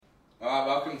Alright,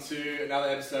 welcome to another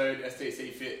episode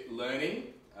STC Fit Learning.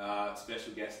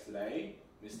 Special guest today,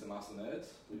 Mr. Muscle Nerds,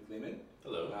 Leaman.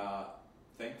 Hello.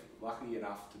 Lucky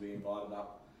enough to be invited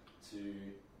up to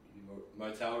your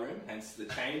motel room, hence the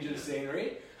change of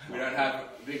scenery. We don't have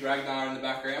big Ragnar in the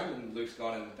background, and Luke's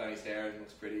gone and done his hair and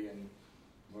looks pretty, and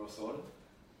we're all sorted.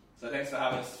 So thanks for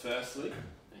having us firstly.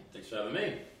 Thanks for having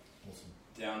me. Awesome.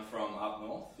 Down from up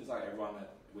north. Feels like everyone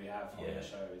that we have on the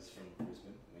show is from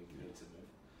Brisbane. We can get to move.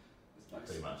 It's nice.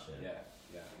 Pretty much, yeah.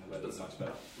 And the weather's much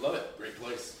better. Love it. Great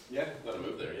place. Yeah. Got to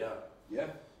move there, yeah. Yeah.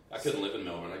 I couldn't live in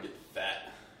Melbourne. I get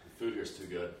fat. The food here's too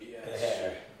good.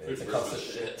 It's a constant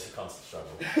shit. It's a constant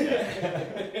struggle.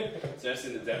 Just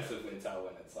in the depths of winter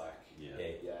when it's like... You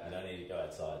don't need to go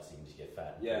outside, so you can just get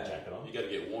fat and put a jacket on. You got to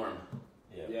get warm.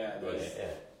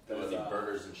 Those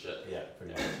burgers and shit. Yeah,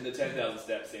 pretty much. And the 10,000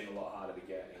 steps seem a lot harder to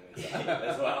get in winter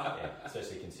as well. Yeah,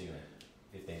 especially consuming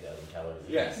 15,000 calories.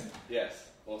 Yes.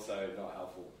 Also not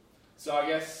helpful. So I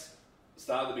guess,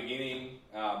 start at the beginning,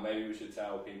 maybe we should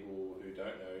tell people who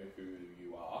don't know who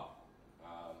you are,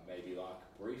 maybe like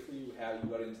briefly how you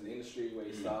got into the industry, where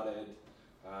you started,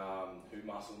 who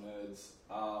Muscle Nerds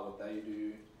are, what they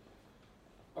do.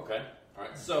 Okay. All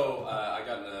right. So I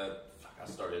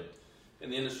started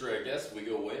in the industry, I guess. We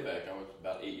go way back. I was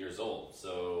about 8 years old.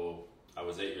 So I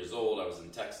was 8 years old. I was in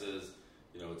Texas.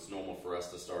 You know, it's normal for us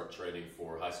to start training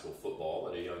for high school football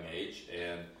at a young age.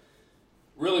 And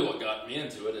really what got me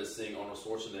into it is seeing Arnold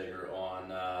Schwarzenegger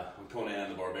on Conan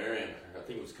the Barbarian. I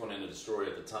think it was Conan the Destroyer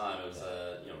at the time. It was,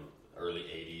 early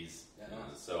 80s. Yeah.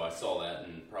 So I saw that,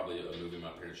 and probably a movie my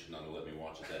parents should not have let me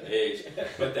watch at that age.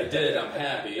 But they did. I'm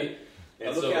happy.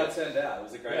 And look how it turned out. It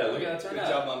was a great look how it turned out.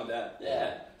 Good job, Mum and Dad.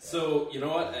 Yeah. So, you know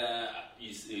what?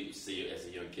 You see, as a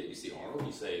young kid, you see Arnold,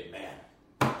 you say, man,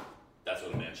 that's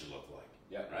what a man should look like.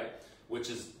 Yeah. Right? Which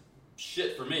is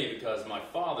shit for me, because my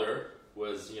father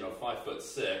was,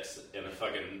 5'6" and a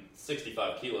fucking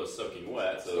 65 kilos soaking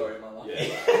wet. So, story of my life.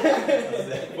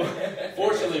 Yeah.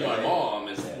 Fortunately, my mom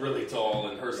is really tall,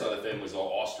 and her side of the family is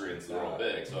all Austrian, so they're all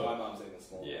big. So my mom's even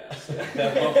smaller. Yeah.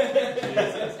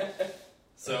 Jesus.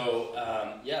 So,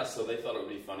 so they thought it would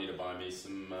be funny to buy me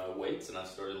some weights, and I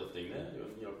started lifting them,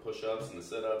 push-ups and the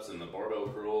sit-ups and the barbell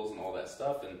curls and all that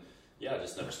stuff, and I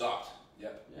just never stopped.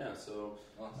 Yep. Yeah, so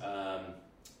awesome.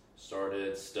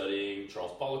 Started studying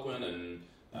Charles Poliquin and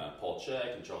Paul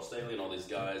Chek and Charles Stanley and all these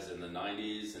guys in the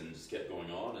 90s, and just kept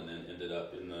going on, and then ended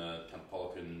up in the kind of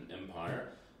Poliquin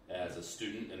empire as a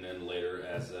student, and then later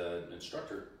as an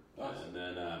instructor. Nice. And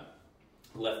then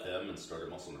left them and started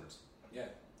Muscle Nerds.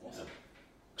 Yeah, awesome.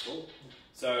 Cool.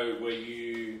 So were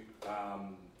you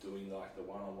doing like the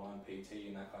one-on-one PT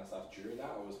and that kind of stuff during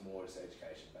that, or was it more just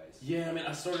education based? Yeah, I mean,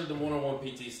 I started the one-on-one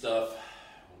PT stuff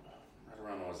right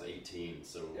around when I was 18,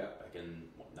 so back in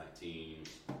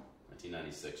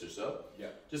 1996 or so.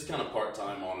 Yeah. Just kind of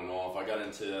part-time, on and off. I got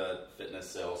into fitness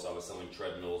sales, so I was selling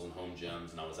treadmills and home gyms,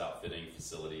 and I was outfitting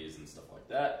facilities and stuff like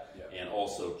that, and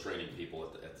also training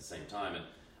people at the same time. And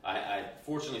I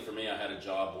fortunately for me, I had a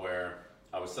job where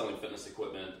I was selling fitness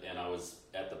equipment, and I was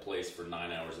at the place for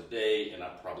 9 hours a day, and I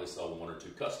probably saw one or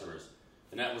two customers.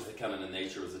 And that was the kind of the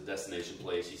nature. It was a destination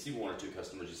place. You see one or two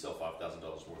customers, you sell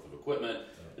 $5,000 worth of equipment,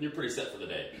 and you're pretty set for the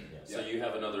day. Yeah. So you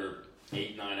have another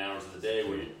 8-9 hours of the day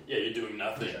where you're doing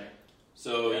nothing.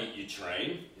 So you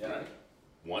train, right?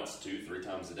 Once, 2-3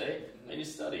 times a day, and you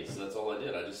study. So that's all I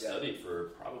did. I just studied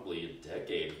for probably a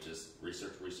decade of just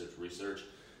research.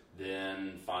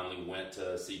 Then finally went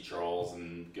to see Charles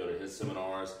and go to his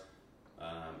seminars,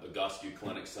 Augustus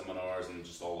Clinic seminars, and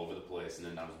just all over the place. And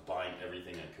then I was buying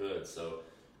everything I could. So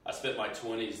I spent my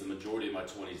 20s, the majority of my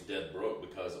 20s, dead broke,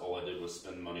 because all I did was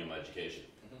spend money on my education.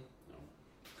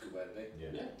 Good way to be. Yeah.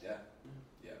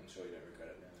 I'm sure you don't regret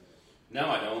it now. No,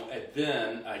 I don't. And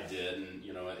then I did, and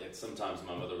sometimes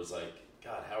my mother was like,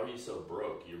 God, how are you so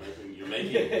broke?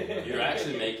 You're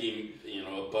actually making,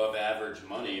 above average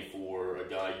money for a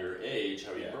guy your age.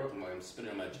 How are you broke? I'm like, I'm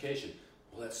spending on my education.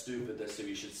 Well, that's stupid.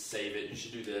 You should save it. You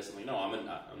should do this. I'm like, no, I'm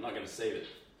not going to save it.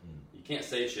 You can't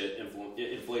save shit.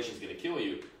 Inflation's going to kill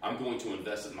you. I'm going to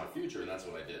invest in my future, and that's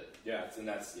what I did. Yeah, and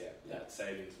that's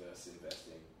savings versus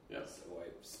investing. Yeah,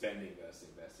 spending versus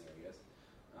investing, I guess.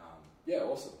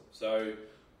 Awesome. So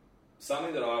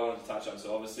something that I wanted to touch on.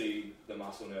 So obviously, the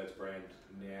Muscle Nerds brand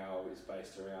now is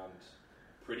based around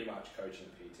pretty much coaching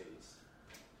PTs.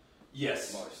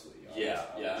 Yes, mostly.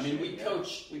 I mean, we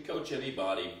coach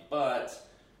anybody, but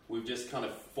we've just kind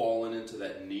of fallen into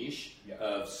that niche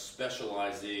of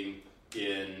specializing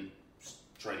in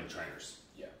training trainers.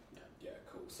 Yeah,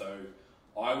 cool. So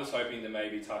I was hoping to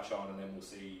maybe touch on, and then we'll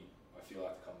see. I feel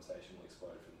like the conversation will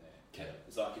explode from there. Okay.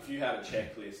 It's like if you had a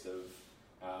checklist of,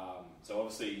 so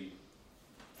obviously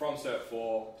from Cert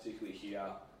 4, particularly here,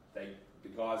 the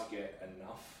guys get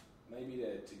enough maybe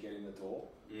to get in the door,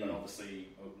 but obviously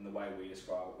in the way we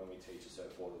describe it when we teach a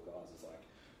Cert 4 to the guys is like,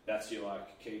 that's your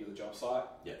like key to the job site.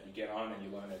 Yeah. You get on and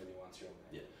you learn everything once you're on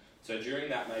there. Yeah. So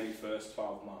during that maybe first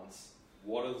 12 months,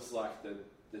 what is like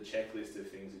the checklist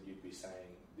of things that you'd be saying,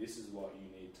 this is what you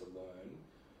need to learn,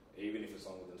 even if it's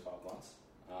longer than 12 months,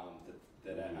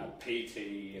 that a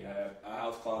PT, a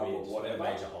health club or whatever.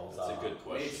 Major holes That's a good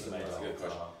question. That's a good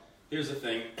question. Here's the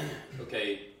thing.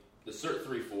 Okay, the Cert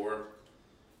 3-4,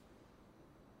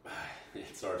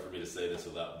 it's hard for me to say this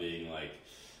without being like,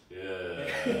 here's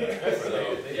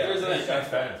the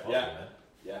thing.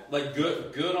 Yeah. Like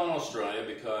good on Australia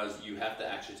because you have to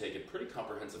actually take a pretty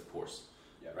comprehensive course.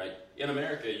 Yep. Right? In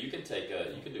America, you can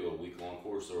do a week-long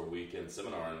course or a weekend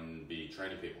seminar and be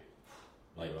training people.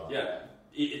 Like,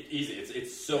 easy.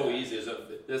 It's so easy.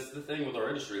 That's the thing with our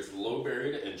industry. It's low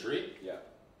barrier to entry. Yeah.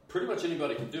 Pretty much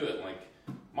anybody can do it. Like,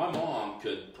 my mom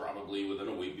could probably within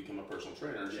a week become a personal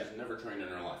trainer. She's never trained in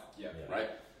her life. Yeah. Right?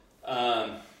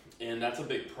 And that's a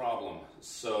big problem.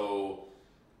 So,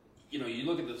 you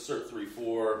look at the Cert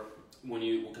 3-4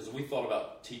 because we thought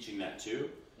about teaching that too,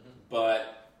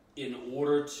 but in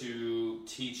order to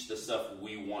teach the stuff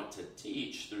we want to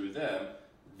teach through them,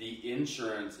 the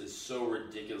insurance is so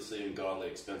ridiculously ungodly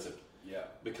expensive. Yeah.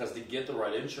 Because to get the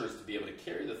right insurance to be able to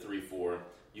carry the 3-4,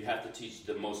 you have to teach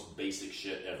the most basic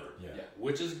shit ever. Yeah.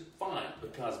 Which is fine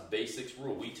because basics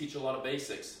rule. We teach a lot of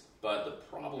basics, but the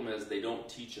problem is they don't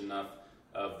teach enough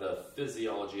of the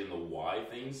physiology and the why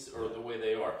things are the way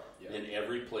they are. Yeah. And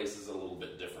every place is a little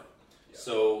bit different. Yeah.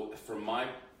 So from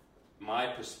my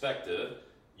perspective,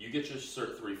 you get your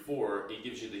Cert 3-4, it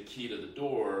gives you the key to the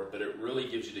door, but it really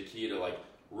gives you the key to like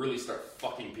really start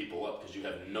fucking people up because you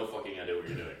have no fucking idea what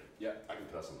you're doing. Yeah. I can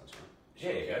cuss on this, right?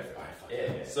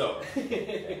 Yeah. So,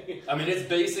 I mean, it's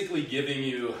basically giving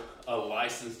you a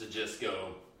license to just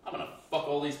go, I'm going to fuck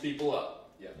all these people up,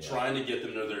 trying to get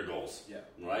them to their goals,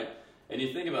 right? And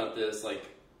you think about this, like,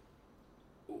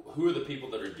 who are the people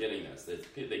that are getting this?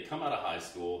 They come out of high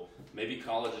school, maybe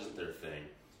college isn't their thing,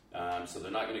 so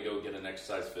they're not going to go get an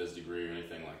exercise phys degree or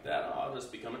anything like that. I'll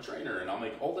just become a trainer and I'll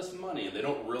make all this money, and they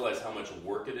don't realize how much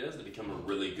work it is to become a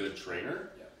really good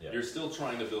trainer. You're still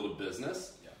trying to build a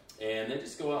business. And they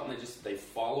just go out and they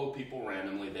follow people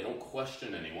randomly. They don't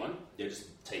question anyone. They just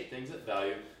take things at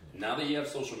value. Now that you have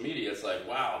social media, it's like,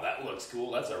 wow, that looks cool.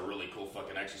 That's a really cool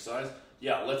fucking exercise.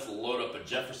 Yeah, let's load up a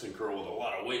Jefferson curl with a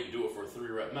lot of weight and do it for a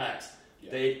 3-rep max. Yeah.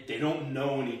 They don't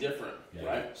know any different,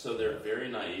 right? So they're very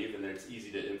naive and it's easy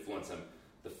to influence them.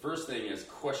 The first thing is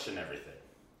question everything.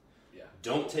 Yeah.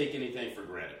 Don't take anything for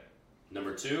granted.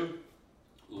 Number 2,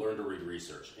 learn to read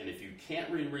research. And if you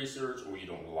can't read research or you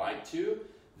don't like to,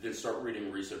 then start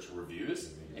reading research reviews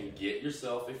and get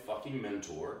yourself a fucking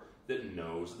mentor that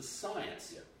knows the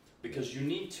science. Yeah. Because you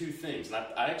need 2 things. And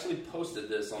I actually posted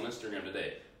this on Instagram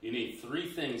today. You need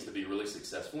 3 things to be really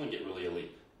successful and get really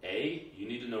elite. A, you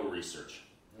need to know research.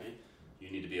 Okay? You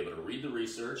need to be able to read the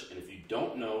research, and if you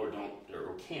don't know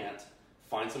or can't,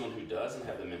 find someone who does and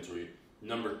have them mentor you.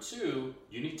 Number 2,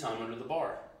 you need time under the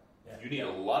bar. Yeah. You need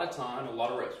a lot of time, a lot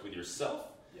of reps with yourself,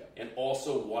 and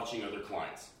also watching other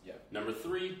clients. Yeah. Number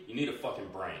 3, you need a fucking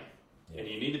brain. And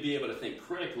you need to be able to think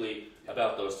critically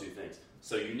about those 2 things.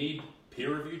 So you need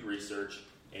peer-reviewed research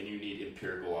and you need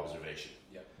empirical observation.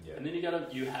 And then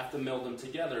you have to meld them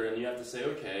together, and you have to say,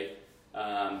 okay,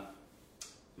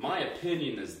 my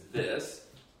opinion is this,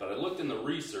 but I looked in the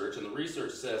research, and the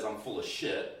research says I'm full of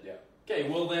shit. Yeah. Okay,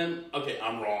 well then,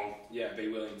 I'm wrong. Yeah, be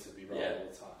willing to be wrong all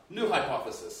the time. New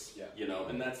hypothesis. Yeah.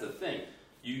 And that's the thing.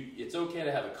 It's okay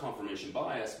to have a confirmation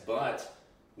bias, but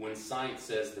when science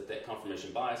says that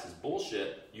confirmation bias is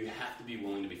bullshit, you have to be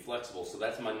willing to be flexible. So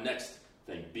that's my next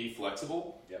thing. Be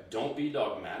flexible. Yep. Don't be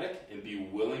dogmatic, and be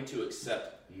willing to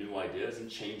accept new ideas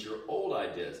and change your old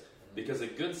ideas. Because a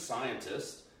good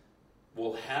scientist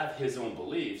will have his own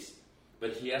beliefs,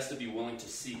 but he has to be willing to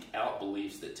seek out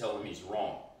beliefs that tell him he's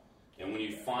wrong. And when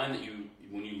you find that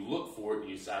when you look for it and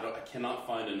you say, I cannot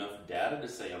find enough data to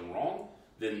say I'm wrong,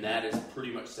 then that is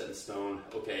pretty much set in stone.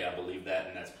 Okay, I believe that,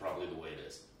 and that's probably the way it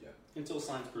is. Yeah. Until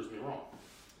science proves me wrong.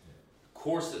 Yeah.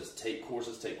 Courses. Take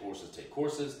courses.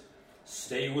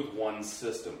 Stay with one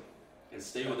system, and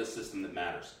stay with a system that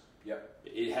matters. Yep.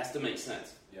 It has to make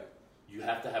sense. Yep. You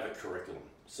have to have a curriculum.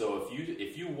 So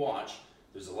if you watch,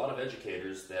 there's a lot of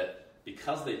educators that,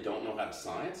 because they don't know how to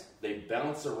science, they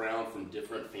bounce around from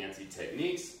different fancy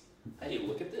techniques. Hey,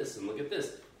 look at this and look at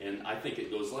this. And I think it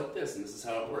goes like this, and this is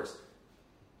how it works.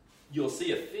 You'll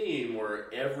see a theme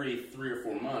where every 3 or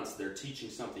 4 months they're teaching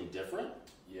something different.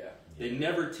 Yeah. They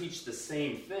never teach the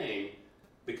same thing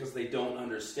because they don't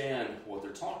understand what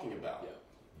they're talking about. Yeah.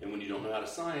 And when you don't know how to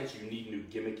science, you need new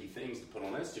gimmicky things to put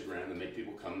on Instagram to make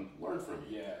people come learn from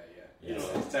you. Yeah. You know,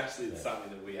 it's actually something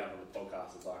that we have on the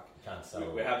podcast. It's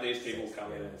like we have these people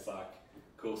come in, and it's like,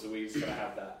 cool. So we just gotta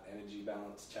have that energy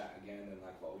balance chat again, and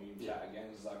like volume chat again.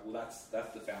 It's like, well, that's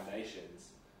the foundations.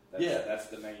 That's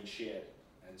the main shit,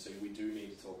 and so we do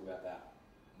need to talk about that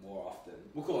more often.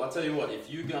 Well, cool. I'll tell you what. If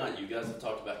you guys have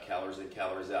talked about calories in,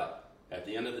 calories out. At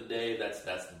the end of the day, that's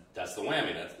the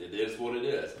whammy. It is what it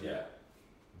is. Yeah.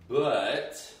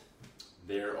 But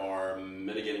there are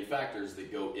mitigating factors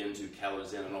that go into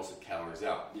calories in and also calories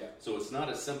out. Yeah. So it's not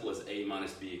as simple as A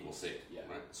minus B equals C. Yeah.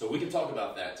 Right? So we can talk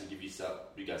about that to give you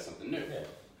guys something new.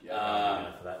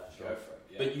 Yeah. For that, for sure. Go for it.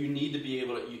 Yeah. But you need to be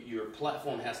able to, your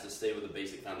platform has to stay with the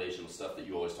basic foundational stuff that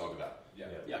you always talk about.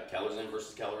 Yeah. Calories in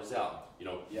versus calories out.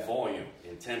 Volume,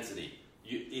 intensity.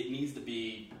 It needs to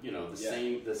be,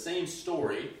 the same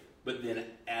story, but then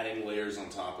adding layers on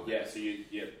top of it. Yeah,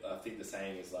 so I think the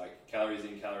saying is like calories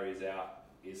in, calories out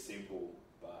is simple,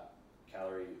 but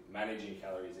managing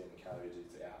calories in and calories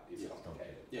out is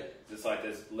complicated. Yeah. Just like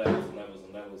there's levels and levels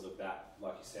and levels of that,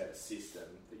 like you said, a system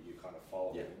that you kind of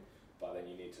follow, but then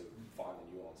you need to find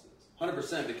the nuances.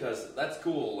 100%, because that's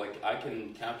cool. Like, I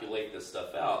can calculate this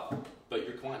stuff out, but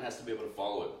your client has to be able to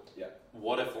follow it. Yeah.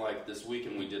 What if, like this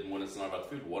weekend we did When It's Not About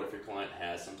the Food, what if your client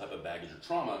has some type of baggage or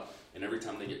trauma, and every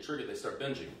time they get triggered, they start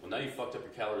binging? Well, now you fucked up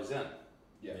your calories in.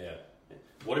 Yeah.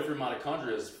 What if your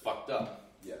mitochondria is fucked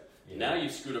up? Yeah. Now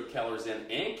you've screwed up calories in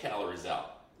and calories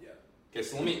out. Yeah. Okay,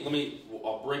 so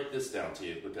I'll break this down to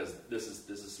you, because this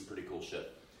is some pretty cool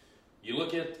shit. You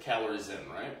look at calories in,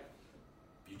 right?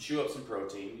 You chew up some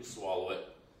protein, you swallow it.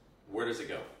 Where does it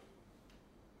go?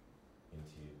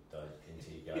 Into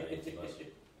your gut, into your bloodstream.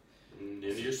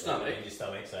 Into your stomach. In your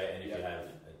stomach, so, and if you have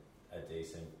a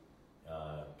decent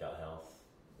gut health,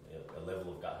 a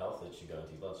level of gut health, it should go into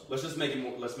your bloodstream.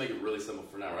 Let's make it really simple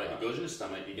for now, right? It goes in your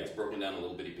stomach, it gets broken down in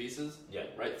little bitty pieces,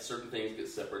 right? Certain things get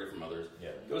separated from others.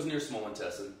 It goes into your small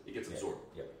intestine, it gets absorbed.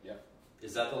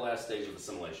 Is that the last stage of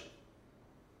assimilation?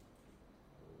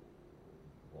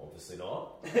 Obviously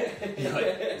not.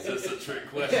 Is this a trick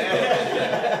question?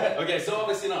 Okay, so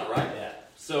obviously not, right? Yeah.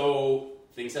 So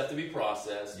things have to be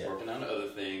processed, broken down to other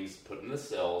things, put in the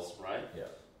cells, right? Yeah.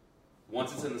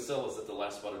 Once it's in the cell, is it the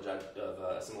last spot of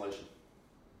assimilation?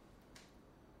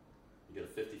 You get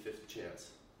a 50-50 chance.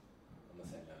 I'm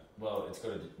gonna say no. Well, it's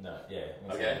got to do,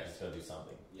 it's got to do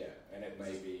something. Yeah, and it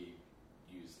may be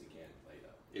used again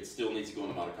later. It still needs to go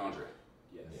into mitochondria.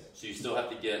 Yes. Yeah. So you still have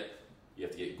to get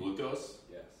glucose.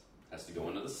 Yes. Has to go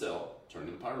into the cell, turn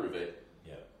into pyruvate.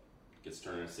 Yeah. Gets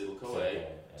turned into acetyl-CoA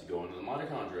to go into the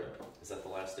mitochondria. Is that the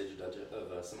last stage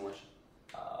of assimilation?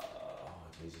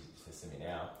 Jesus, it's just me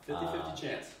now. 50-50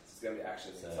 chance. It's going to be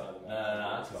actually inside the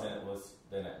No, because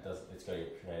then it's got to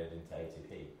get created into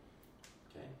ATP.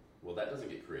 Okay. Well, that doesn't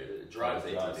get created. It drives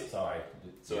ATP. Sorry.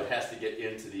 So it has to get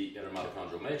into the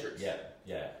intermitochondrial matrix.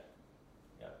 Yeah.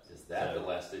 Is that the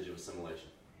last stage of assimilation?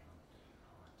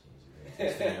 Oh,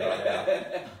 jeez, you're right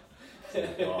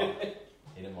now.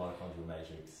 Intermitochondrial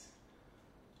matrix.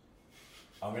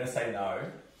 I'm going to say no,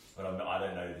 but I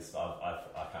don't know this.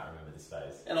 I can't remember this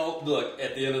phase. And look,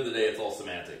 at the end of the day, it's all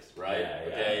semantics, right?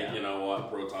 Yeah. You know what?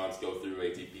 Protons go through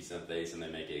ATP synthase and they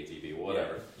make ATP,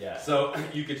 whatever. Yeah. So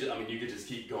you could just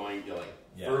keep going,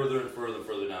 further and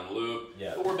further down the loop.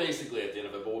 Yeah. But we're basically at the end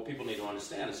of it. But what people need to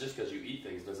understand is just because you eat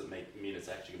things doesn't mean it's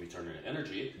actually going to be turned into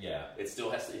energy. Yeah. It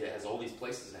still has all these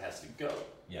places it has to go.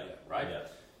 Yeah. Right.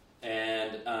 Yeah.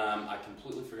 And I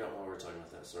completely forgot why we were talking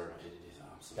about that. Sorry.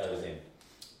 Calories in.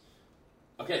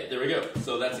 Okay, there we go.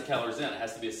 So that's the calories in. It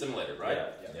has to be assimilated, right?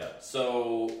 Yeah.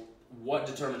 So what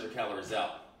determines your calories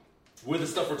out? With the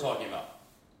stuff we're talking about.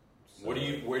 So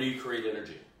where do you create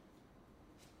energy?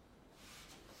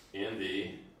 In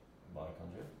the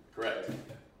mitochondria. Correct.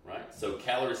 Right? So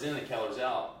calories in and calories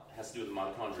out has to do with the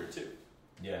mitochondria too.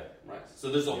 Yeah. Right.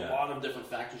 So there's a lot of different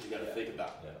factors you got to think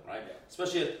about. Yeah. Right? Yeah.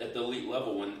 Especially at the elite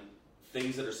level when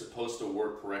things that are supposed to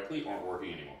work correctly aren't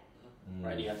working anymore.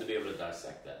 Right? You have to be able to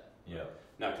dissect that. Yeah.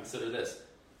 Now consider this.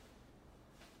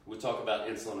 We talk about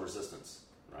insulin resistance,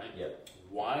 right? Yeah.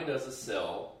 Why does a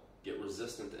cell get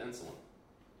resistant to insulin?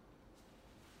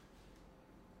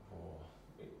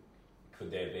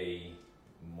 Could there be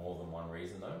more than one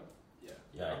reason though? Yeah.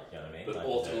 You know what I mean? But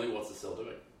ultimately, what's the cell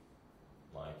doing?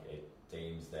 Like it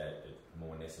deems that it's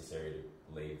more necessary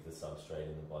to leave the substrate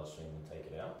in the bloodstream and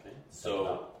take it out. Okay.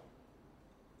 So,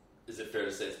 is it fair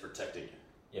to say it's protecting you?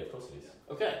 Yeah, of course it is.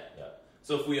 Okay. Yeah.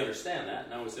 So if we understand that,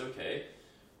 now we say, okay,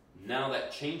 now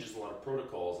that changes a lot of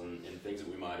protocols and things that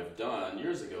we might have done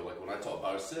years ago. Like when I taught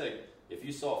BioSig, if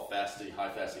you saw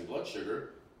high fasting blood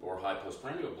sugar, or high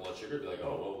postprandial blood sugar, be like,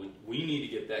 oh, well, we need to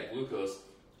get that glucose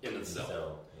into the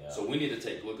cell. Yeah. So we need to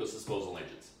take glucose disposal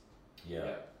agents.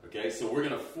 Yeah. Okay, so we're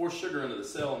going to force sugar into the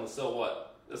cell, and the cell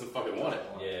what? Doesn't fucking want it.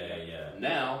 Yeah.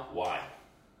 Now, why?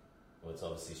 Well, it's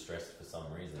obviously stressed for some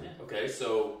reason. Okay,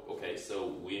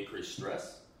 so we increase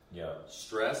stress. Yeah.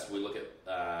 Stress, we look at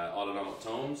autonomic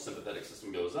tone, sympathetic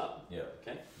system goes up. Yeah.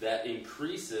 Okay, that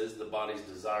increases the body's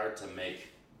desire to make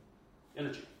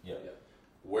energy. Yeah.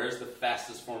 Where's the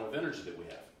fastest form of energy that we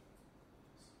have?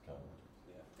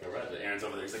 Go right. Aaron's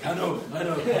over there. He's like, I know.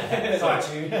 Sorry.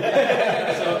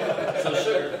 So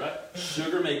sugar, right?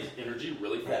 Sugar makes energy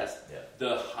really fast. Yeah.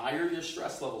 The higher your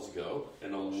stress levels go,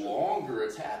 and the longer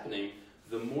it's happening,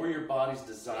 the more your body's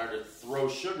desire to throw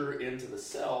sugar into the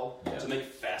cell to make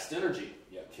fast energy.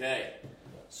 Yeah. Okay.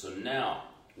 So now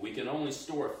we can only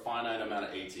store a finite amount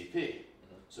of ATP.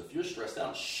 So if you're stressed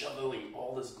out, shoveling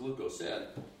all this glucose in,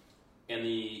 and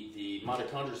the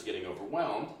mitochondria is getting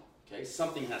overwhelmed, okay,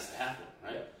 something has to happen,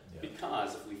 right? Yeah.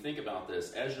 Because if we think about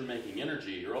this, as you're making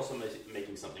energy, you're also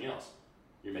making something else.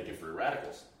 You're making free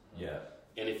radicals. Yeah.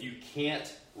 And if you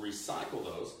can't recycle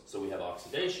those, so we have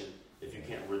oxidation, if you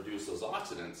can't reduce those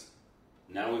oxidants,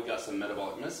 now we've got some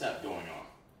metabolic mishap going on.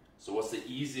 So what's the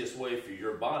easiest way for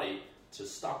your body to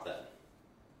stop that?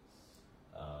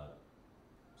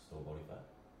 Store body fat?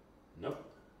 Nope.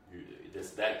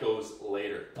 That goes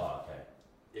later. Oh, okay.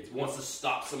 It wants to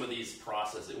stop some of these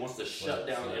processes. It wants to shut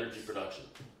down energy production.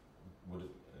 Would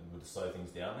it slow things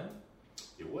down then?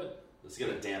 It would. It's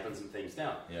going to dampen some things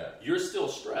down. Yeah. You're still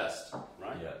stressed,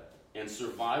 right? Yeah. And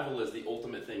survival is the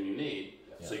ultimate thing you need.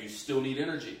 Yeah. So you still need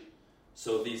energy.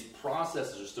 So these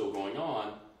processes are still going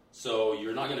on. So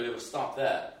you're not going to be able to stop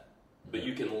that. But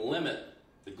you can limit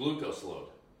the glucose load.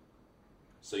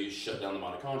 So you shut down the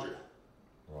mitochondria.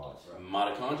 Right.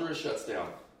 Mitochondria shuts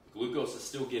down. Glucose is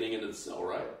still getting into the cell,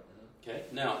 right? Okay.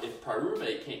 Now, if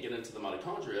pyruvate can't get into the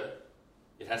mitochondria,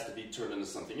 it has to be turned into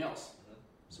something else.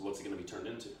 So what's it going to be turned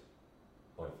into?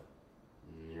 Body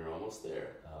You're almost there.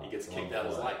 fat. It gets kicked out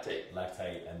as lactate.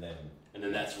 Lactate, and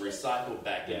then that's recycled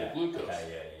back into glucose.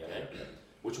 Okay.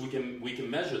 Which we can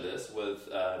measure this with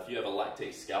if you have a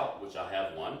lactate scalp, which I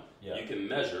have one. Yeah. You can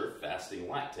measure fasting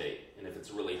lactate, and if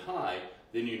it's really high,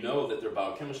 then you know that their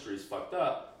biochemistry is fucked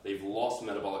up. They've lost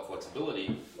metabolic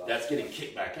flexibility. That's getting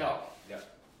kicked back out. Yeah.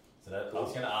 So I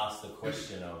was going to ask the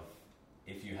question of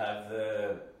if you have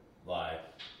the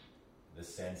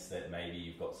sense that maybe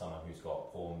you've got someone who's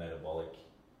got poor metabolic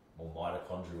or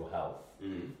mitochondrial health,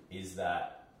 is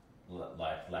that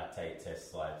lactate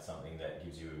test something that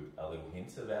gives you a little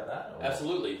hint about that? Or?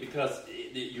 Absolutely, because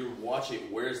you're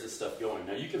watching where's this stuff going.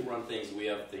 Now you can run things. We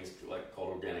have things called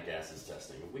organic acids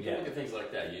testing. We can look at things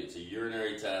like that. It's a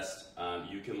urinary test.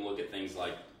 You can look at things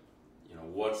like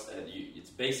it's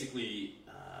basically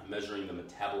measuring the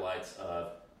metabolites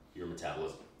of your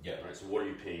metabolism. Yeah. Right. So what are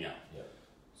you peeing out? Yeah.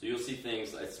 So you'll see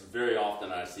things. It's very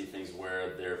often I see things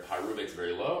where their pyruvate's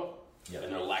very low. Yep.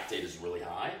 And their lactate is really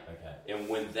high. Okay. And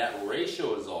when that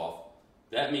ratio is off,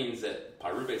 that means that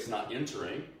pyruvate's not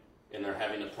entering, and they're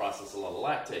having to process a lot of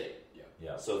lactate.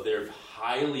 Yeah. So they're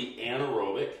highly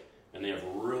anaerobic, and they have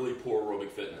really poor aerobic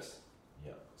fitness.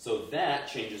 Yeah. So that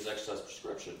changes exercise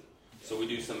prescription. So we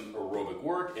do some aerobic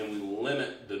work, and we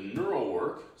limit the neural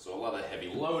work, so a lot of heavy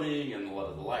loading and a lot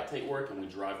of the lactate work, and we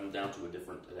drive them down to a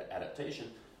different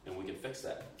adaptation, and we can fix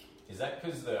that. Is that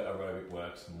because the aerobic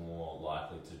work's more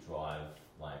likely to drive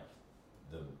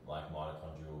the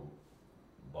mitochondrial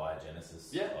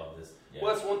biogenesis of this? Yeah.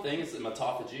 Well, that's one thing. It's the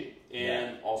mitophagy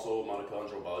and also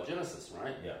mitochondrial biogenesis,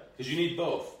 right? Yeah. Because you need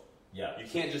both. Yeah. You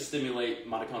can't just stimulate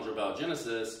mitochondrial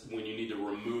biogenesis when you need to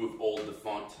remove old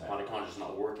defunct mitochondria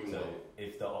not working well.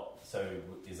 So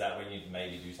is that when you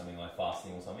maybe do something like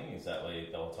fasting or something? Is that where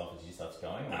the autophagy stuff's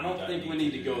going? I don't think we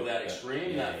need to go that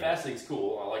extreme. Fasting's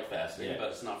cool. I like fasting, but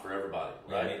it's not for everybody,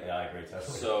 right? Yeah, I agree totally.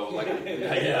 So like,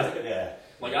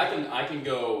 like I can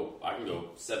go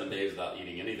 7 days without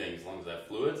eating anything as long as I have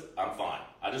fluids. I'm fine.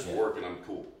 I just work and I'm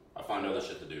cool. I find other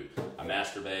shit to do. I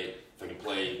masturbate. If I can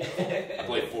play, I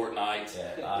play Fortnite.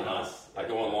 I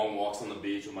go on long walks on the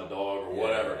beach with my dog or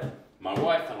whatever. Yeah. My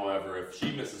wife, however, if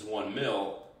she misses one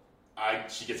meal,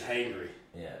 she gets hangry.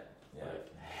 Yeah.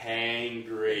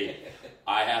 Hangry.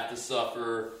 I have to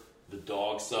suffer. The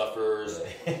dog suffers.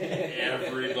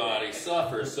 Everybody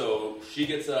suffers. So she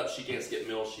gets up. She can't skip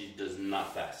meals. She does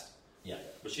not fast. Yeah.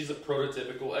 But she's a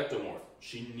prototypical ectomorph.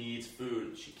 She needs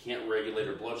food. She can't regulate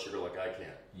her blood sugar like I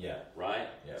can. Yeah. Right?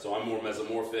 Yeah. So I'm more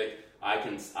mesomorphic.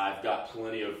 I've got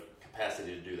plenty of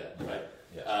capacity to do that. Right?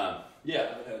 Yeah. I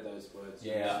haven't heard those words.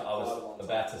 Yeah, I was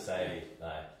about to say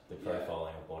the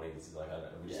profiling of bodies. Like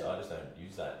I just don't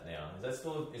use that now.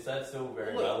 Is that still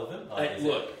very relevant?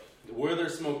 Where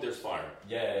there's smoke, there's fire.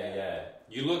 Yeah.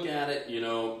 You look at it,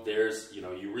 there's,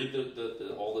 you read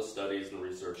the all the studies and the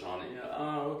research on it.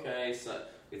 Okay, so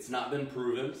it's not been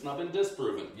proven, it's not been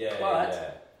disproven.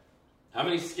 But how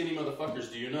many skinny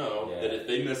motherfuckers do you know that if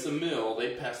they miss a meal,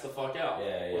 they pass the fuck out,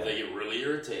 or they get really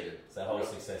irritated? It's that whole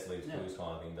success leaves clues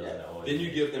kind of thing, doesn't it? Always then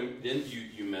you give them,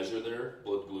 you measure their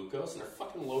blood glucose, and they're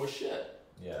fucking low as shit.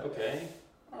 Yeah. Okay.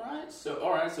 All right.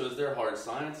 So is there hard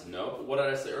science? No. But what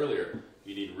did I say earlier?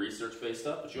 You need research-based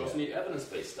stuff, but you also need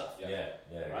evidence-based stuff. Yeah.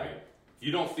 Right. If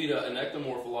you don't feed an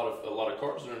ectomorph a lot of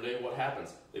carbs during the day, what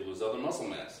happens? They lose other muscle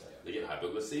mass. They get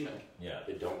hypoglycemic. Yeah.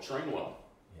 They don't train well.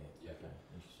 Yeah. Okay.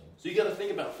 Interesting. So you got to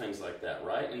think about things like that,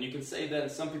 right? And you can say that,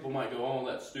 and some people might go, "Oh,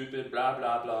 that's stupid." Blah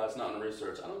blah blah. It's not in the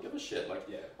research. I don't give a shit. Like,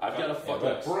 I've got a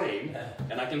fucking brain,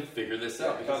 and I can figure this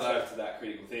out. Because I have to that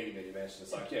critical thinking that you mentioned.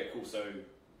 It's like, cool. So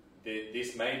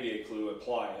this may be a clue.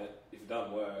 Apply it. If it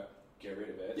doesn't work, get rid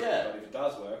of it. Yeah. But if it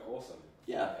does work, awesome.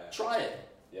 Yeah. Try it.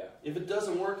 Yeah. If it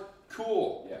doesn't work,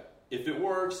 cool. Yeah. If it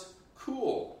works,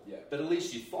 cool. Yeah. But at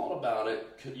least you thought about it.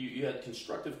 You had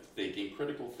constructive thinking,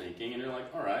 critical thinking, and you're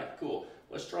like, all right, cool.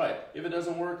 Let's try it. If it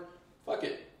doesn't work, fuck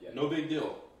it. Yeah. No big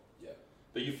deal. Yeah.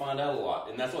 But you find out a lot,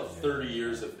 and that's what 30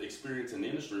 years of experience in the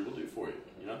industry will do for you.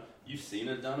 You've seen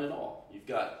it, done it all. You've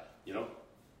got,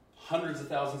 hundreds of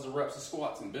thousands of reps of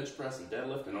squats and bench press and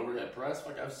deadlift and overhead press.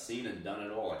 Fuck, I've seen and done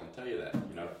it all. I can tell you that.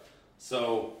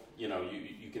 So you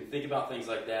can think about things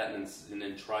like that and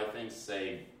then try things.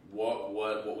 Say what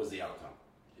was the outcome?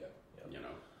 Yeah.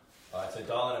 All right. So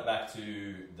dialing it back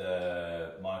to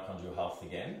the mitochondrial health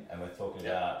again, and we're talking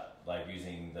about like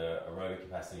using the aerobic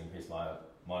capacity increase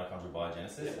mitochondrial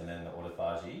biogenesis and then the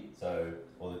autophagy. So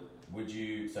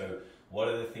what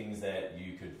are the things that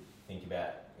you could think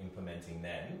about implementing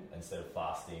then instead of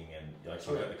fasting and you've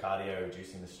got the cardio,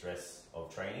 reducing the stress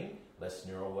of training, less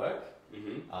neural work?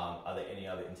 Mm-hmm. Are there any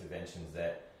other interventions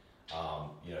that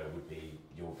would be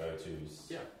your go-tos?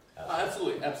 Yeah,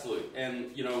 absolutely.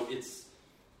 And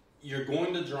you're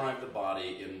going to drive the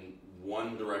body in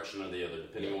one direction or the other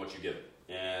depending on what you give it.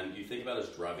 And you think about it as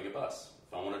driving a bus.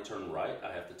 If I want to turn right,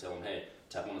 I have to tell them, hey,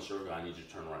 tap on the shoulder, I need you to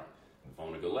turn right. If I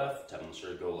want to go left, tap on the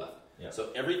shoulder, go left. Yeah. So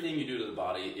everything you do to the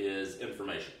body is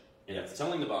information. And it's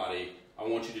telling the body, I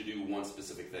want you to do one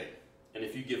specific thing. And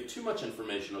if you give too much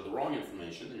information or the wrong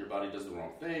information, then your body does the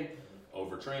wrong thing,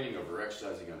 overtraining,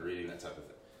 overexercising, undereating, that type of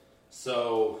thing.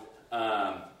 So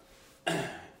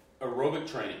aerobic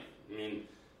training,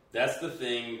 that's the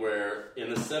thing where in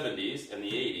the 70s and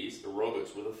the 80s,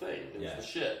 aerobics were the thing. It was the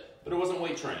shit. But it wasn't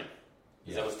weight training.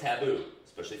 Because that was taboo,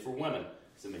 especially for women,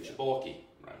 because it makes you bulky.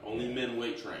 Right? Only men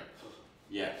weight train.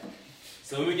 Yeah.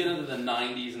 So when we get into the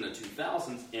 90s and the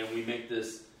 2000s, and we make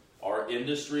this, our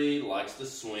industry likes to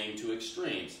swing to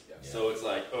extremes. Yeah. So it's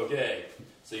like, okay,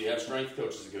 so you have strength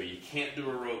coaches that go, you can't do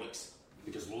aerobics,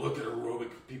 because look at aerobic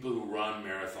people who run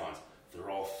marathons. They're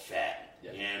all fat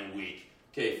and weak.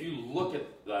 Okay, if you look at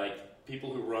like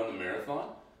people who run the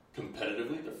marathon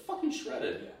competitively, they're fucking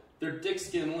shredded. Yeah. They're dick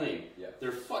skin lean. Yeah.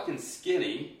 They're fucking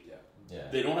skinny. Yeah.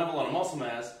 They don't have a lot of muscle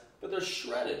mass, but they're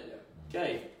shredded. Yeah.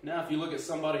 Okay, now if you look at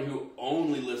somebody who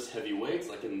only lifts heavy weights,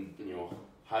 like in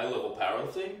high level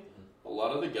powerlifting, a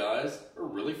lot of the guys are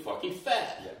really fucking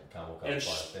fat. Yeah, can't walk up a flight of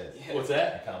stairs. What's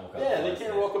that? They can't walk up they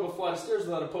can't walk up a flight of stairs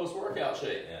without a post workout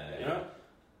shape.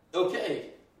 Okay,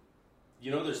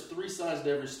 there's three sides to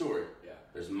every story. Yeah.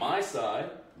 There's my side,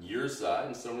 your side,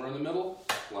 and somewhere in the middle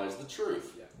lies the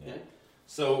truth. Yeah. Okay?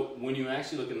 So when you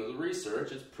actually look into the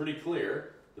research, it's pretty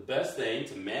clear. The best thing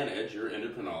to manage your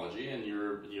endocrinology and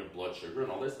your blood sugar and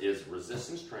all this is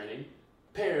resistance training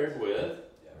paired with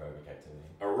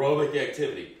aerobic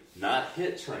activity, not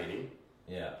HIIT training.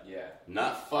 Yeah.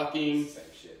 Not fucking same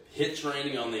shit. HIIT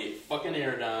training on the fucking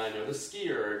Airdyne or the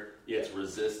skier. It's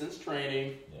resistance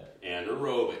training and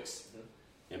aerobics.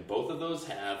 Mm-hmm. And both of those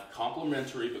have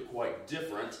complementary but quite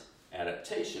different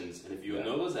adaptations. And if you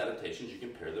know those adaptations, you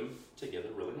can pair them together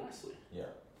really nicely. Yeah.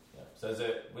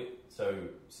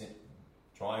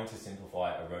 Trying to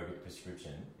simplify aerobic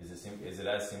prescription, is it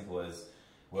as simple as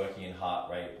working in heart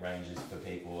rate ranges for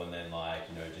people and then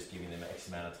just giving them X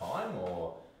amount of time,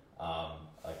 or are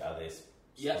there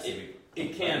specific?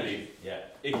 It can be. Yeah,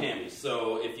 it can be.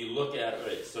 So if you look at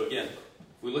so again,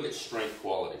 if we look at strength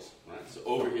qualities, right? So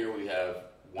over here we have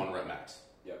 1 rep max.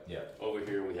 Yeah. Over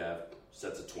here we have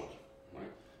sets of 20.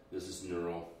 Right. This is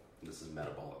neural. This is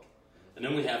metabolic, and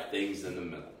then we have things in the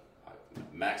middle.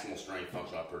 Maximal strength,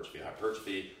 functional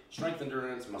hypertrophy, strength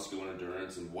endurance, muscular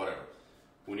endurance, and whatever.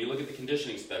 When you look at the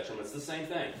conditioning spectrum, it's the same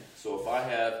thing. So if I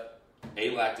have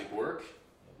alactic work,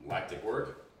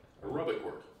 Aerobic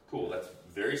work. Cool. That's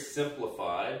very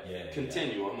simplified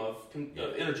continuum of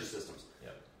energy systems.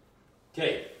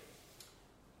 Okay.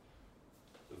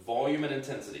 Volume and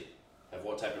intensity have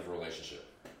what type of relationship?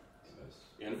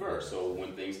 Inverse. So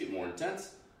when things get more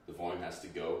intense, the volume has to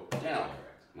go down,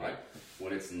 right?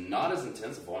 When it's not as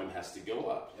intense, the volume has to go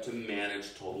up to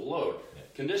manage total load.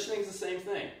 Conditioning is the same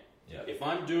thing. If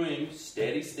I'm doing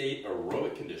steady state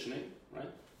aerobic conditioning, right,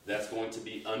 that's going to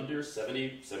be under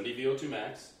 70 VO2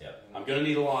 max. I'm going to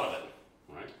need a lot of it,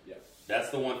 right?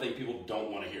 That's the one thing people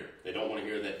don't want to hear. They don't want to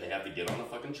hear that they have to get on a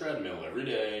fucking treadmill every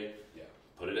day,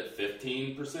 put it at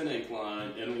 15%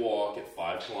 incline, and walk at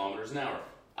 5 kilometers an hour.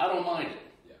 I don't mind it.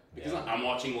 Because I'm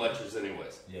watching lectures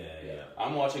anyways.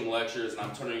 I'm watching lectures and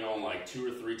I'm turning on like 2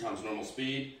 or 3 times normal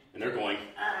speed, and they're going,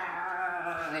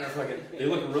 and they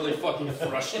look really fucking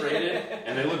frustrated,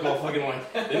 and they look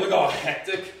all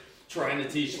hectic, trying to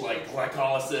teach like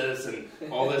glycolysis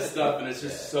and all this stuff, and it's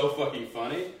just so fucking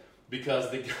funny because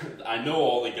I know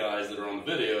all the guys that are on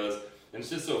the videos, and it's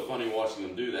just so funny watching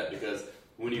them do that because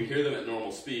when you hear them at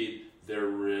normal speed, they're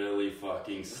really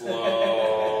fucking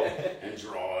slow and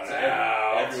drawn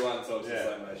out. Everyone talks in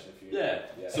slow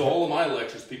motion. So all of my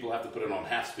lectures, people have to put it on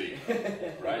half speed,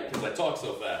 right? Because I talk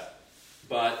so fast.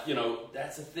 But,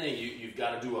 that's the thing. You've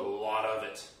got to do a lot of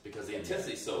it because the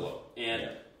intensity is so low. And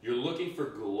you're looking for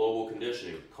global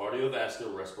conditioning,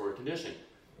 cardiovascular, respiratory conditioning.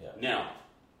 Now,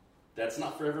 that's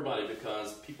not for everybody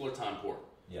because people are time poor.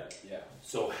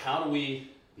 So how do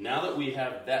we, now that we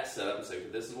have that set up and say,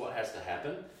 this is what has to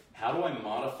happen, how do I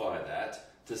modify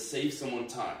that to save someone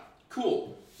time?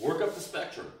 Cool. Work up the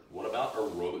spectrum. What about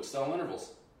aerobic style intervals?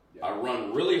 I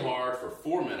run really hard for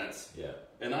 4 minutes,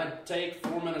 and I take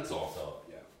 4 minutes off.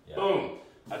 Boom.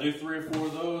 I do 3 or 4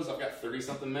 of those. I've got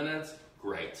 30-something minutes.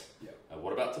 Great.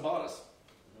 What about Tabatas?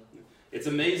 It's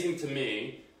amazing to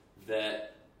me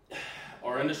that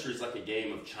our industry is like a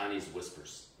game of Chinese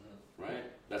whispers, right?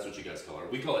 That's what you guys call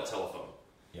it. We call it telephone.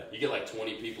 You get like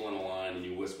 20 people in a line and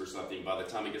you whisper something. By the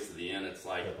time it gets to the end, it's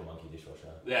like... Purple monkey dishwasher.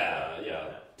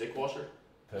 Dick washer?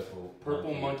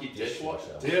 Purple monkey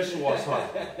dishwasher. Dishwasher.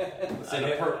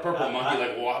 Purple monkey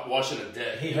like washing a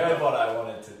dick. He heard what I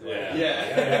wanted to. He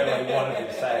heard what he wanted me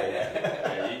to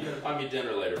say. You can buy me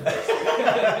dinner later.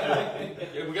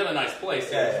 We got a nice place.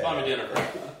 So buy me dinner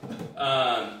first.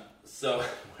 So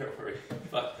where were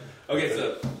we? Okay,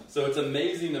 so it's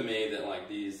amazing to me that like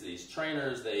these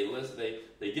trainers they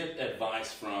get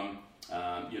advice from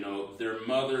their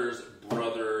mothers,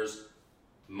 brothers,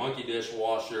 monkey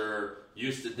dishwasher,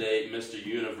 used to date Mr.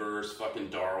 Universe, fucking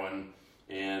Darwin,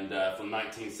 and from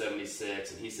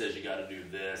 1976, and he says you got to do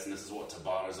this, and this is what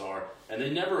Tabatas are, and they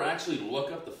never actually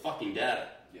look up the fucking data.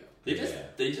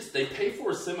 They pay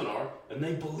for a seminar and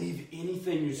they believe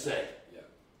anything you say.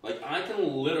 Like I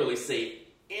can literally say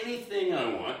anything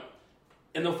I want,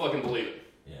 and they'll fucking believe it.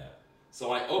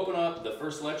 So I open up the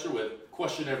first lecture with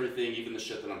question everything, even the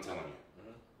shit that I'm telling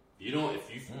you.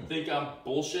 If you think I'm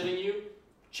bullshitting you,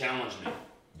 challenge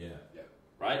me.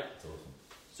 Right? That's awesome.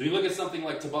 So you look at something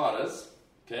like Tabatas,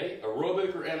 okay?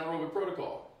 Aerobic or anaerobic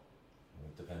protocol.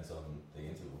 It depends on the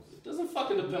intervals. It doesn't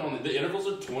fucking depend on the intervals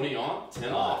are 20 on,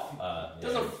 10 off. It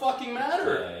doesn't fucking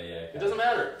matter. It doesn't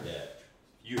matter.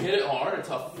 You hit it hard, it's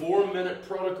a 4-minute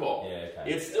protocol.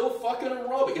 It's still fucking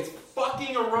aerobic. It's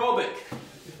fucking aerobic.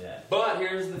 But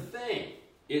here's the thing.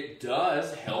 It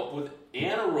does help with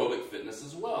anaerobic fitness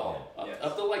as well.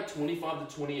 Up to like 25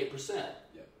 to 28%.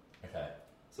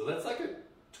 So that's like a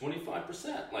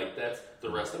 25%. Like that's the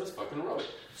rest of it's fucking aerobic.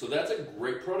 So that's a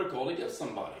great protocol to give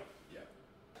somebody.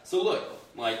 So look,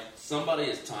 like somebody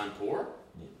is time poor,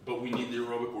 but we need the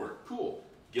aerobic work. Cool.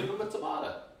 Give them a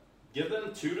Tabata. Give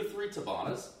them 2 to 3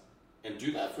 Tabatas and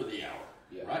do that for the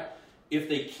hour. Right? If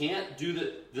they can't do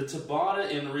the Tabata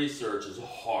in research is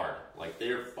hard. Like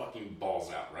they're fucking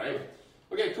balls out, right?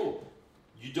 Okay, cool.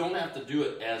 You don't have to do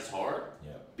it as hard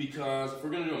because if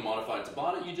we're going to do a modified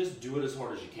Tabata, you just do it as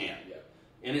hard as you can.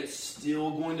 And it's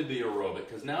still going to be aerobic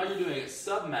because now you're doing it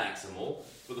sub-maximal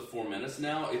for the 4 minutes.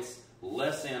 Now it's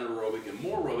less anaerobic and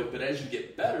more aerobic, but as you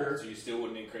get better... So you still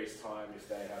wouldn't increase time if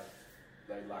they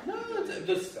lack... No,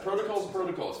 the protocol's a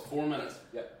protocol. It's 4 minutes.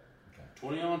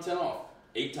 20 on, 10 off.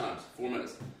 8 times, 4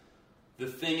 minutes. The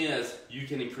thing is, you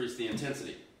can increase the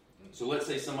intensity. So let's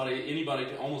say almost anybody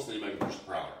can push the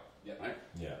prowler. Right?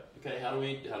 Okay, how do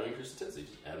we increase intensity?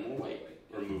 Just add more weight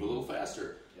or move a little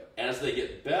faster. As they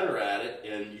get better at it,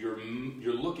 and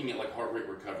you're looking at like heart rate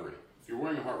recovery. If you're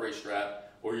wearing a heart rate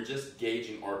strap, or you're just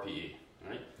gauging RPE,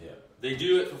 right? They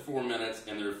do it for 4 minutes,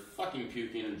 and they're fucking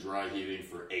puking and dry heaving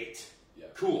for 8.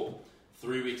 Cool.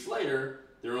 3 weeks later,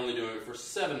 they're only doing it for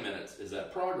 7 minutes. Is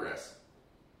that progress?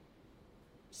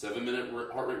 7-minute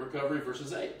heart rate recovery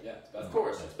versus 8. Yeah, it's better. Of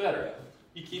course, it's better. Yeah.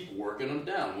 You keep working them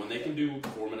down. When they can do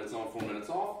 4 minutes on, 4 minutes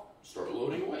off, start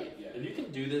loading weight. Yeah. And you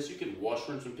can do this. You can wash,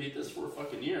 rinse, repeat this for a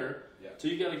fucking year. Yeah.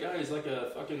 Till you got a guy who's like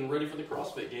a fucking ready for the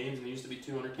CrossFit Games and he used to be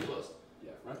 200 kilos.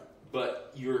 Yeah. Right?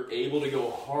 But you're able to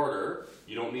go harder.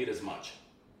 You don't need as much.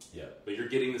 Yeah. But you're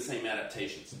getting the same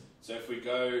adaptations. So if we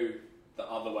go the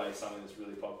other way, something that's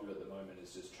really popular at the moment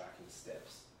is just tracking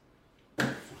steps.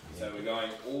 So we're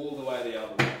going all the way the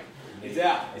other way. He's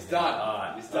out. He's done.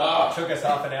 Alright. He's done. Took us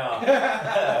half an hour.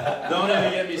 Don't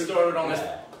even get me started on this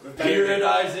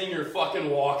periodizing your fucking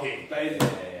walking. Basic.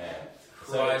 Yeah.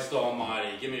 Christ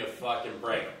almighty, give me a fucking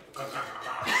break.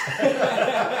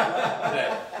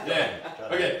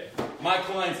 Okay, my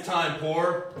client's time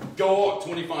poor. Go walk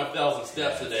 25,000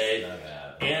 steps a day,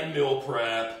 and meal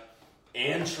prep,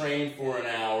 and train for an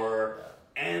hour,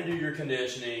 and do your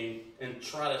conditioning, and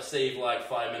try to save like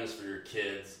 5 minutes for your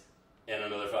kids, and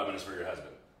another 5 minutes for your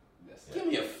husband. Yes. Give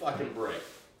me a fucking break.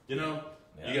 You know?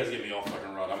 Yeah. You guys get me all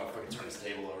fucking wrong. I'm gonna fucking turn this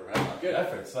table over, right? Good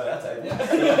effort. So that's it. Yeah,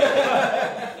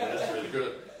 that's really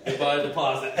good. Goodbye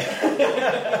deposit.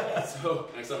 So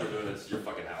next time we're doing this, your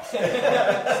fucking house. So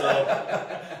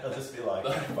It'll just be like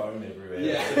foam everywhere.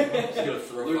 Yeah. just go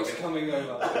throw Luke's fucking, coming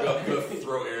over. go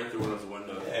throw Aaron through one of his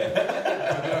windows.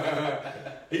 Yeah.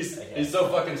 He's so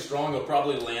fucking strong he'll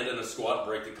probably land in a squat,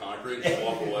 break the concrete, and just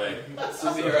walk away.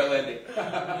 Zero landing.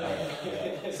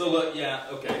 Yeah. So look,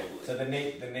 okay. So the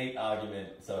neat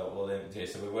argument. So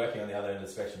so we're working on the other end of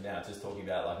the spectrum now, just talking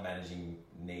about like managing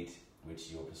NEAT,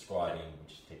 which you're prescribing,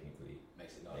 which technically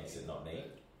makes it not neat.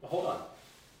 But hold on,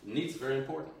 NEAT's very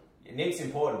important. NEAT's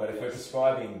important, but if we're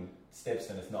prescribing steps,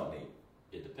 then it's not neat.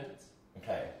 It depends.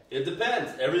 Okay. It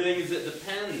depends. Everything is it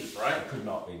depends, right? It could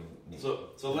not be neat. So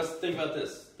let's think about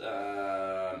this.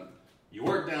 You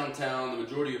work downtown. The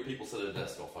majority of people sit at a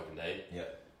desk all fucking day. Yeah.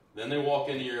 Then they walk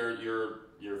into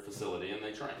your facility and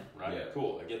they train, right? Yeah.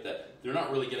 Cool. I get that. They're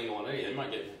not really getting a lot of any. They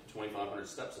might get 2,500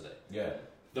 steps a day. Yeah.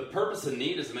 The purpose of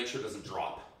NEAT is to make sure it doesn't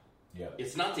drop. Yeah.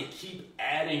 It's not to keep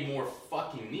adding more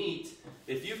fucking NEAT.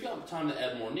 If you've got time to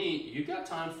add more NEAT, you've got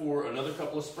time for another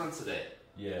couple of sprints a day.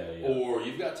 Yeah. Or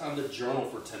you've got time to journal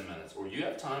for 10 minutes. Or you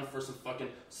have time for some fucking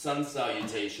sun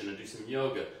salutation and do some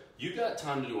yoga. You got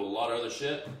time to do a lot of other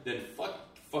shit than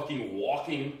fucking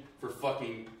walking for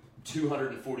fucking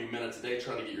 240 minutes a day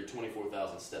trying to get your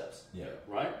 24,000 steps. Yeah.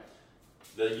 Right?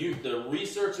 The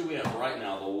research that we have right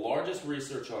now, the largest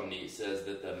research on NEAT says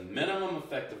that the minimum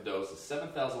effective dose is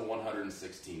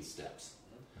 7,116 steps.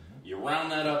 Mm-hmm. You round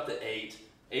that up to 8.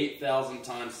 8,000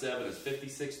 times 7 is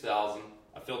 56,000.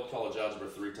 I failed college algebra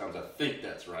 3 times. I think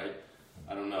that's right.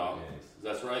 I don't know.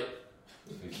 Yes. Is that right?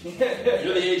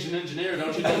 You're the Asian engineer,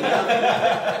 don't you know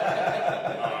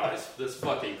that? This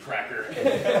fucking cracker.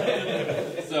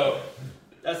 So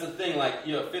that's the thing,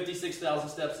 56,000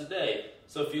 steps a day.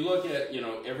 So if you look at,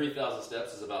 every 1,000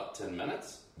 steps is about 10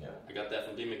 minutes. Yeah. I got that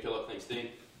from Dean McKillop. Thanks, Dean.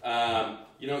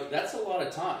 That's a lot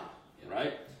of time,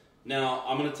 right? Now,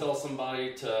 I'm going to tell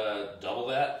somebody to double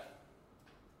that.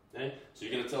 Okay? So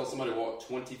you're going to tell somebody to walk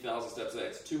 20,000 steps a day.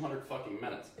 It's 200 fucking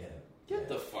minutes. Yeah. Get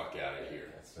the fuck out of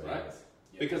here, right? Nice.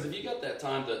 Because if you got that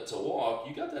time to walk,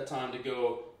 you got that time to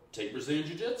go take Brazilian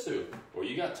Jiu-Jitsu, or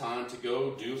you got time to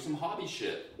go do some hobby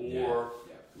shit, or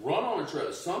run on a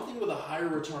trail, something with a higher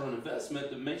return on investment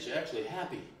that makes you actually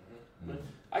happy. Mm-hmm. Right?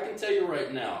 I can tell you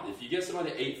right now, if you get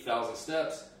somebody 8,000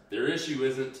 steps, their issue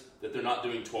isn't that they're not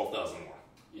doing 12,000 more.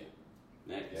 Yeah.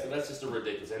 Right? So that's just a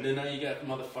ridiculous. And then now you got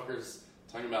motherfuckers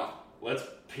talking about, let's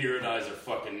periodize our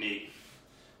fucking NEAT.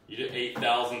 You did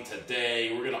 8,000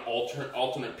 today. We're going to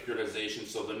alternate periodization.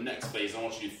 So the next phase, I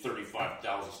want you to do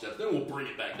 35,000 steps. Then we'll bring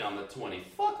it back down to 20.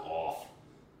 Fuck off.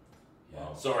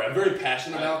 Wow. Sorry, I'm very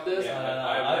passionate about this.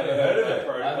 I haven't heard of it.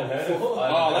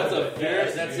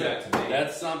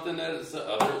 That's something that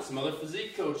some other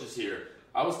physique coaches here.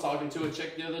 I was talking to a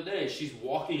chick the other day. She's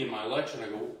walking in my lecture, and I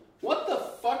go, "What the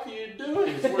fuck are you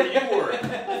doing? It's where you work. What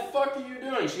the fuck are you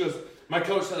doing?" She goes, "My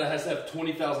coach said I has to have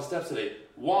 20,000 steps a day.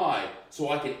 Why? So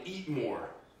I can eat more."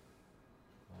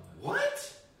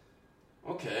 What?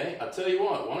 Okay, I'll tell you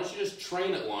what. Why don't you just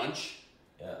train at lunch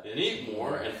and eat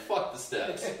more and fuck the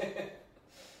steps?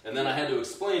 And then I had to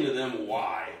explain to them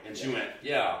why. And she went,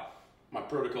 "Yeah, my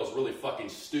protocol's really fucking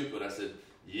stupid." I said,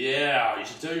 "Yeah, you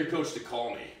should tell your coach to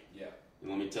call me. Yeah,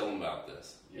 and let me tell him about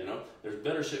this. You know, there's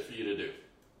better shit for you to do."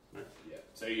 Right? Yeah.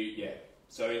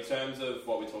 So in terms of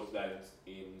what we talked about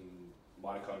in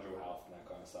mitochondrial health and that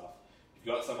kind of stuff, if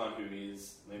you've got someone who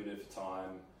is limited for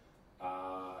time,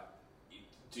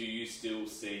 do you still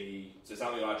see? So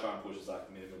something I try and push is like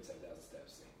minimum 10,000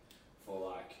 steps thing for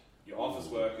your office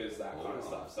workers, that kind of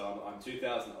stuff. So I'm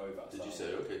 2,000 over. Did you say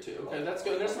okay? Okay, that's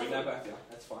good. There's bring that back. Yeah,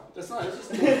 that's fine. That's not. It's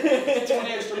just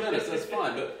 20 extra minutes. That's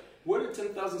fine. But where did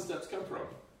 10,000 steps come from?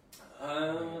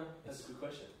 That's a good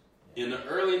question. In the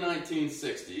early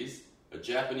 1960s, a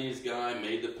Japanese guy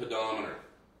made the pedometer,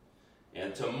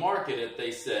 and to market it,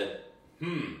 they said,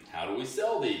 how do we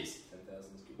sell these? 10,000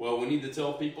 is good. Well, we need to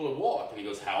tell people to walk. And he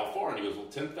goes, how far? And he goes, well,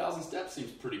 10,000 steps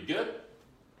seems pretty good.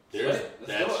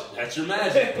 That's your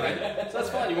magic, right? So that's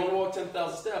fine. You want to walk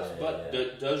 10,000 steps, but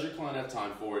does your client have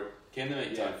time for it? Can they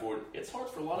make time for it? It's hard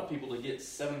for a lot of people to get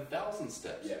 7,000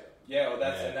 steps. Well,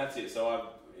 that's it. So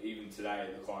even today,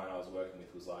 the client I was working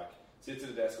with was like, sits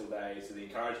at the desk all day. So the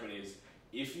encouragement is,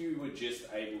 if you were just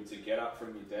able to get up from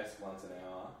your desk once an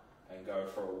hour and go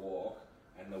for a walk,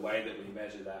 and the way that we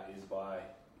measure that is by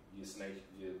your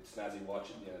snazzy watch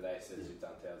at the end of the day says you've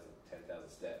done 10,000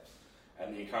 steps.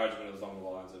 And the encouragement is along the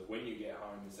lines of, when you get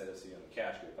home, instead of sitting on the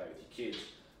couch, go play with your kids,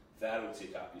 that'll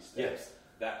tick up your steps,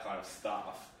 that kind of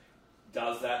stuff.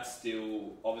 Does that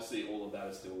still, obviously all of that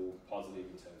is still positive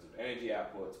in terms of energy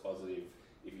output, it's positive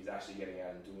if he's actually getting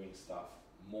out and doing stuff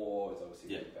more, it's obviously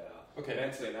getting better.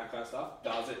 Mentally and that kind of stuff,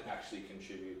 does it actually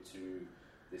contribute to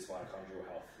this mitochondrial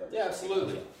health?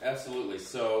 Absolutely.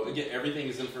 So again, everything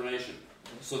is information.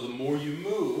 So the more you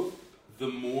move, the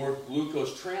more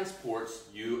glucose transports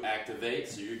you activate,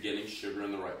 so you're getting sugar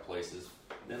in the right places.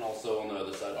 Then also on the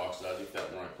other side, oxidizing fat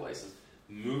in the right places.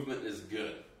 Movement is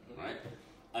good, right?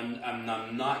 I'm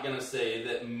not going to say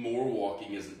that more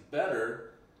walking isn't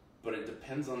better, but it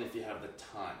depends on if you have the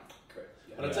time. Correct.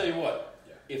 But I'll tell you what,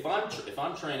 if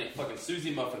I'm training, fucking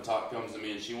Susie Muffin Top comes to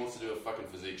me and she wants to do a fucking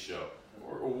physique show,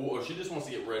 or she just wants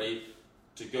to get ready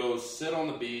to go sit on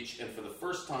the beach and for the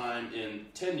first time in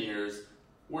 10 years,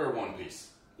 wear a one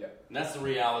piece. And that's the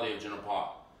reality of general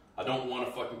pop. I don't want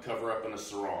to fucking cover up in a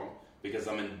sarong because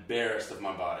I'm embarrassed of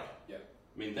my body. I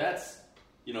mean, that's,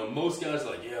 most guys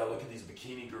are like, look at these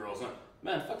bikini girls.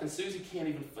 Man, fucking Susie can't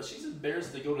even, she's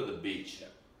embarrassed to go to the beach.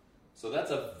 So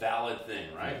that's a valid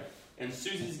thing, right? And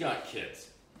Susie's got kids.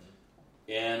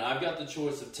 And I've got the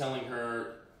choice of telling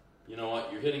her, you know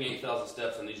what, you're hitting 8,000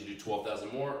 steps, I need you to do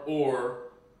 12,000 more, or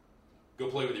go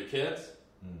play with your kids.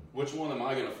 Which one am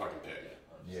I going to fucking pick?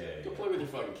 Go play with your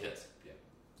fucking kids.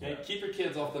 Hey, keep your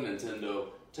kids off the Nintendo.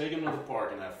 Take them to the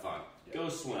park and have fun. Go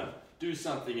swim. Do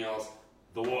something else.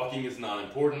 The walking is not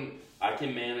important. I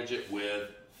can manage it with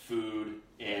food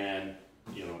and,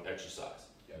 exercise.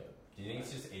 Do you think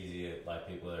it's just easier, like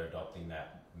people are adopting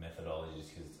that methodology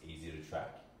just because it's easier to track?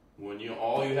 When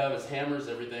all you have is hammers,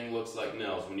 everything looks like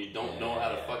nails. When you don't know how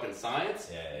to fucking science,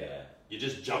 you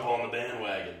just jump on the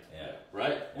bandwagon.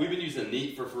 Right? We've been using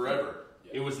NEAT for forever.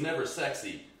 It was never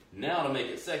sexy. Now to make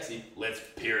it sexy, let's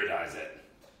periodize it.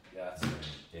 That's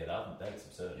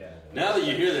absurd. Now that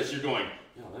you hear this, you're going,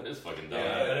 that is fucking dumb.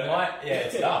 But it might,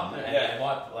 it's dumb. And it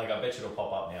might, I bet you it'll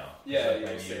pop up now.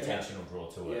 Maybe your attention will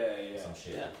draw to it. Some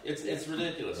shit. It's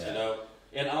ridiculous,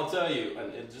 And I'll tell you,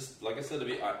 and just like I said,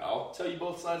 I'll tell you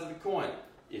both sides of the coin.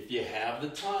 If you have the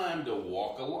time to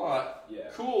walk a lot,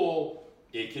 cool,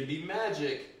 it can be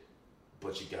magic,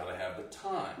 but you gotta have the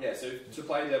time. So to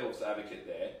play devil's advocate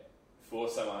there, for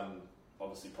someone,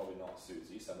 obviously probably not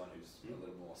Susie, someone who's a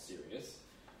little more serious,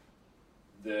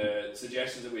 the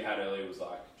suggestions that we had earlier was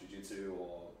like jiu-jitsu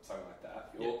or something like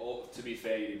that. Or to be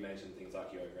fair, you did mention things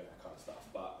like yoga and that kind of stuff,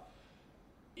 but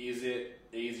is it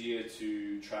easier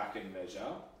to track and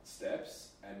measure steps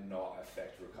and not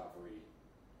affect recovery?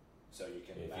 So you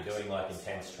can. If you're doing like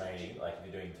intense training, like if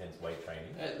you're doing intense weight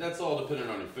training, that's all dependent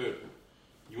on your food.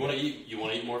 You want to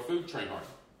eat more food, train hard.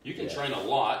 You can train a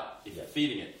lot if you're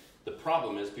feeding it. The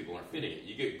problem is people aren't feeding it.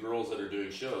 You get girls that are doing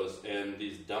shows and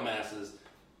these dumbass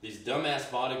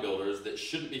bodybuilders that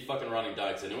shouldn't be fucking running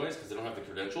diets anyways because they don't have the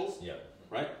credentials.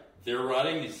 Right? They're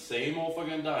running these same old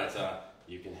fucking diets.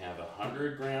 You can have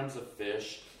 100 grams of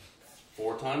fish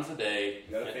 4 times a day.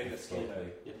 You gotta thin the skin.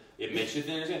 It makes you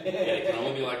thin your skin. And it can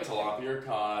only be like tilapia or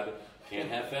cod. Can't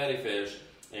have fatty fish.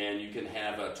 And you can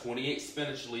have 28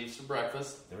 spinach leaves for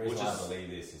breakfast. The reason I believe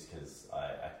this is because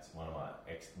one of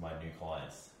my new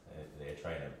clients, their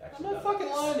trainer, actually. I'm not fucking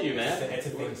lying to you, man. It's a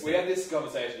thing. We had this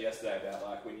conversation yesterday about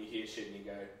like when you hear shit and you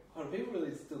go, "Oh, do people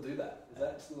really still do that? Is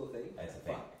that still a thing?" It's a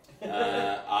thing.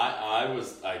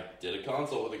 I did a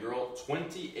consult with a girl.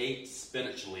 28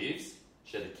 spinach leaves.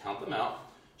 She had to count them out.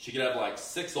 She could have like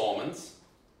 6 almonds.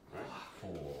 Right.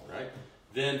 Cool. Right.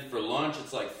 Then for lunch,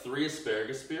 it's like 3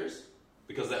 asparagus spears.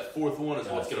 Because that 4th one is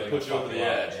what's going to put you over the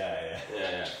edge.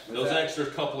 Yeah. Those extra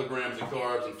couple of grams of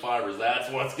carbs and fibers, that's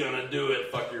what's going to do it.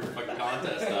 Fuck your fucking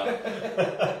contest up.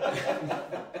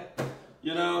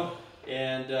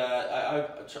 And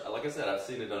like I said, I've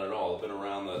seen it done it all. I've been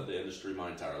around the industry my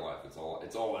entire life. It's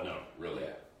all I know, really.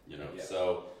 Yeah. You know. Yeah.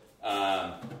 So,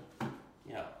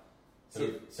 yeah.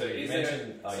 So you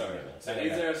mentioned. Is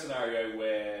there a scenario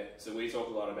where we talk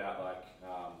a lot about like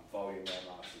volume mass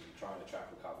and trying to track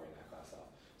recovery and that kind of stuff.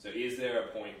 So is there a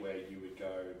point where you would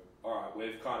go, all right,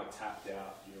 we've kind of tapped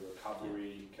out your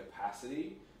recovery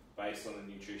capacity based on the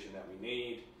nutrition that we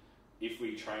need. If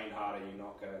we train harder, you're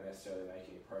not going to necessarily make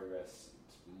any progress.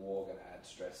 It's more going to add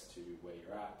stress to where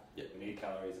you're at. Yep. We need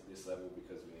calories at this level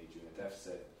because we need you in a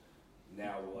deficit.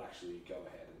 Now we'll actually go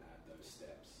ahead and add those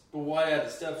steps. But why add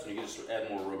the steps when you can just add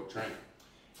more aerobic training?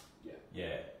 Yeah.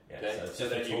 Okay. So it's So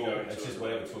just then a you tool. go into It's just it.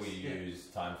 whatever tool you use,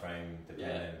 time frame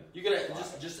dependent. You gotta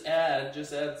just add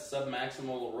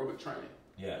sub-maximal aerobic training.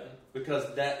 Yeah.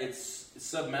 Because that it's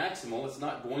sub-maximal, it's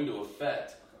not going to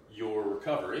affect your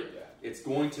recovery. Yeah. It's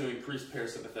going to increase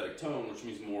parasympathetic tone, which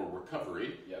means more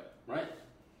recovery. Yep. Right?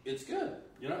 It's good.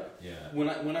 You know? Yeah.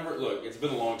 Whenever look, it's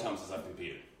been a long time since I've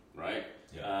competed. Right?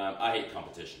 Yeah. I hate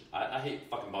competition. I hate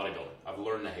fucking bodybuilding. I've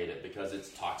learned to hate it because it's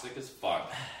toxic as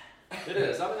fuck. It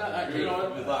is. I mean, you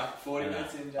know, With like 40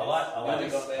 minutes in, I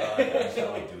like got there. I just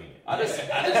don't like doing it. I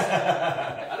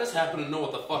just happen to know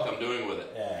what the fuck I'm doing with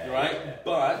it, Yeah, right? yeah.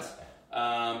 But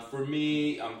for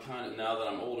me, I'm kind of now that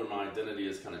I'm older, my identity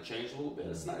has kind of changed a little bit.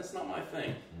 It's not my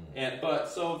thing,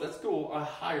 so that's cool. I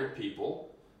hired people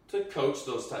to coach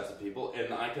those types of people,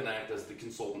 and I can act as the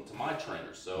consultant to my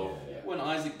trainers. So when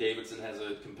Isaac Davidson has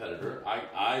a competitor,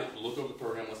 I look over the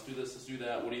program. Let's do this. Let's do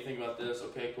that. What do you think about this?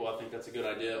 Okay, cool. I think that's a good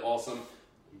idea. Awesome.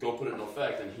 Go put it in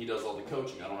effect, and he does all the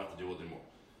coaching. I don't have to deal with it anymore.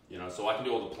 You know, so I can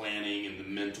do all the planning and the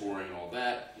mentoring and all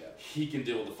that. Yeah. He can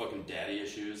deal with the fucking daddy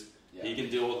issues. Yeah. He can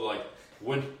deal with like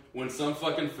when some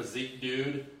fucking physique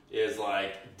dude is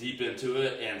like deep into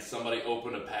it and somebody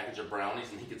opened a package of brownies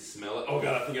and he could smell it. Oh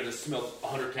god, I think I just smelled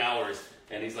 100 calories.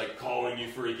 And he's like calling you,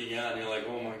 freaking out, and you're like,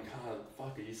 oh my god,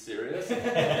 fuck, are you serious? Like,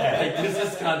 this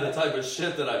is kind of the type of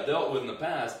shit that I've dealt with in the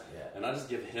past. Yeah. And I just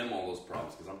give him all those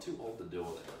problems because I'm too old to deal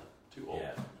with it. Too old.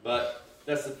 Yeah. But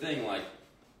that's the thing, like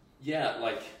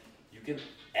you can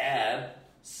add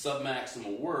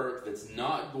submaximal work that's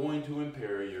not going to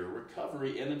impair your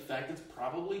recovery, and in fact it's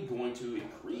probably going to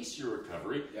increase your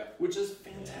recovery, which is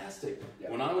fantastic.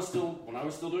 When I was still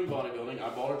doing bodybuilding, I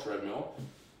bought a treadmill,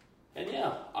 and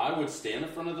I would stand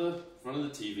in front of the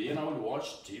TV and I would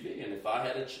watch TV, and if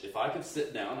I could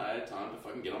sit down, I had time to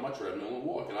fucking get on my treadmill and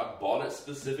walk, and I bought it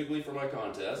specifically for my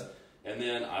contest, and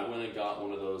then I went and got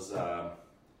one of those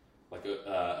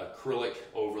acrylic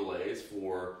overlays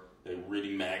for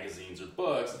reading magazines or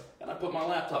books, and I put my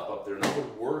laptop up there and I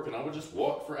would work and I would just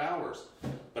walk for hours,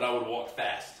 but I would walk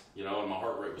fast, and my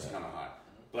heart rate was kind of high,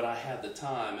 but I had the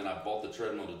time and I bought the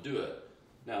treadmill to do it.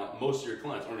 Now most of your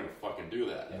clients aren't going to fucking do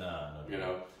that.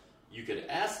 No. You could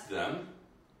ask them,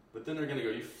 but then they're going to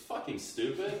go, you fucking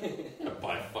stupid, you're going to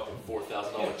buy a fucking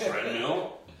 $4,000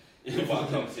 treadmill.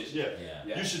 Competition.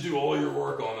 Yeah. You should do all your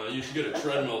work on that. You should get a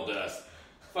treadmill desk.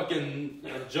 Fucking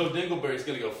Joe Dingleberry's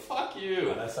gonna go, fuck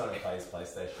you. I know someone plays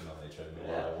PlayStation on their treadmill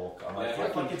while I walk. I'm like, Yeah.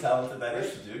 how fucking talented that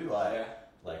is to do. Don't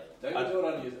you do it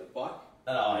on your bike?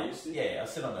 I used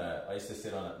to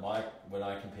sit on it. When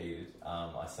I competed,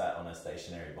 I sat on a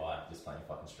stationary bike just playing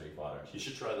fucking Street Fighter. You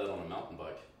should try that on a mountain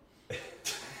bike.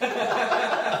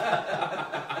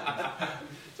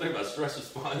 Talking about stress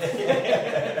response.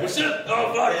 Well, shit!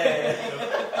 Oh, fuck!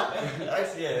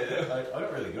 I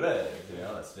got really good at it, to be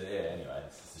honest. But anyway,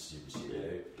 it's just a stupid shit to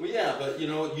do. Well, but you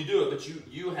do it, but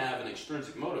you have an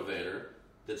extrinsic motivator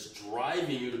that's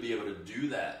driving you to be able to do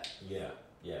that. Yeah.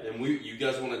 And you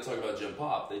guys want to talk about gym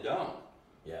pop? They don't.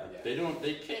 Yeah. They don't.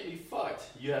 They can't be fucked.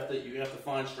 You have to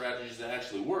find strategies that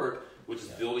actually work, which is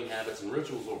building habits and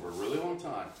rituals over a really long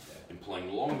time and playing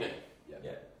the long game.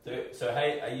 Yeah. So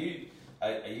hey,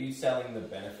 are you selling the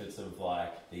benefits of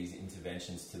like these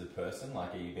interventions to the person?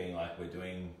 Like, are you being like, we're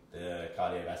doing the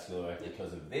cardiovascular work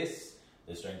because of this,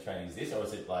 the strength training is this, or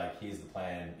is it like, here's the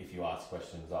plan, if you ask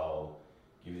questions I'll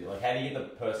give you, like, how do you get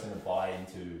the person to buy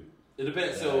into it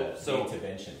depends. the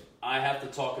intervention? I have to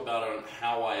talk about it on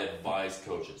how I advise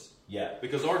coaches. Yeah.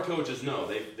 Because our coaches know,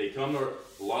 they come to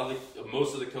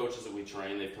most of the coaches that we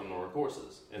train, they've come to our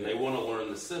courses, and they want to learn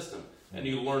the system, and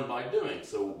you learn by doing.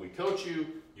 So we coach you,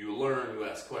 you learn, you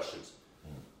ask questions.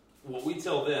 What we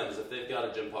tell them is if they've got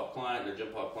a gym pop client, and their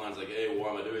gym pop client's like, hey, why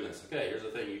am I doing this? Okay, here's the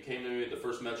thing. You came to me, the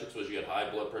first metrics was you had high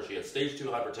blood pressure, you had stage 2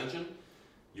 hypertension,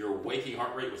 your waking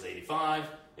heart rate was 85,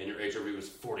 and your HRV was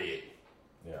 48.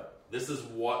 Yeah. This is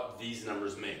what these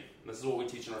numbers mean. This is what we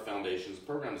teach in our foundations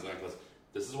program design class.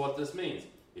 This is what this means.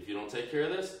 If you don't take care of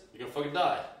this, you're going to fucking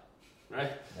die.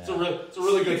 right? Yeah. It's a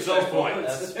really good sales point.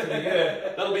 That's pretty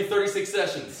good. That'll be 36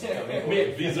 sessions.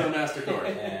 Visa or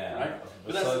MasterCard. Yeah. Right?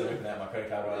 But that's looking at my credit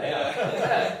card right now.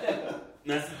 Yeah. And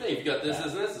that's the thing. If you got this,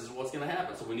 this is what's going to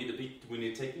happen. So we need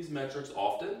to take these metrics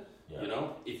often. Yeah. You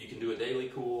know, if you can do it daily,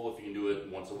 cool. If you can do it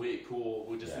once a week, cool.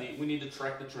 We need to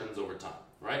track the trends over time,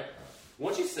 right?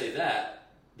 Once you say that,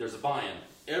 there's a buy-in.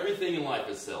 Everything in life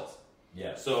is sales.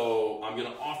 Yeah. So I'm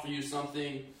going to offer you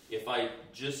something. If I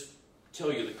just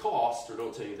tell you the cost or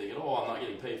don't tell you anything at all, I'm not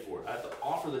getting paid for it. I have to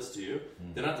offer this to you.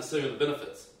 Then I have to sell you the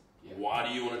benefits. Yeah. Why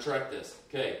do you want to track this?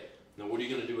 Okay. Now what are you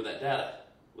going to do with that data?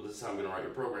 Well, this is how I'm going to write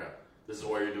your program. This is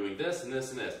why you're doing this and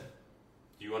this and this.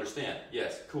 Do you understand?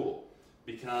 Yes. Cool.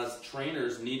 Because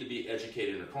trainers need to be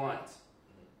educating their clients.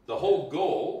 The whole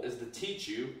goal is to teach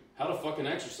you how to fucking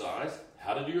exercise,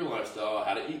 how to do your lifestyle,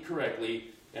 how to eat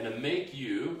correctly, and to make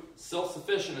you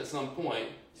self-sufficient at some point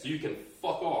so you can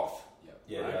fuck off.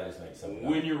 Yeah, right? that just makes sense.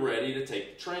 When you're ready to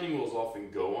take the training wheels off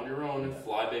and go on your own and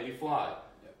fly, baby, fly.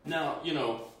 Now, you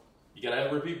got to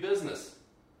have repeat business.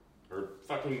 Or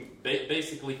fucking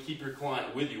basically keep your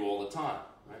client with you all the time.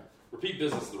 Right? Repeat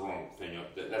business is the wrong thing.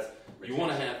 You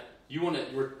want to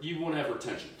have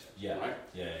retention. Yeah. Right?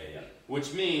 Yeah.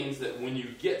 Which means that when you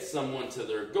get someone to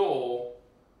their goal,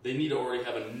 they need to already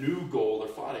have a new goal they're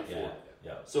fighting for.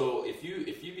 Yeah. So if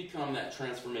you become that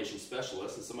transformation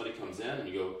specialist and somebody comes in and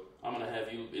you go, I'm going to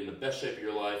have you in the best shape of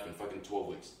your life in fucking 12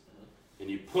 weeks. And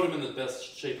you put them in the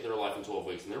best shape of their life in 12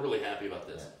 weeks and they're really happy about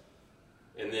this.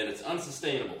 Yeah. And then it's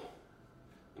unsustainable.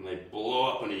 And they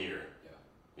blow up in a year. Yeah.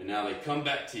 And now they come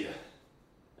back to you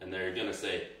and they're going to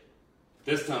say,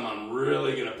 this time I'm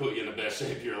really going to put you in the best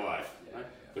shape of your life. Yeah, right?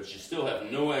 Yeah. But you still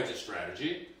have no exit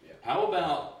strategy. Yeah. How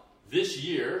about this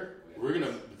year,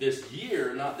 this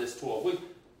year, not this 12 weeks,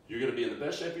 you're going to be in the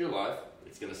best shape of your life.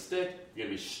 It's going to stick. You're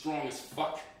going to be strong as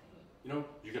fuck. You're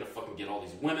going to fucking get all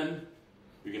these women.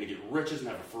 You're going to get riches and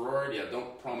have a Ferrari. Yeah,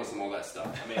 don't promise them all that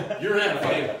stuff. I mean, you're going to have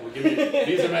fucking, we'll give you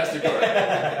Visa,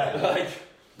 MasterCard. Like,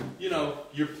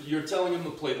 you're telling them to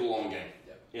play the long game.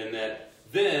 Yeah. And that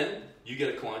then you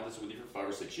get a client that's with you for 5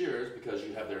 or 6 years because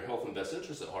you have their health and best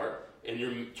interests at heart, and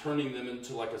you're turning them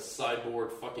into like a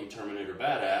cyborg fucking Terminator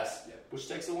badass, which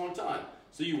takes a long time.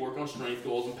 So you work on strength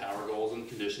goals and power goals and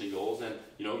conditioning goals and,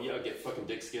 get fucking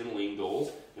dick skin, lean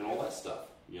goals and all that stuff,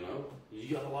 You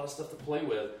got a lot of stuff to play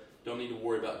with. Don't need to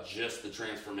worry about just the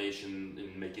transformation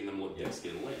and making them look dick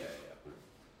skin, lean.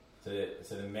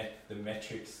 So the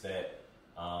metrics that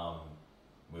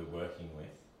we're working with,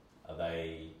 are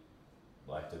they,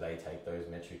 do they take those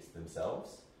metrics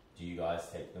themselves? Do you guys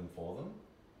take them for them?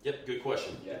 Yep, good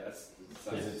question. Yeah, that's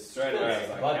straight away.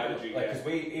 It's like, how did you get? Because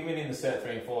even in the Cert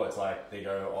 3 and 4, it's like they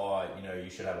go, you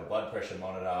should have a blood pressure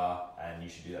monitor, and you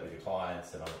should do that with your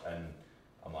clients. And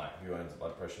I'm like, who owns a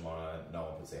blood pressure monitor? No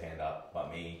one puts their hand up but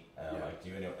me. And I'm like,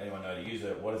 do anyone know how to use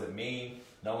it? What does it mean?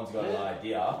 No one's got an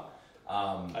idea.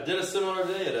 I did a seminar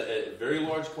today at a very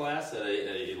large class at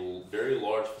a very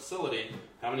large facility.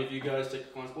 How many of you guys take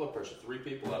your client's blood pressure? 3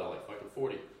 people out of like fucking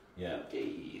 40. Yeah.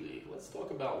 Okay, let's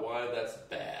talk about why that's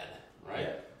bad, right?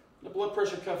 Yeah. The blood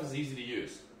pressure cuff is easy to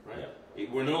use, right? Yeah.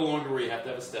 We're no longer where you have to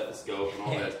have a stethoscope and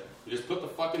all that. You just put the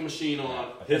fucking machine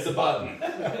on, hit the button.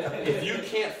 If you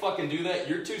can't fucking do that,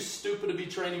 you're too stupid to be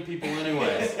training people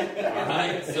anyways.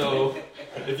 Alright? So,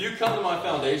 if you come to my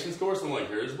foundations course, I'm like,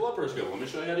 here's the blood pressure cuff, let me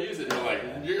show you how to use it.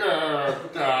 And you're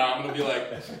like, I'm going to be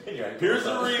like,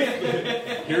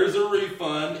 here's a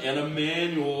refund and a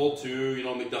manual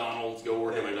to, McDonald's, go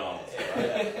work at McDonald's.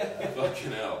 Right?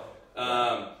 Fucking hell.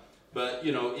 But,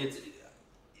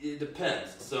 it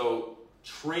depends. So,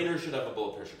 trainers should have a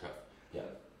blood pressure cuff. Yeah.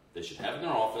 They should have it in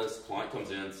their office. Client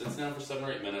comes in, sits down for 7 or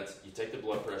 8 minutes. You take the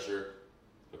blood pressure.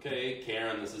 Okay,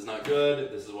 Karen, this is not good.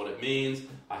 This is what it means.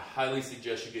 I highly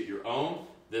suggest you get your own.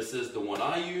 This is the one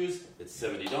I use. It's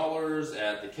 $70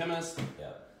 at the chemist. Yeah.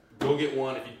 Go get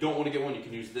one. If you don't want to get one, you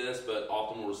can use this, but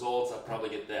optimal results, I'd probably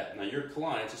get that. Now, your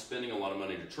clients are spending a lot of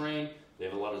money to train. They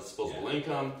have a lot of disposable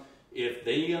income. If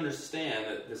they understand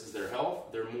that this is their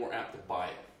health, they're more apt to buy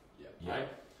it. Yeah. Right?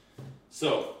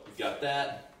 So, you've got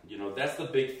that. That's the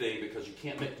big thing because you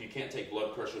can't take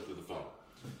blood pressure through the phone.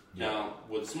 Yeah. Now,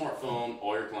 with a smartphone,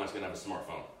 all your clients are going to have a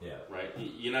smartphone. Yeah. Right?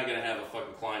 You're not going to have a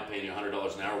fucking client paying you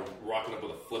 $100 an hour rocking up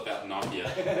with a flip-out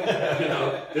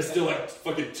Nokia. They're still like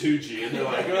fucking 2G, and they're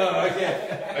like, I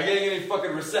can't get any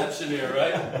fucking reception here,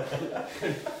 right?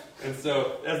 And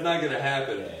so, that's not going to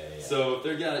happen. Yeah. So, if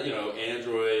they've got,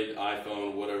 Android,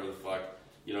 iPhone, whatever the fuck,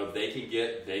 they can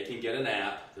get an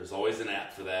app. There's always an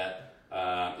app for that.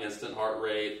 Instant heart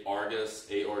rate, Argus,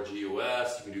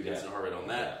 ARGUS. You can do instant heart rate on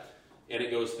that. and it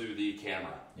goes through the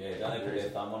camera. Yeah, don't they put their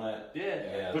thumb on it?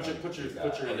 Yeah. Put your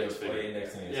index finger.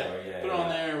 Put it on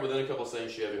there. Within a couple of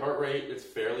seconds, you have your heart rate. It's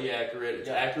fairly accurate. It's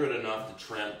accurate enough to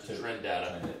trend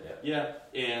data.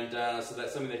 And so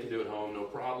that's something they can do at home, no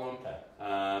problem. Okay.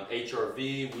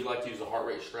 HRV, we like to use a heart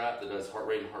rate strap that does heart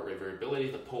rate and heart rate variability.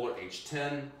 The Polar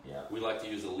H10, we like to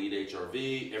use the Lead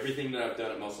HRV. Everything that I've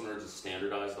done at Muscle Nerds is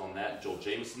standardized on that. Joel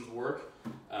Jameson's work.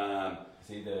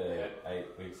 See the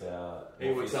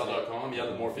 8weeksal.com,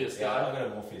 the Morpheus guy. I've got a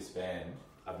Morpheus band.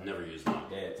 I've never used one.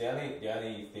 Yeah, the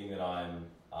only thing that I'm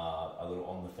a little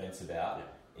on the fence about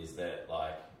is that,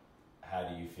 like, how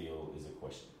do you feel is a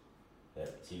question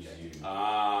that gives you.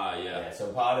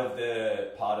 So part of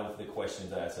the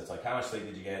questions are, so it's like, how much sleep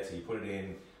did you get? So you put it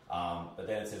in, but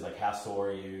then it says, like, how sore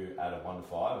are you out of 1 to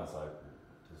 5? And it's like,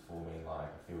 does 4 mean, like,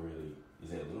 I feel really, is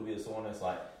there a little bit of soreness?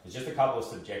 Like, there's just a couple of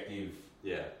subjective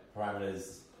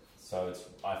parameters. So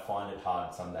I find it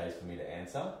hard some days for me to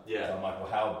answer. Yeah. So I'm like, well,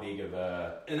 how big of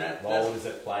a role does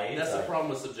it play? That's the problem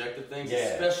with subjective things,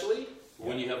 especially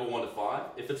when you have a 1 to 5.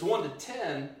 If it's 1 to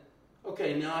 10,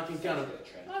 okay, now I can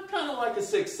I'm kind of like a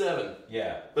 6, 7.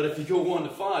 Yeah. But if you go 1 to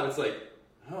 5, it's like,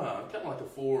 I'm kind of like a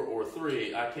 4 or a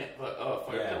 3. I can't, I'm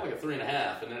kind of like a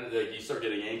 3.5. And then you start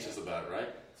getting anxious about it, right?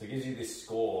 So it gives you this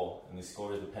score, and the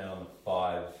score is dependent on the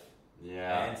 5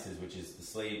 answers, which is the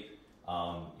sleep,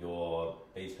 your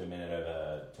beats per minute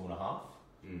over 2.5.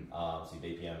 So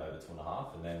your BPM over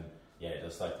 2.5, and then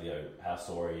just like how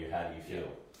sore are you, how do you feel,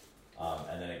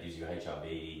 and then it gives you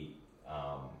HRV,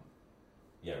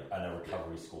 and a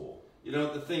recovery score. You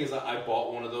know, the thing is, I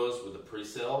bought one of those with a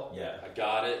pre-sale. Yeah, I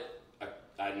got it.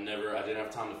 I didn't have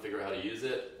time to figure out how to use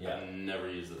it. Yeah, I never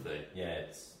used the thing.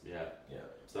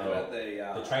 So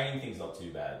the training thing's not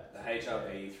too bad. The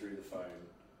HRV through the phone,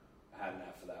 I had an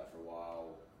app for that for a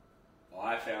while.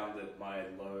 I found that my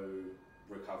low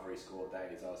recovery score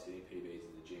days, I was hitting PBs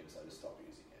in the gym, so I just stopped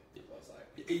using it. I was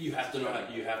like, you have to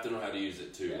know how to use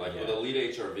it too. With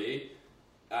Elite HRV,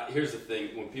 here's the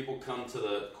thing: when people come to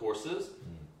the courses,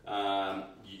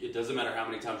 it doesn't matter how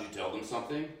many times you tell them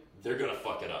something, they're gonna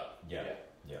fuck it up. Yeah.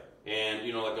 And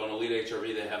like on Elite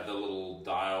HRV, they have the little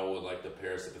dial with like the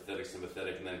parasympathetic,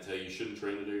 sympathetic, and then tell you shouldn't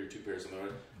train to do your 2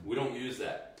 parasympathetic. We don't use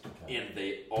that, and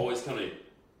they always come to me.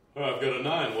 Oh, I've got a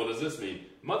 9. What does this mean?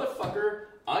 Motherfucker,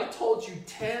 I told you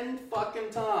 10 fucking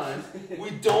times we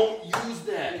don't use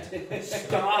that.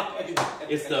 Stop.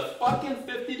 It's the fucking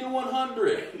 50 to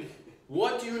 100.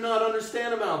 What do you not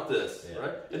understand about this?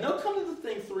 Right? And they'll come to the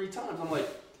thing 3 times. I'm like,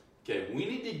 okay, we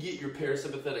need to get your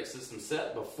parasympathetic system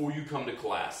set before you come to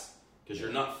class. Because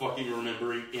you're not fucking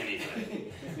remembering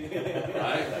anything.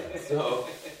 Right? So...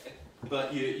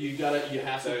 But you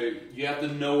have to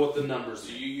know what the numbers are.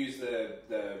 Do you use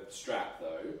the strap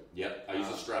though? Yep, I use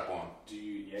a strap on. Do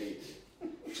you? Yeah, you do.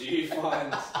 Do you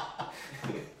find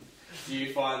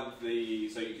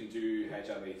so you can do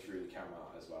HRV through the camera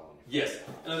as well? Yes,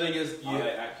 and the thing is, are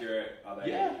they accurate? Are they?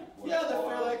 Yeah, they're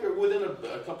fairly accurate within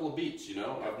a couple of beats.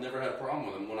 I've never had a problem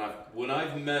with them when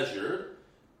I've measured,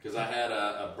 because I had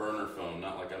a burner phone,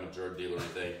 not like I'm a drug dealer or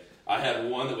anything. I had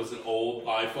one that was an old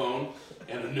iPhone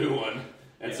and a new one.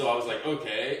 And so I was like,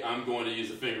 okay, I'm going to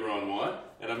use a finger on one,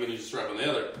 and I'm going to use a strap on the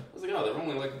other. I was like, they're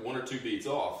only like 1 or 2 beats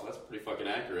off. That's pretty fucking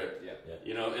accurate.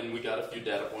 And we got a few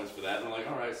data points for that. And I'm like,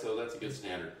 all right, so that's a good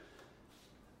standard.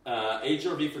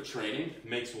 HRV for training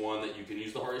makes one that you can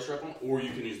use the heart rate strap on, or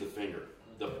you can use the finger.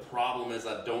 The problem is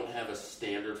I don't have a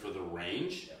standard for the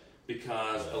range.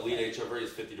 Because Elite HRV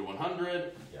is 50 to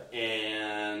 100,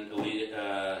 and Elite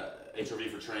HRV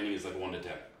for training is like 1 to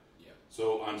 10.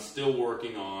 So I'm still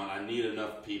working on. I need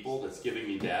enough people that's giving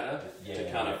me data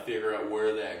to kind of figure out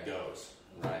where that goes.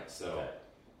 Right. So.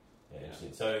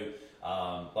 Interesting. So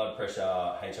blood pressure,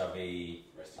 HRV,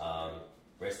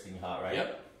 resting heart rate.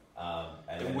 Yep.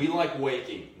 And we like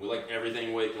waking. We like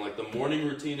everything waking. Like the morning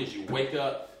routine is you wake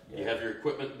up, you have your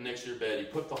equipment next to your bed, you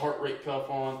put the heart rate cuff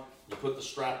on. You put the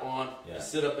strap on, you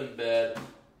sit up in bed,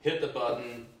 hit the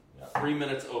button, 3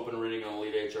 minutes open reading on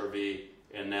Elite HRV,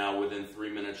 and now within 3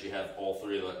 minutes you have all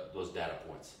 3 of those data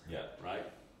points. Right?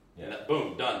 And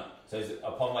boom, done. So is it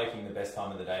upon waking the best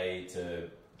time of the day to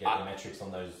get the metrics on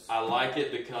those? I like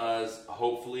it because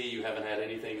hopefully you haven't had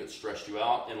anything that stressed you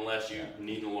out unless you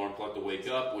need an alarm clock to wake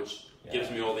up, which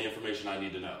gives me all the information I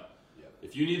need to know.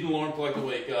 If you need an alarm clock to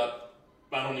wake up,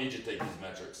 I don't need you to take these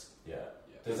metrics.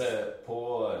 Does a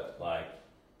poor,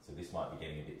 so this might be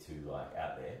getting a bit too, out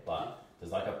there, but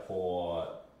does, a poor,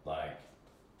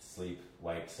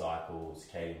 sleep-wake cycle,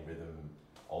 circadian rhythm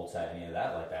alter any of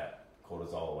that? Like that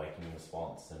cortisol awakening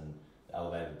response and the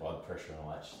elevated blood pressure and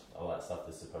all that stuff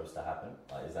that's supposed to happen?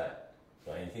 Is that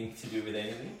got anything to do with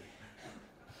anything?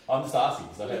 I'm just asking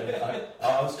because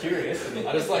I was curious.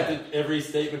 I just like that every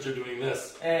statement you're doing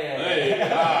this.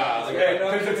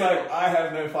 Because it's like I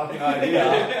have no fucking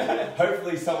idea.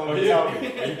 Hopefully someone will tell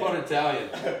me. Are you part Italian?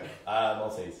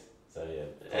 Maltese. So yeah.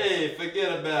 Hey,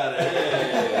 forget about it.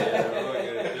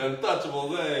 Hey,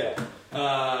 untouchables. Hey.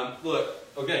 Look.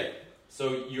 Okay.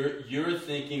 So you're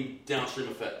thinking downstream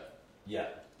effect. Yeah.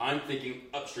 I'm thinking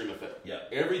upstream effect. Yeah.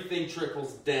 Everything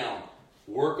trickles down.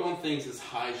 Work on things as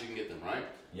high as you can get them, right?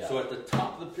 Yeah. So at the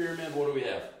top of the pyramid, what do we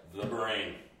have? The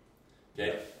brain. Okay.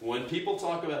 Yeah. When people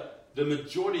talk about, the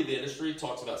majority of the industry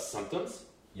talks about symptoms.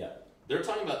 Yeah. They're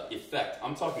talking about effect.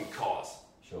 I'm talking cause.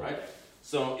 Sure. Right?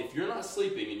 So if you're not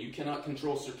sleeping and you cannot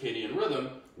control circadian rhythm,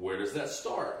 where does that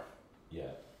start?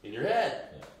 Yeah. In your head.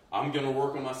 Yeah. I'm going to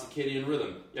work on my circadian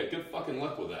rhythm. Yeah, good fucking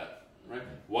luck with that. Right?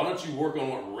 Why don't you work on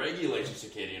what regulates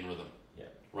your circadian rhythm? Yeah.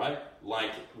 Right?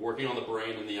 Like working on the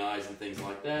brain and the eyes and things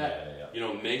like that. Yeah. You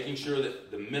know, making sure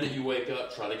that the minute you wake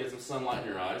up, try to get some sunlight in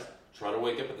your eyes. Try to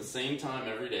wake up at the same time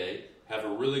every day. Have a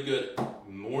really good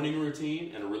morning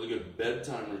routine and a really good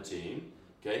bedtime routine.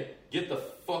 Okay? Get the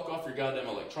fuck off your goddamn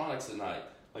electronics at night.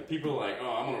 Like, people are like, oh,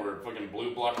 I'm going to wear fucking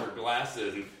blue blocker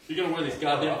glasses. And you're going to wear these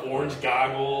goddamn orange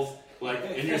goggles. Like,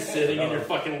 and you're sitting in your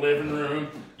fucking living room.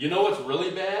 You know what's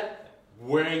really bad?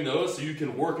 Wearing those so you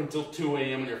can work until 2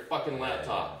 a.m. on your fucking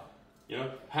laptop. You know?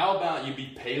 How about you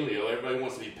be paleo? Everybody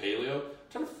wants to be paleo.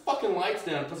 Turn the fucking lights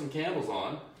down, put some candles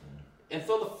on, and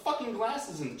throw the fucking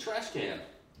glasses in the trash can.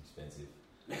 Expensive.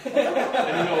 And you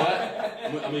know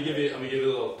what? I'm gonna give you a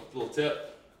little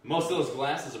tip. Most of those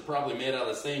glasses are probably made out of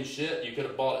the same shit you could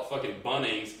have bought at fucking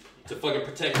Bunnings to fucking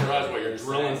protect your eyes while you're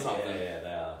drilling something. Yeah, they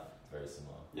are very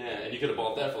similar. Yeah, and you could have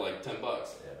bought that for like $10.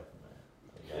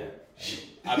 Yeah.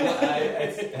 I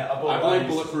blame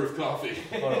Bulletproof Coffee.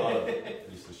 Bought a lot of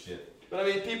useless shit. But I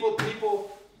mean, people,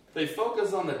 they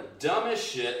focus on the dumbest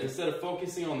shit instead of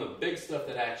focusing on the big stuff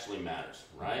that actually matters,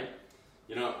 right?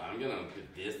 You know, I'm gonna do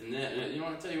this and that. You know,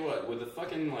 I tell you what, with the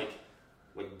fucking like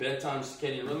bedtime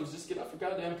circadian rhythms, just get off your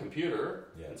goddamn computer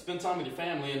and spend time with your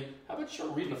family. And how about you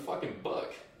start reading a fucking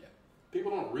book? Yeah.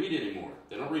 People don't read anymore.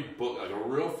 They don't read book like a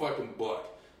real fucking book.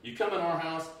 You come in our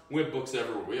house, we have books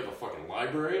everywhere. We have a fucking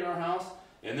library in our house,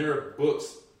 and there are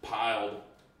books piled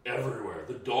everywhere.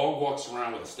 The dog walks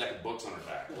around with a stack of books on her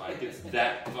back. Like, it's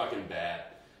that fucking bad.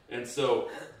 And so,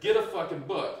 get a fucking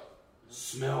book.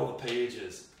 Smell the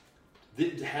pages.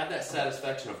 Have that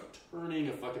satisfaction of turning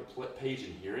a fucking page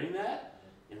and hearing that,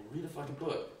 and read a fucking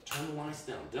book. Turn the lights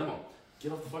down. Dim them.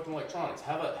 Get off the fucking electronics.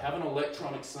 Have an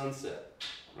electronic sunset.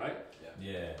 Right?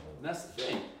 Yeah. And that's the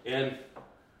thing. And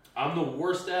I'm the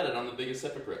worst at it. I'm the biggest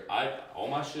hypocrite.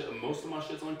 Most of my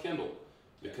shit's on Kindle.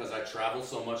 Because I travel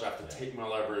so much, I have to take my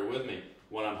library with me.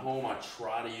 When I'm home, I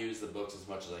try to use the books as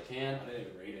much as I can. I don't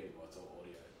even read anymore, it's all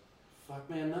audio. Fuck,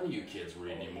 man, none of you kids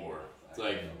read anymore. It's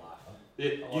like,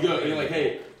 you're like,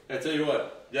 hey, I tell you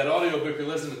what, that audio book you're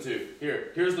listening to,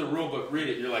 here's the rule book, read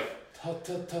it. You're like, dog.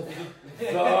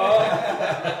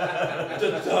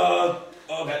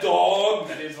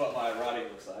 That is what my writing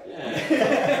looks like. Yeah,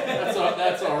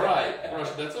 that's all right.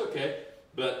 Rush, that's okay.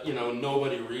 But, you know,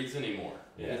 nobody reads anymore.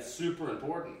 Yeah. It's super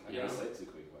important. I guess it's a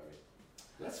quick worry.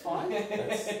 That's fine.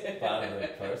 That's part of the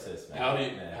process,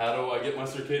 man. How do I get my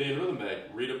circadian rhythm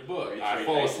back? Read a book. I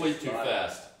fall asleep too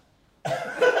fast.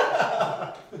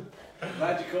 Glad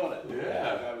you caught it.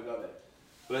 Yeah. Glad we got there.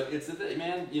 But it's the thing,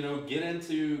 man. You know, get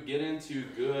into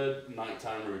good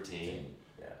nighttime routine.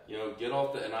 Yeah. You know, get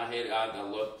off the. And I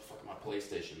love fucking my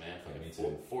PlayStation, man. Fucking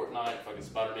Fortnite, fucking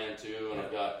Spider-Man 2, and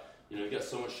I've got you got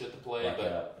so much shit to play,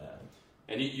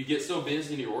 And you get so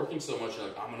busy and you're working so much, you're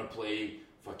like, I'm going to play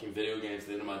fucking video games at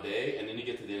the end of my day. And then you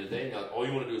get to the end of the day and you're like, all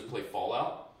you want to do is play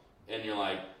Fallout. And you're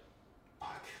like,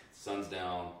 fuck, sun's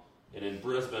down. And in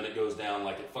Brisbane, it goes down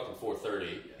like at fucking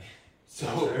 4:30. Yeah. So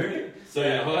you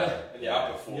know what? And you're up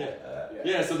at 4.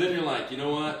 Yeah, so then you're like, you know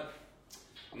what?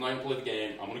 I'm not going to play the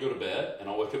game. I'm going to go to bed. And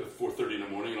I'll wake up at 4:30 in the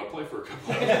morning and I'll play for a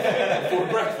couple hours before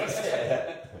breakfast.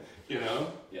 You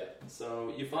know? Yeah.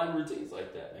 So you find routines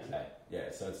like that, man. Okay. Yeah,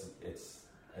 so it's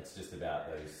just about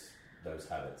those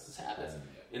habits. It's habits.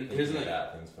 And here's the thing.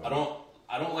 I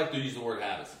don't like to use the word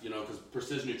habits, because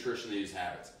precision nutrition, they use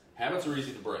habits. Habits are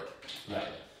easy to break.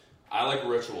 Right? I like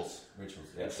rituals. Yeah.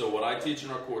 And so what I teach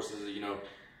in our courses is, you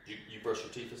brush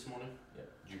your teeth this morning? Yeah.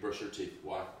 Did you brush your teeth?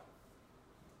 Why?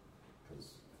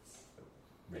 Because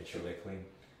ritually clean.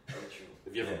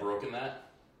 Have you ever broken that?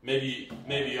 Maybe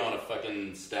you're on a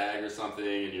fucking stag or something,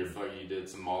 and you did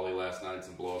some Molly last night,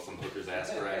 some blow off some hooker's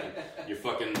ass crack, and you're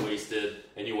fucking wasted,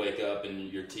 and you wake up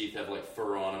and your teeth have like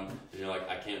fur on them, and you're like,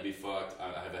 I can't be fucked.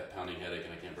 I have that pounding headache,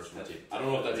 and I can't brush my teeth. I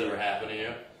don't know if that's ever happened to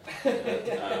you.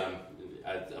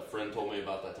 A friend told me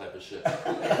about that type of shit.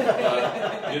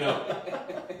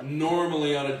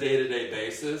 Normally on a day-to-day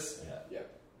basis,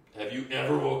 have you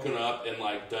ever woken up and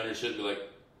like done your shit and be like,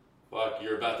 fuck,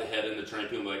 you're about to head into training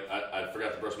people and be like, I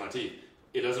forgot to brush my teeth.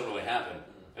 It doesn't really happen,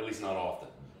 at least not often.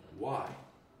 Why?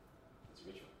 It's a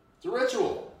ritual. It's a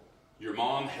ritual. Your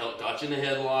mom got you in a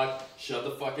headlock, shoved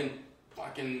the fucking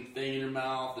thing in your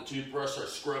mouth, the toothbrush,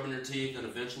 starts scrubbing your teeth, and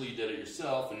eventually you did it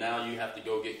yourself, and now you have to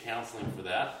go get counseling for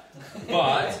that.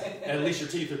 But at least your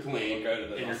teeth are clean,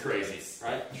 and you're crazy,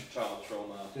 right? Child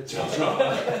trauma. Child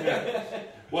trauma. Yeah.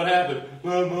 What happened?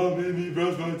 My mom made me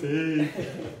brush my teeth.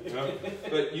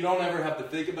 But you don't ever have to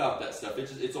think about that stuff.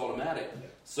 It's automatic.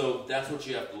 So that's what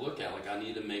you have to look at. Like, I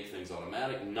need to make things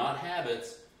automatic, not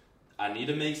habits. I need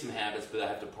to make some habits, but I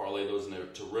have to parlay those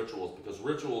into rituals, because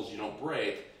rituals you don't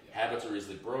break. Habits are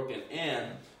easily broken,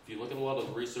 and if you look at a lot of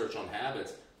the research on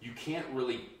habits, you can't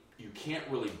really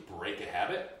break a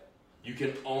habit. You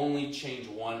can only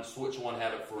switch one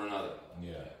habit for another.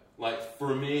 Yeah. Like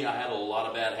for me, I had a lot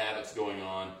of bad habits going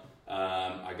on.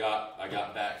 I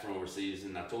got back from overseas,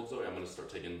 and I told Zoe I'm going to start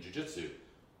taking jiu-jitsu.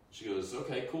 She goes,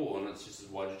 okay, cool. And she says,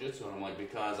 why jiu-jitsu? And I'm like,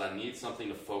 because I need something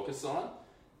to focus on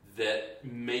that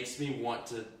makes me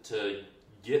want to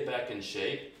get back in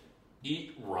shape,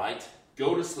 eat right,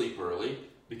 go to sleep early,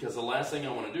 because the last thing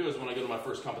I want to do is when I go to my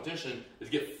first competition is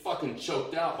get fucking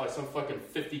choked out by some fucking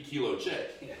 50-kilo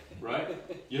chick, right?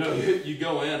 You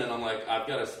go in and I'm like, I've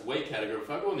got a weight category. If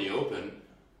I go in the open,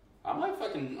 I might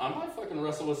fucking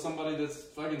wrestle with somebody that's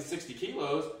fucking 60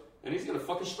 kilos and he's gonna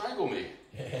fucking strangle me.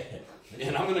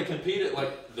 And I'm gonna compete at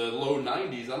like the low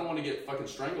 90s. I don't want to get fucking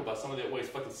strangled by somebody that weighs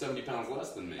fucking 70 pounds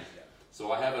less than me.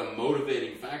 So I have a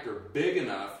motivating factor big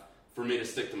enough for me to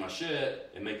stick to my shit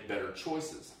and make better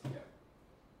choices. Yeah.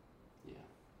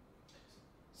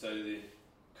 So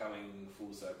coming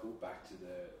full circle back to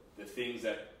the things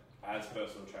that as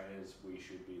personal trainers we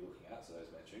should be looking at, so those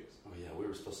metrics. Oh yeah, we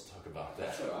were supposed to talk about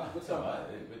that. That's alright. That's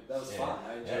alright. That was fun.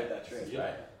 I enjoyed that trip. It's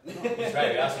great. It's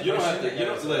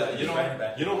great.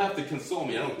 You don't have to console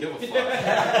me. I don't give a fuck.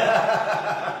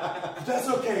 That's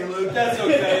okay, Luke. That's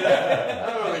okay. I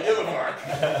don't really give a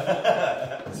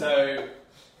fuck. So,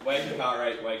 waking heart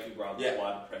rate, waking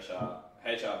blood pressure,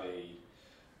 HRV.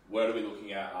 What are we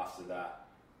looking at after that?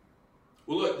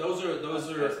 Well, look, those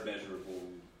are measurable.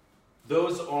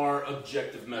 Those are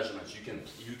objective measurements.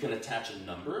 You can attach a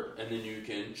number and then you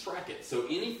can track it. So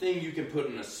anything you can put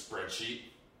in a spreadsheet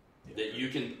that you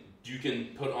can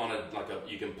put on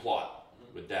you can plot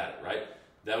with data, right?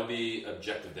 That would be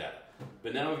objective data.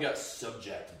 But now we've got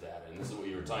subjective data, and this is what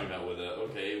you were talking about with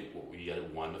we got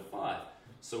it 1 to 5.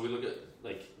 So we look at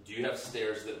do you have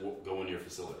stairs that will go into your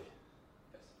facility?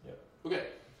 Yes. Yep. Okay.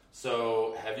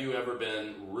 So, have you ever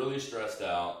been really stressed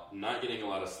out, not getting a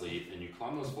lot of sleep, and you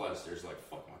climb those flight of stairs like,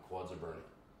 fuck, my quads are burning?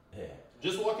 Yeah.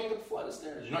 Just walking up the flight of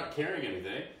stairs. You're not carrying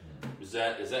anything. Is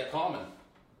that common?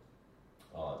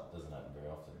 Oh, it doesn't happen very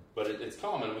often. But it's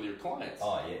common with your clients.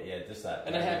 Oh, yeah, just that.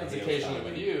 And it happens occasionally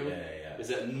with you. Yeah. Is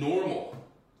that normal?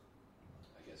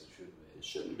 I guess it shouldn't be. It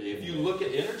shouldn't be. If you look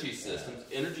at energy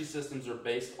systems are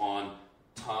based on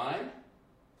time,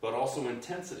 but also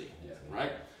intensity,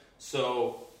 right?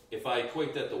 So, if I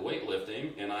equate that to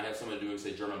weightlifting, and I have somebody doing,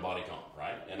 say, German body comp,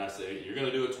 right? And I say, you're going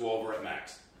to do a 12 rep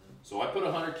max. So I put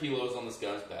 100 kilos on this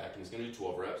guy's back, and he's going to do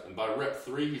 12 reps. And by rep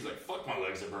 3, he's like, fuck, my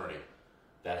legs are burning.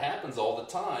 That happens all the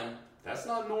time. That's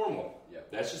not normal.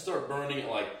 Yep. That should start burning at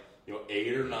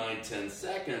 8 or 9, 10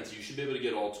 seconds. You should be able to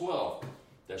get all 12.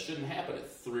 That shouldn't happen at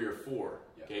 3 or 4.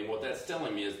 Yep. Okay, and what that's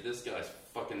telling me is this guy's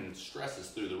fucking stress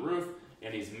is through the roof,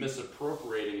 and he's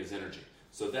misappropriating his energy.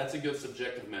 So that's a good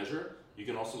subjective measure. You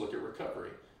can also look at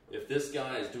recovery. If this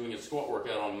guy is doing a squat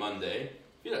workout on Monday,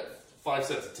 you got 5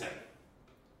 sets of 10.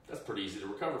 That's pretty easy to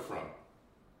recover from.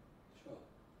 Sure.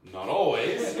 Not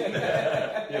always.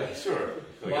 Yeah, sure.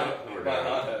 My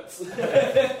heart hurts.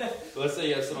 So let's say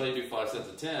you have somebody do 5 sets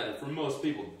of 10, and for most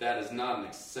people, that is not an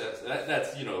excess.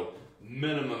 That's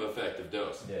minimum effective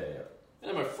dose. Yeah. And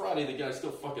then by Friday, the guy's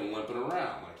still fucking limping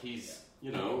around. Like he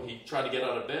tried to get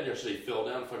out of bed yesterday, he fell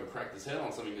down and fucking cracked his head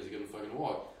on something because he couldn't fucking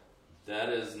walk. That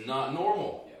is not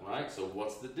normal, right? So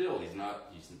what's the deal? He's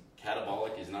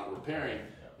catabolic, he's not repairing.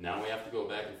 Now we have to go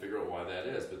back and figure out why that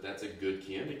is, but that's a good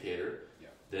key indicator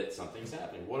that something's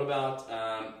happening. What about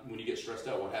when you get stressed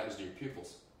out, what happens to your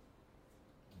pupils?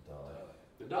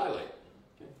 They dilate.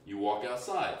 Okay. You walk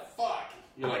outside, fuck,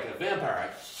 you're like a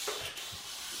vampire.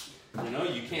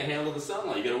 You can't handle the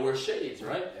sunlight, you gotta wear shades,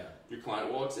 right? Yeah. Your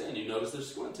client walks in, you notice they're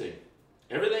squinting.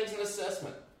 Everything's an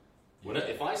assessment.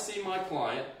 If I see my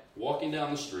client walking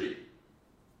down the street,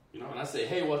 and I say,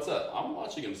 hey, what's up? I'm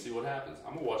watching him to see what happens.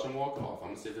 I'm going to watch him walk off. I'm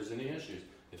going to see if there's any issues.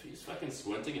 If he's fucking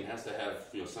squinting and has to have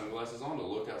sunglasses on to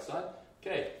look outside,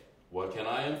 okay, what can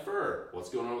I infer? What's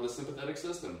going on with the sympathetic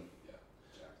system? Yeah,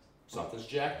 jacked. Something's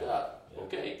jacked up. Yeah.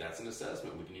 Okay, that's an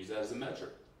assessment. We can use that as a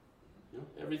metric.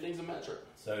 Everything's a metric.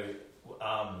 So,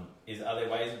 are there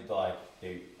ways of are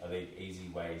there easy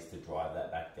ways to drive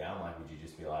that back down? Like, would you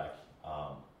just be like,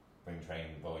 bring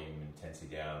training volume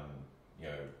intensity down,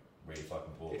 read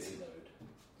fucking books? Deload.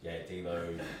 Yeah,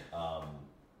 deload.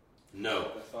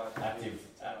 No. Active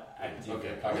Okay.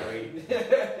 recovery.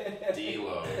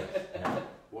 Deload. Yeah.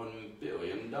 $1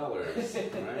 billion,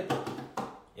 right?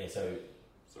 Yeah, so...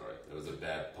 Sorry, that was a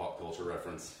bad pop culture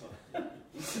reference.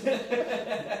 It's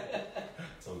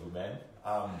all good, man.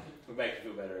 We'll make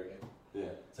you feel better again.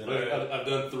 Yeah. So I've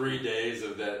done 3 days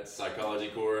of that psychology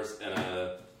course and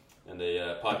a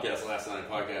podcast last night.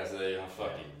 Podcast today. I'm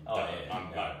fucking done.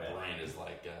 My brain is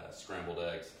like scrambled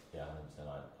eggs. Yeah, 100%.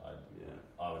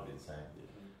 I would be the same.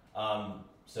 Yeah.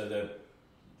 So the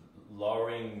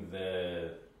lowering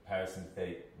the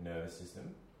parasympathetic nervous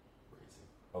system.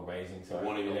 Raising, sorry.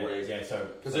 Wanting to raise. Yeah, so...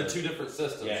 Because they're two different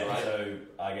systems, right? So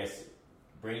I guess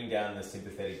bringing down the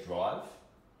sympathetic drive,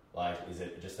 like, is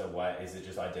it just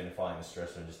identifying the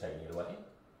stressor and just taking it away?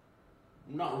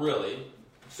 Not really.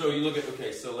 So you look at,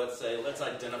 let's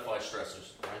identify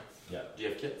stressors, right? Yeah. Do you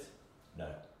have kids? No.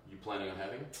 You planning on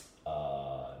having it?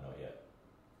 Not yet.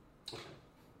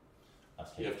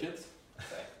 Okay. You have kids?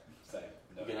 Same.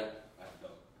 No. I have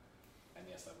not. And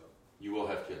yes, I will. You will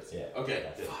have kids? Yeah. Okay.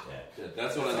 Good.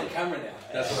 That's what I need. It's on camera now.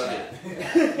 That's what I need.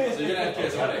 So you're going to have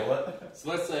kids, right? So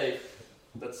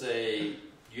let's say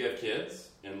you have kids,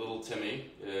 and little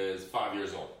Timmy is 5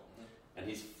 years old, and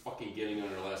he's fucking getting on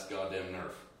your last goddamn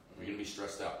nerve. You're going to be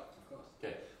stressed out. Of course.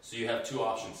 Okay. So you have 2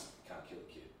 options. Can't kill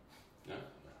a kid. No?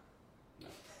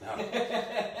 No.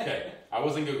 Okay. I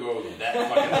wasn't going to go that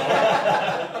fucking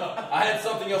hard. I had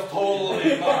something else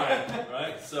totally in mind,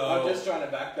 right? So I'm just trying to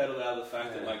backpedal out of the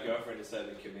fact that my girlfriend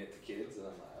decided to commit to kids, and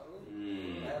I'm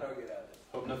like, how do I get out of this?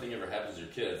 Hope nothing ever happens to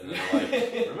your kids. And then they're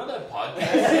like, remember that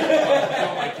podcast?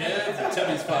 About my kids? And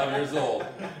Timmy's 5 years old.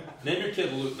 Name your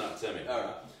kid Luke, not Timmy. All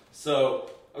right. So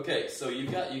you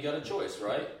got a choice,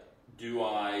 right? Do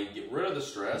I get rid of the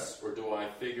stress, or do I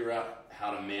figure out how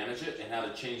to manage it and how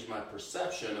to change my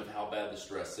perception of how bad the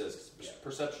stress is? 'Cause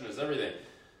perception is everything.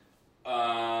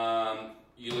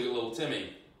 You look at little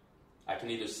Timmy. I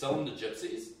can either sell him to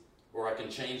gypsies, or I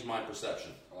can change my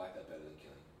perception. I like that better than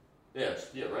killing.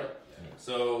 Yeah, right? Yeah.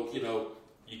 So,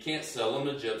 you can't sell them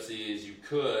to gypsies. You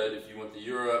could if you went to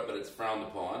Europe, but it's frowned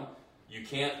upon. You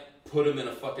can't put them in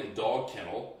a fucking dog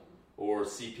kennel, or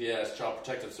CPS, Child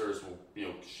Protective Service, will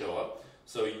show up.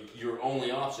 So your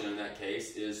only option in that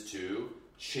case is to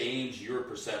change your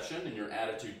perception and your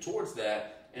attitude towards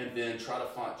that, and then try to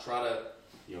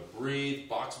breathe,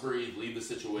 box breathe, leave the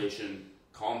situation,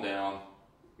 calm down,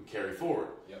 and carry forward.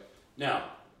 Yep.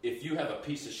 Now, if you have a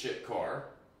piece of shit car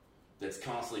that's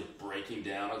constantly breaking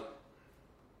down,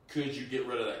 could you get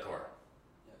rid of that car?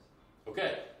 Yes.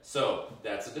 Okay, so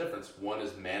that's the difference. One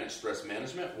is manage stress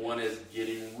management. One is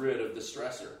getting rid of the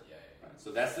stressor. Yeah. Right?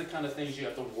 So that's the kind of things you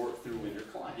have to work through with your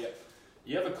client. Yep.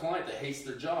 You have a client that hates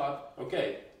their job.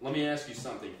 Okay, let me ask you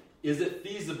something. Is it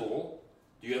feasible?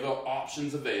 Do you have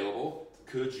options available?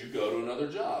 Could you go to another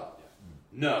job? Yeah.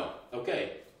 No.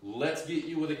 Okay, let's get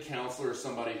you with a counselor or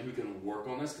somebody who can work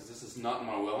on this, because this is not in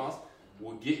my wheelhouse.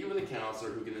 We'll get you with a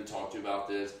counselor who can then talk to you about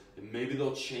this, and maybe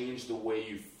they'll change the way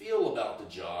you feel about the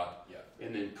job,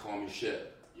 and then calm your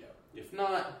shit. Yeah. If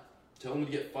not, tell them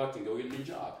to get fucked and go get a new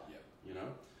job. Yeah.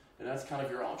 And that's kind of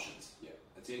your options. Yeah.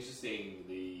 It's interesting.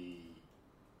 The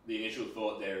initial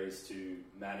thought there is to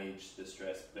manage the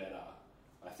stress better.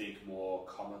 I think more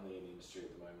commonly in the industry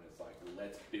at the moment, it's like,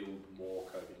 let's build more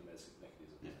coping mechanisms.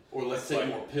 Yeah. Or let's take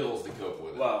more pills to cope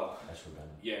with it. Well,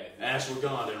 Ashwagandha. yeah.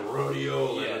 Ashwagandha and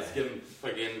rhodiola, let's give them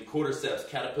fucking cordyceps,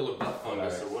 caterpillar butt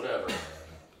fungus, or whatever.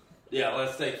 Yeah,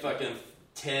 let's take fucking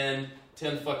 10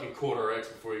 fucking Quarter-X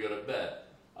before you go to bed.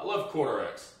 I love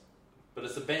Quarter-X, but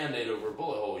it's a Band-Aid over a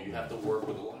bullet hole. You have to work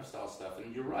with the lifestyle stuff,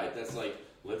 and you're right. That's like,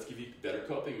 let's give you better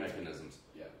coping mechanisms.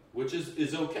 Yeah. Which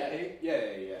is okay. Yeah.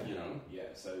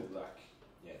 Yeah, so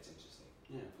it's interesting.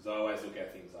 Yeah. Because I always look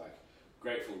at things like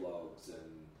grateful logs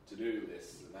and to-do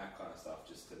lists and that kind of stuff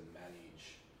just to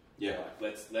manage. Yeah.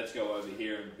 Like, let's go over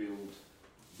here and build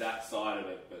that side of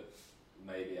it, but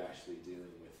maybe actually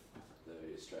dealing with the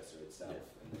stressor itself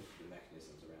and the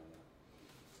mechanisms around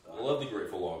that. I love the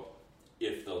grateful log.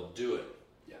 If they'll do it.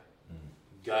 Yeah.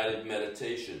 Guided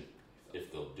meditation.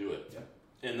 If they'll do it.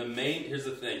 Yeah. And here's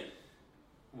the thing.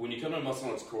 When you come to a Muscle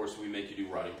Notes course, we make you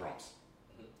do writing prompts.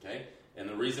 Okay? And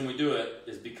the reason we do it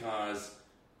is because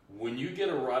when you get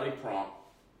a writing prompt,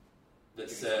 that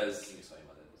says... Can you explain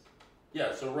what it is?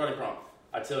 Yeah, so a writing prompt.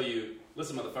 I tell you,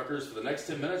 listen, motherfuckers, for the next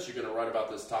 10 minutes, you're going to write about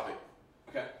this topic.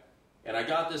 Okay. And I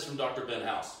got this from Dr. Ben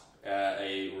House at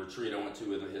a retreat I went to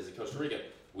with his in Costa Rica.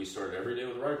 We started every day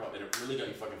with a writing prompt, and it really got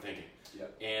you fucking thinking.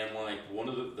 Yep. And like one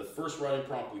of the first writing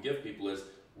prompt we give people is,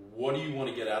 what do you want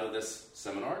to get out of this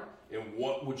seminar? And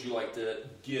what would you like to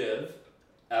give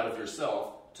out of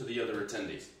yourself to the other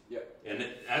attendees? Yep. And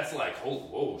that's like,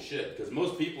 whoa, shit. Because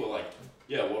most people are like,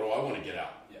 yeah, what do I want to get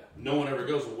out? Yeah. No one ever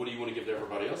goes, well, what do you want to give to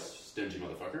everybody else? Stingy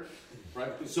motherfucker.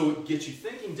 Right? So it gets you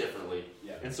thinking differently.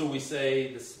 Yeah. And so we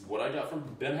say, this is what I got from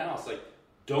Ben House. Like,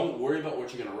 don't worry about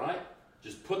what you're going to write.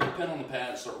 Just put the pen on the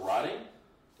pad and start writing.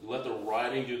 Let the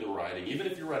writing do the writing. Even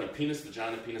if you're writing penis,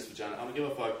 vagina, I don't give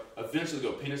a fuck. Eventually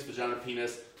go penis, vagina,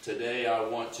 penis. Today I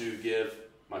want to give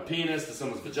my penis to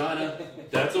someone's vagina.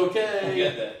 That's okay.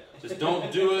 Get that. Just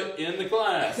don't do it in the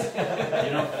class.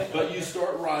 You know? But you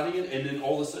start writing it, and then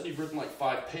all of a sudden you've written like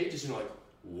 5 pages, and you're like,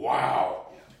 wow.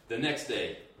 Yeah. The next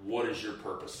day, what is your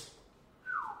purpose?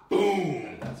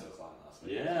 Boom. That's what it's like last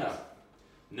week. Yeah.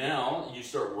 Now you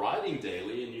start writing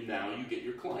daily, and you get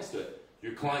your clients to it.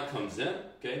 Your client comes in,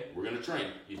 okay, we're going to train.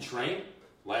 You train,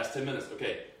 last 10 minutes.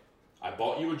 Okay, I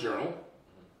bought you a journal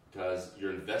because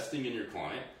you're investing in your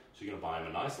client. So you're going to buy him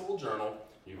a nice little journal.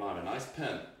 You buy him a nice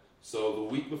pen. So the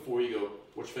week before you go,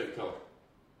 what's your favorite color?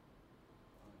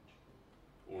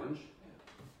 Orange?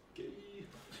 Yeah. Okay.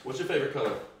 What's your favorite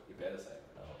color? You better say it.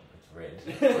 Oh, it's red.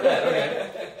 Red,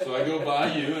 okay. So I go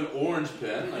buy you an orange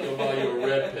pen. I go buy you a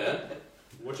red pen.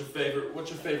 What's your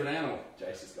favorite animal?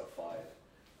 Jace just got fired.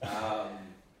 A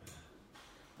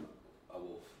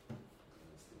wolf.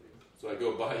 So I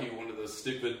go buy you one of those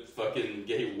stupid fucking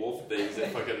gay wolf things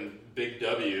at fucking Big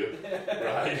W,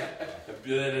 right? And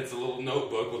then it's a little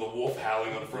notebook with a wolf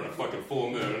howling on the front of fucking full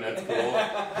moon. That's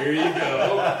cool. Here you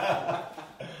go.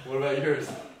 What about yours?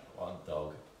 One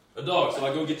dog. A dog. So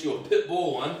I go get you a pit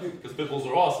bull one, because pit bulls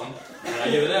are awesome, and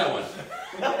I give it that one.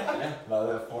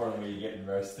 Another forum where you're getting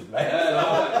roasted, mate.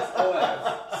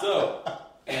 So,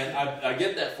 and I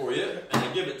get that for you, and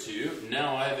I give it to you.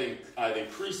 Now I've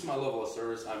increased my level of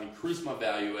service. I've increased my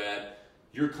value add.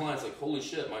 Your client's like, holy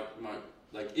shit,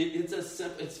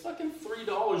 it's fucking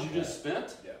 $3 you just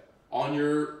spent on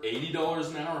your $80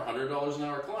 an hour, $100 an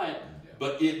hour client,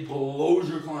 but it blows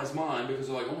your client's mind because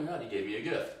they're like, oh my god, he gave me a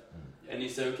gift. And you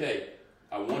say, okay,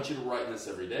 I want you to write in this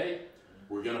every day.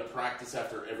 We're going to practice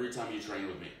after every time you train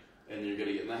with me, and you're going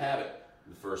to get in the habit.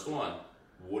 The first one,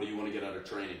 what do you want to get out of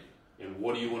training? And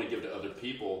what do you want to give to other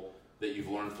people that you've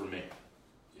learned from me?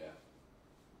 Yeah.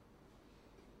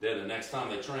 Then the next time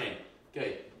they train,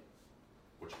 okay,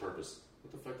 what's your purpose?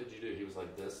 What the fuck did you do? He was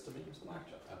like this to me. He was like,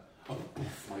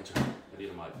 my job. I need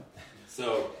a mic.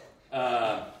 So,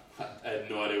 I had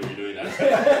no idea what you're doing. I'm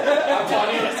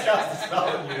telling you,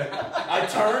 I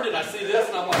turned and I see this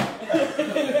and I'm like,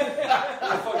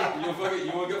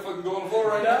 you want to go fucking go on the floor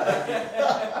right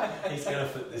now? He's going to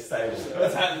flip this table.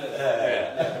 What's happening?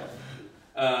 Yeah.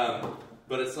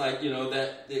 But it's like,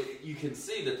 that you can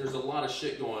see that there's a lot of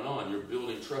shit going on. You're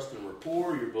building trust and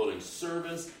rapport. You're building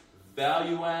service,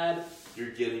 value add.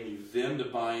 You're getting them to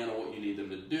buy in on what you need them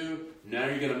to do. Now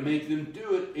you're going to make them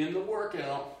do it in the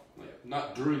workout.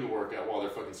 Not during the workout while they're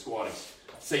fucking squatting.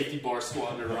 Safety bar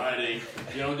squatting or riding.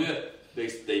 You don't do it. They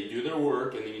do their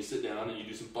work, and then you sit down and you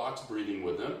do some box breathing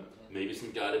with them. Maybe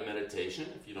some guided meditation.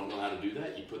 If you don't know how to do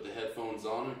that, you put the headphones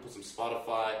on and put some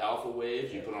Spotify alpha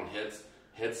waves. You put on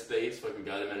Headspace, fucking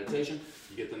guided meditation.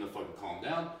 You get them to fucking calm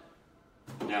down.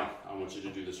 Now, I want you to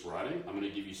do this writing. I'm going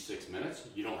to give you 6 minutes.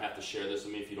 You don't have to share this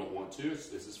with me if you don't want to.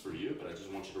 This is for you, but I just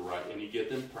want you to write. And you get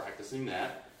them practicing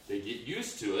that. They get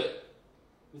used to it.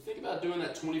 You think about doing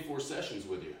that 24 sessions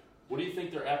with you. What do you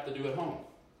think they're apt to do at home?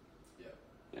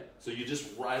 Yeah. So you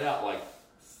just write out like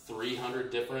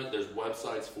 300 there's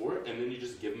websites for it, and then you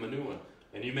just give them a new one.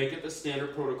 And you make it the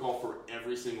standard protocol for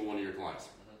every single one of your clients.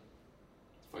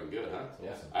 It's fucking good, huh?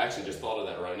 Yeah. Awesome. I actually just thought of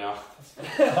that right now.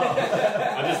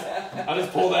 I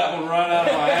just pulled that one right out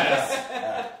of my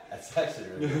ass. That's actually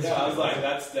really good. Yeah, I was like,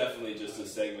 that's definitely just a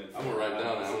segment. I'm going to write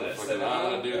down that. I'm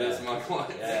going to do this with my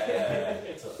clients. Yeah.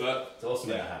 It's awesome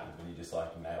when it happens when you just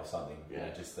like nail something. Yeah.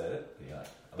 You just said it. You're like,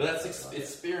 but that's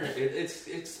experience. It's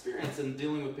experience in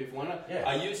dealing with people. One of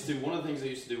the things I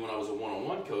used to do when I was a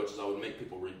one-on-one coach is I would make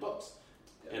people read books.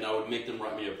 And I would make them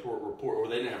write me a report, or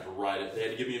they didn't have to write it. They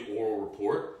had to give me an oral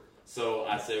report. So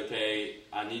I say, okay,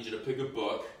 I need you to pick a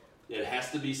book. It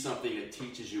has to be something that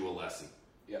teaches you a lesson.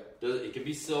 Yep. It can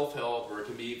be self-help, or it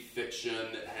can be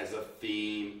fiction that has a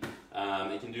theme.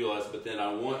 It can do all this, but then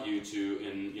I want you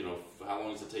to, how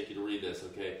long does it take you to read this?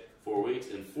 Okay, 4 weeks.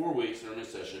 In 4 weeks, during a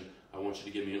session, I want you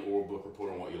to give me an oral book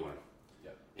report on what you learned.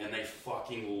 Yep. And they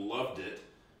fucking loved it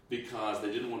because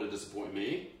they didn't want to disappoint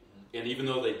me. And even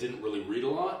though they didn't really read a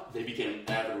lot, they became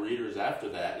avid readers after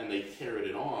that, and they carried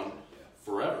it on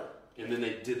forever. And then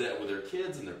they did that with their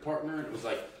kids and their partner, and it was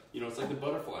like, it's like the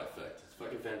butterfly effect. It's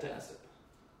fucking fantastic.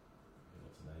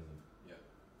 That's amazing. Yeah.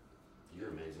 You're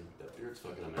amazing. That beard's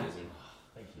fucking amazing.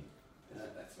 Thank you.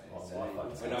 That's Oh, amazing. my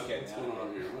We're not getting What's going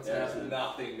on here? What's There's happening?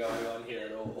 nothing going on here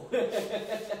at all.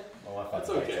 Oh, my That's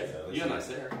fucking okay. hates it, so You got nice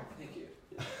hair. Thank you.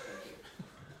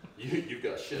 You've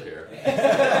got shit hair.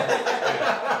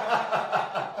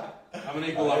 I'm an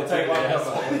equal I'll take one opportunity couple.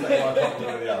 asshole. I'll take one couple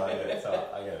of the other. Yeah, so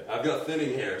I get it. I've got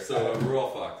thinning hair, so we're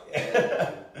all fucked.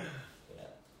 Yeah.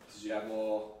 Did you have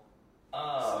more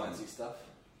sciencey stuff?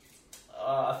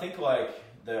 I think like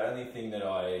the only thing that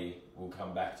I will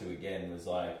come back to again was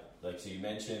like so you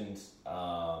mentioned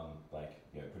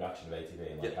production of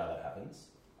ATP and how that happens.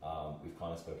 We've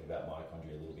kind of spoken about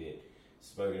mitochondria a little bit.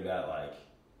 Spoken about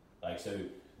like so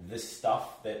the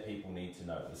stuff that people need to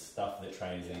know, the stuff that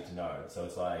trainers need to know. So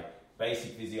it's like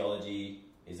basic physiology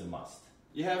is a must.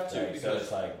 You have to, Right, so because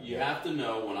it's like, you have to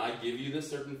know when I give you this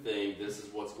certain thing, this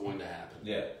is what's going to happen.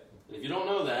 Yeah. And if you don't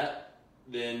know that,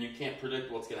 then you can't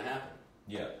predict what's going to happen.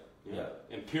 Yeah. You know?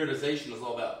 Yeah. And periodization is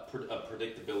all about a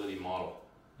predictability model.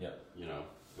 Yeah.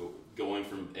 Going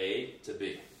from A to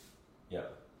B. Yeah.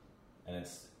 And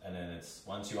then it's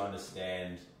once you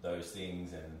understand those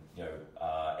things and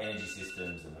energy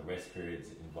systems and the rest periods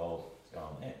involved, it's going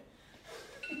on there.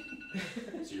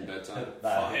 So your bedtime?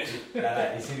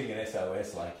 He's hitting an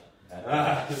SOS like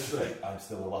I'm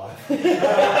still alive. We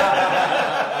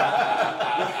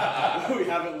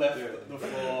haven't left the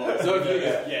floor. So if you,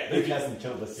 It hasn't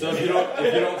killed us so yet.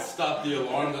 if you don't stop the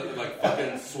alarm, that like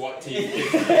fucking SWAT team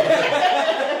kicks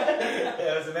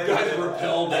guys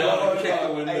rappel down and kick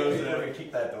the windows in.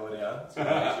 Kick that door down. Shit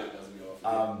doesn't go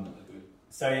off.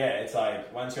 So yeah, it's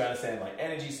like once you understand like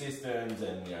energy systems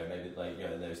and maybe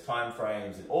those time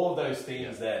frames and all of those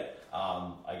things that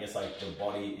I guess like the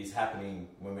body is happening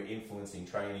when we're influencing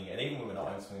training, and even when we're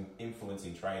not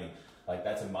influencing training, like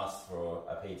that's a must for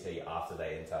a PT after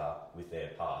they enter with their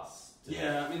pass.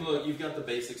 Yeah, I mean, look, you've got the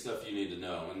basic stuff you need to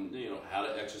know, and how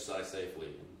to exercise safely.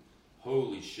 And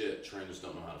holy shit, trainers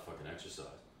don't know how to fucking exercise.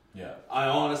 Yeah. I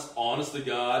honest to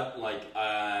God, like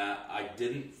I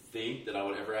didn't think that I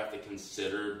would ever have to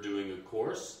consider doing a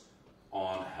course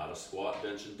on how to squat,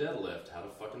 bench, and deadlift, how to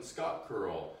fucking Scott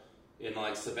curl. And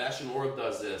like Sebastian Org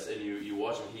does this, and you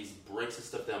watch him, he breaks his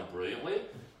stuff down brilliantly.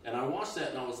 And I watched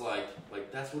that, and I was like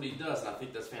that's what he does, and I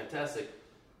think that's fantastic.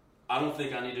 I don't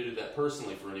think I need to do that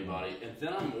personally for anybody. And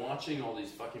then I'm watching all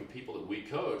these fucking people that we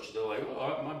coach. They're like,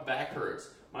 oh, my back hurts.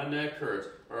 My neck hurts.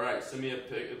 All right, send me a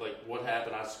pic, like, what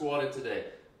happened? I squatted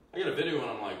today. I get a video, and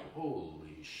I'm like,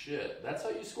 holy shit, that's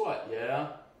how you squat? Yeah.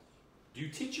 Do you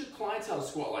teach your clients how to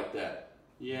squat like that?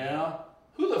 Yeah.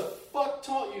 Who the fuck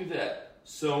taught you that?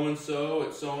 So-and-so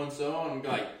at so-and-so. And I'm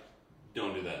like,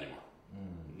 don't do that anymore.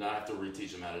 Not have to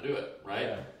reteach them how to do it,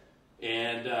 right? Yeah.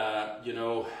 And,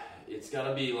 it's got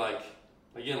to be like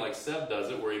Seb does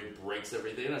it, where he breaks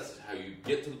everything. That's how you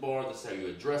get to the bar. This is how you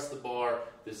address the bar.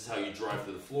 This is how you drive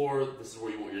to the floor. This is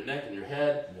where you want your neck and your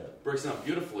head. Yeah. Breaks it down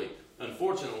beautifully.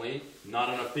 Unfortunately,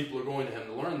 not enough people are going to him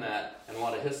to learn that, and a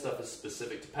lot of his stuff is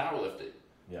specific to powerlifting,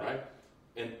 right?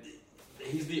 And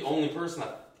he's the only person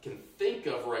I can think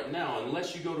of right now,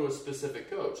 unless you go to a specific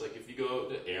coach. Like if you go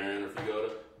to Aaron, or if you go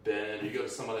to Ben, or you go to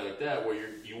somebody like that, where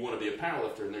you want to be a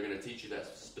powerlifter, and they're going to teach you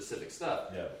that specific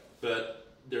stuff. Yeah. But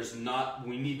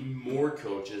we need more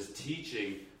coaches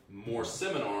teaching more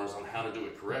seminars on how to do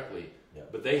it correctly. Yeah.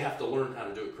 But they have to learn how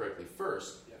to do it correctly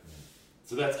first. Yeah.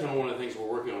 So that's kind of one of the things we're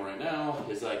working on right now,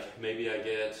 is like maybe I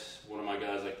get one of my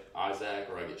guys like Isaac,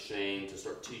 or I get Shane to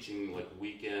start teaching like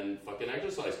weekend fucking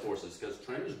exercise courses, because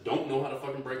trainers don't know how to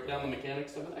fucking break down the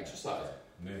mechanics of an exercise.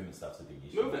 Yeah. Movement stuff's a big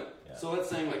issue. Movement. Yeah. So that's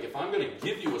saying like if I'm going to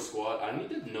give you a squat, I need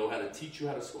to know how to teach you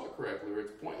how to squat correctly, or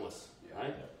it's pointless,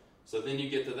 right? Yeah. So then you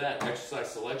get to that exercise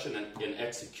selection and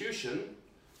execution.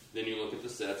 Then you look at the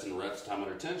sets and reps, time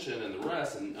under tension, and the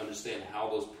rest, and understand how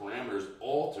those parameters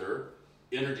alter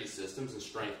energy systems and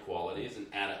strength qualities and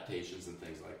adaptations and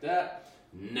things like that.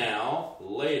 Now,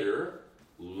 later,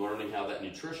 learning how that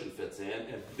nutrition fits in,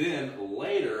 and then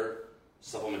later,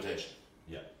 supplementation.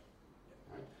 Yeah.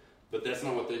 Right? But that's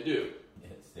not what they do.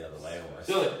 It's the other way almost.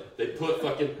 So they put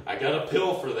fucking, I got a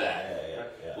pill for that. Yeah.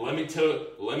 Let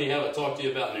me have it talk to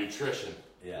you about nutrition.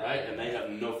 Yeah. Right? And they have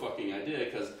no fucking idea,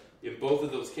 because in both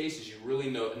of those cases, you really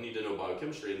need to know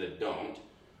biochemistry, and they don't.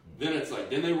 Then it's like,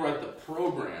 then they write the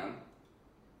program,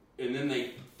 and then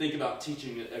they think about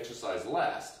teaching the exercise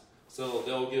last. So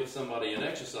they'll give somebody an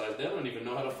exercise they don't even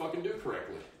know how to fucking do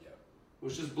correctly.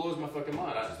 which just blows my fucking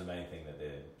mind. Which is the main thing that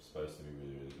they're supposed to be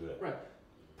really, really good at. Right.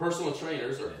 Personal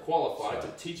trainers are qualified to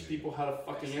teach people how to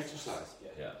fucking exercise.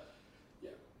 Yeah.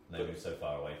 And they move so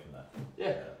far away from that.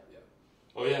 Yeah.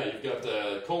 Oh yeah, you've got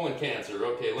colon cancer.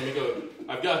 Okay, let me go.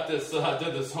 I've got this. I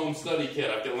did this home study kit.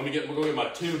 Let me go get my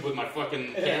tube with my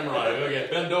fucking camera on it. Okay,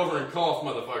 bend over and cough,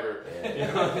 motherfucker. You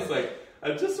know, it's like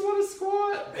I just want to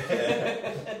squat.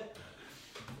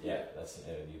 That's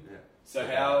So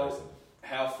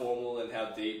how formal and how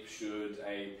deep should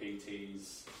a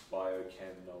PT's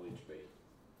biochem knowledge be?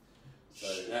 So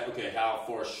how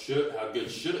good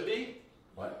should it be?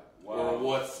 What? Or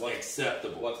what's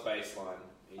acceptable? What's baseline?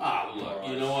 Look,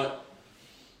 you know what?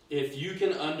 If you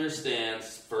can understand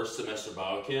first semester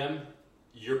biochem,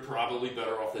 you're probably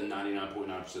better off than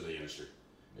 99.9% of the industry.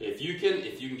 If you can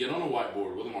get on a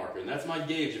whiteboard with a marker, and that's my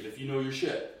gauge of if you know your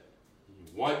shit.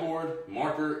 Whiteboard,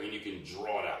 marker, and you can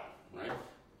draw it out, right?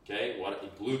 Okay,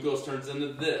 what glucose turns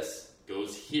into this,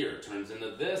 goes here, turns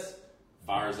into this,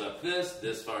 fires up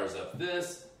this fires up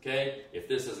this, okay? If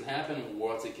this doesn't happen,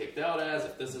 what's it kicked out as?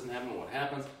 If this doesn't happen, what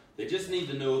happens? They just need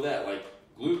to know that, like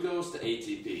glucose to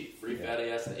ATP, free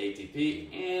fatty acid to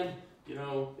ATP, and, you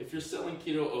know, if you're selling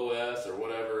keto OS or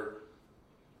whatever,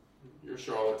 you're a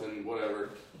charlatan, whatever,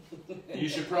 you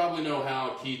should probably know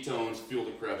how ketones fuel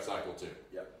the Krebs cycle too.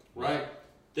 Yep. Right?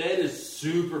 That is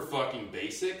super fucking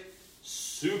basic,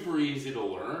 super easy to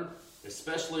learn,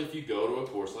 especially if you go to a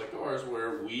course like ours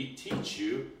where we teach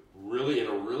you really in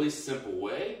a really simple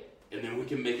way, and then we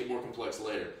can make it more complex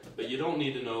later. But you don't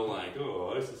need to know like,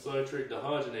 isocitrate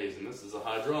dehydrogenase, and this is a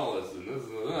hydrolysis, and this is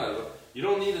that. You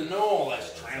don't need to know all that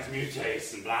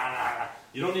transmutase and blah, blah, blah.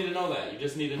 You don't need to know that. You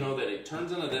just need to know that it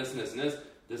turns into this and this and this.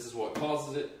 This is what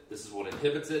causes it. This is what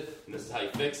inhibits it. And this is how you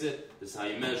fix it. This is how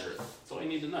you measure it. That's all you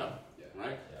need to know.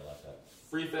 Right? Yeah, I like that.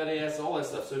 Free fatty acids, all that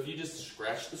stuff. So if you just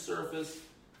scratch the surface,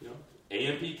 you know,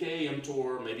 AMPK,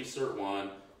 mTOR, maybe SIRT1,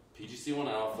 PGC1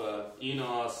 alpha,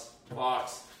 ENOS,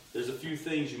 FOX. There's a few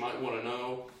things you might want to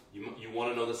know. You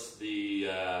want to know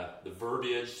the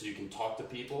verbiage so you can talk to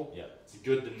people. Yeah. It's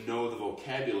good to know the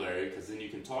vocabulary because then you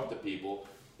can talk to people.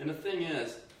 And the thing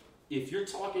is, if you're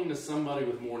talking to somebody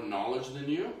with more knowledge than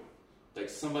you, like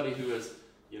somebody who is,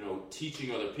 you know,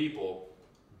 teaching other people,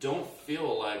 don't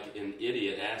feel like an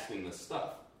idiot asking this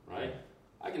stuff, right?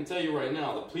 I can tell you right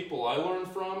now, the people I learn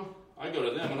from, I go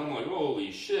to them and I'm like,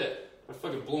 holy shit, I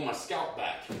fucking blow my scalp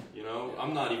back, you know?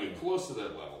 I'm not even close to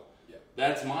that level.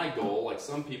 That's my goal. Like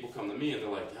some people come to me and they're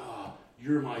like,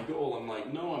 you're my goal. I'm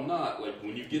like, no, I'm not. Like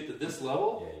when you get to this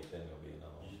level, then you'll be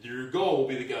another one. Your goal will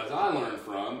be the guys I learned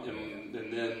from, and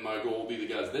then my goal will be the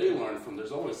guys they learned from.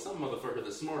 There's always some motherfucker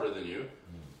that's smarter than you.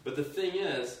 But the thing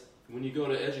is, when you go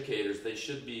to educators, they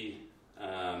should be,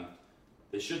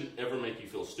 they shouldn't ever make you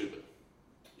feel stupid.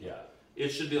 Yeah. It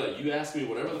should be like, you ask me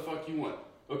whatever the fuck you want.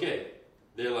 Okay,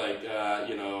 they're like,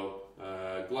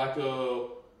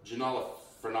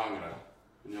 glycogenolyphenomena.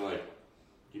 And you're like,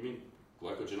 you mean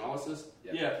glycogenolysis?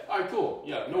 Yeah. All right, cool.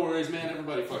 Yeah, no worries, man.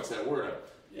 Everybody fucks that word up.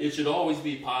 Yeah. It should always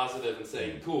be positive and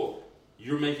saying, cool,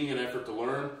 you're making an effort to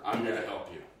learn. I'm here to help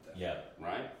you. Yeah.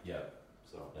 Right? Yeah.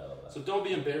 So don't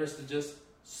be embarrassed to just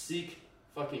seek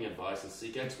fucking advice and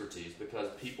seek expertise,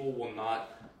 because people will not,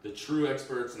 the true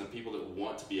experts and the people that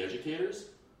want to be educators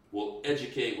will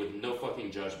educate with no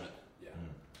fucking judgment. Yeah.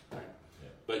 Right? Yeah.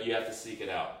 But you have to seek it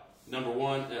out. Number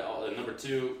one, number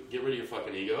two, get rid of your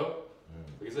fucking ego.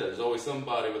 Like I said, there's always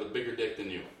somebody with a bigger dick than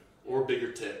you, or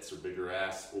bigger tits, or bigger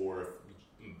ass, or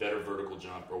better vertical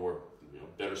jump, or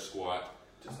better squat.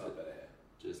 Just not better hair.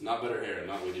 Just not better hair,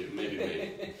 not with you, maybe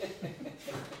me.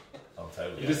 I'll tell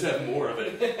you. You just have more of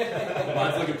it.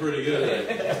 Mine's looking pretty good.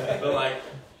 But like,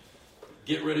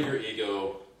 get rid of your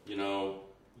ego.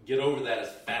 Get over that as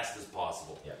fast as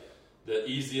possible. Yeah. The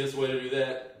easiest way to do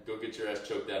that, go get your ass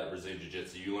choked out at Brazilian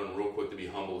Jiu-Jitsu. You learn real quick to be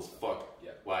humble as fuck.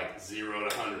 Yeah. Like 0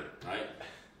 to 100, right?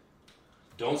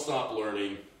 Don't stop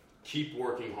learning. Keep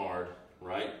working hard,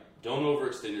 right? Don't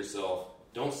overextend yourself.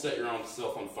 Don't set your own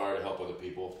self on fire to help other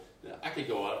people. I could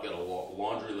go out, I've got a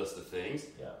laundry list of things.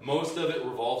 Yeah. Most of it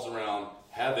revolves around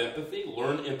have empathy.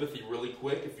 Learn empathy really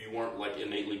quick if you weren't like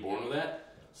innately born with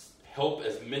that. Help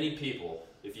as many people.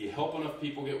 If you help enough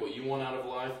people get what you want out of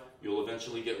life, you'll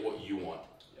eventually get what you want.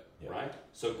 Yeah. Right?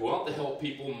 So go out to help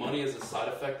people. Money is a side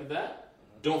effect of that.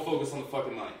 Don't focus on the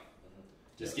fucking money.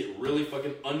 Just get really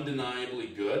fucking undeniably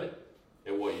good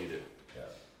at what you do. Yeah.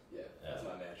 That's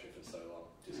my mantra for so long.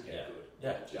 Just get good.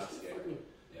 Yeah. Just get good.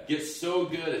 Yeah. Get so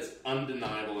good it's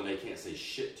undeniable and they can't say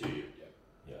shit to you.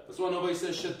 Yeah. That's why nobody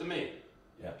says shit to me.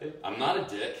 Yeah. Okay? I'm not a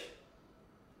dick.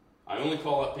 I only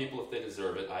call out people if they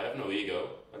deserve it. I have no ego.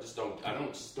 I just don't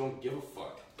give a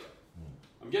fuck.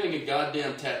 I'm getting a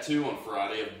goddamn tattoo on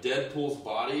Friday of Deadpool's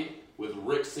body with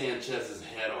Rick Sanchez's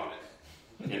head on it.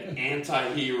 An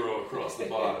anti-hero across the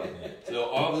bottom. So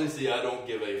obviously I don't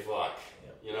give a fuck.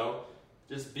 You know?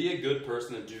 Just be a good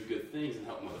person and do good things and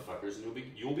help motherfuckers and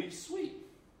you'll be sweet.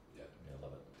 Yeah, I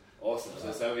love it. Awesome.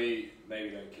 So we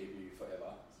maybe don't keep you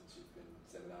forever since you've been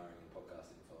seminaring and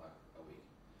podcasting for like a week.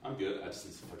 I'm good. I just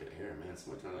need some fucking air, man.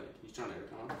 Somebody he's trying to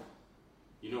aircon.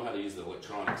 You know how to use the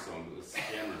electronics on this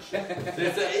camera and shit.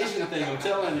 It's an Asian thing, I'm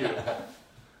telling you.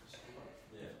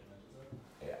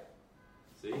 Yeah.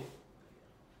 See?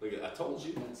 Look, I told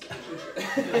you, man. It's Asian shit.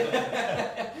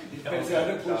 How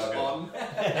to push on.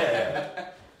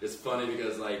 It's funny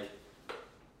because like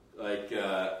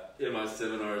in my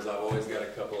seminars, I've always got a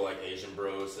couple like Asian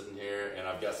bros sitting here, and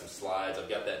I've got some slides. I've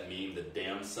got that meme, the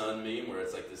 "damn son" meme, where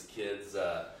it's like this kid's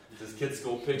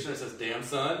school picture. And it says "damn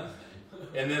son,"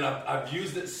 and then I've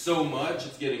used it so much,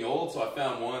 it's getting old. So I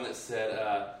found one that said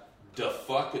 "da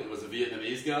fuck," and it was a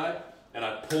Vietnamese guy. And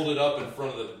I pulled it up in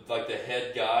front of the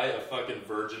head guy of fucking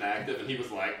Virgin Active, and he was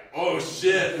like, "Oh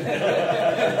shit!"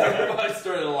 Everybody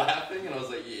started laughing, and I was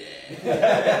like,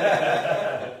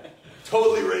 "Yeah,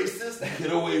 totally racist. Get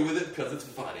away with it because it's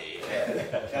funny."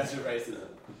 Catch your racism.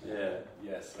 Yeah.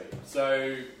 Yes, sweet.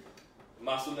 So,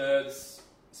 muscle nerds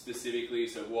specifically.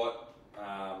 So what?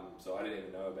 So I didn't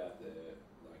even know about the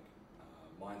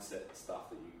mindset stuff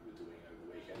that you were doing over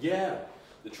the weekend. Yeah.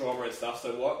 The trauma and stuff.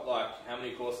 So what, how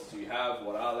many courses do you have?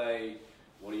 What are they?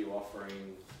 What are you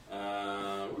offering?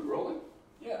 Are we rolling?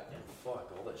 Yeah.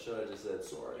 Fuck, all that shit I just said,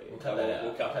 sorry. We'll cut that out.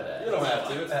 We'll cut that out. You don't have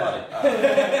to, it's funny.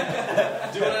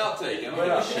 Do an outtake, I don't give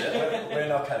a shit. We're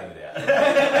not cutting it out.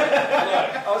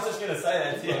 I was just going to say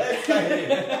that to you.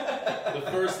 The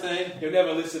first thing... You'll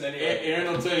never listen anyway.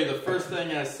 Aaron will tell you, the first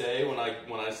thing I say when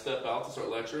I step out to start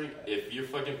lecturing, if you're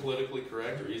fucking politically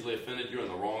correct or easily offended, you're in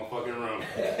the wrong fucking room.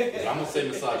 I'm going to say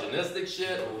misogynistic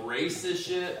shit, racist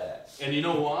shit, and you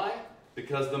know why?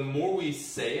 Because the more we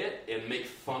say it and make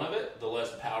fun of it, the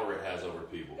less power it has over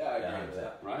people. Yeah, I agree with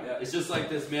that. Right? Yeah. It's just like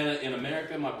this, man. In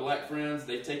America, my black friends,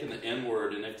 they've taken the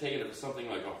N-word and they've taken it for something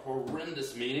like a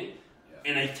horrendous meaning,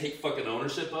 and they take fucking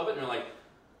ownership of it, and they're like,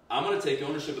 I'm going to take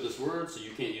ownership of this word so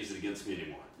you can't use it against me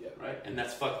anymore. Yeah. Right? And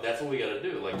that's what we got to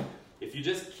do. Like, if you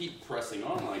just keep pressing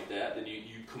on like that, then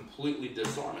you completely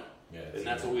disarm it. Yeah, and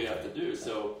that's what we have to do.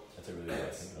 So that's a really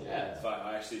good thing. Yeah. It's fine.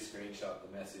 I actually screenshot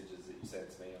the messages that you sent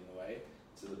to me on the way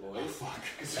to the boys. Oh, fuck.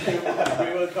 Because we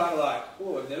were kind of like,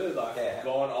 oh, I've never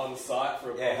gone on site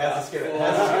for a podcast. How's this going?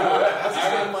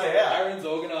 Aaron's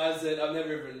organised it. I've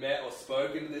never even met or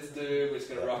spoken to this dude. We're just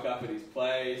going to rock up at his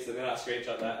place. And then I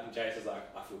screenshot that, and Jason's like,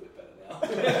 I feel a bit better now.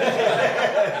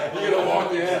 You're going to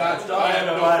walk in, I have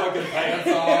no fucking pants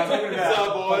on. What's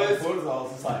up, boys? I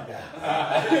was just like,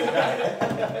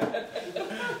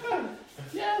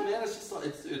 yeah, man, it's just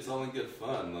it's only good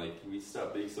fun. Like, we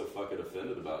stop being so fucking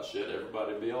offended about shit,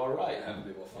 everybody will be all right. Have a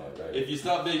bit more fun. Yeah, right. If you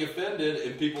stop being offended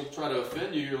and people try to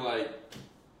offend you, you're like,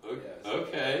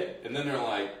 okay, and then they're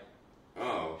like,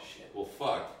 oh shit, well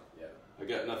fuck, yeah, I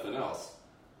got nothing else,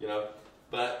 you know.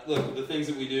 But look, the things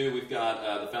that we do, we've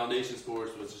got the foundations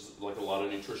course, which is like a lot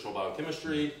of nutritional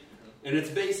biochemistry, and it's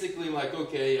basically like,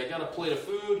 okay, I got a plate of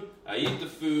food, I eat the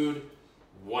food,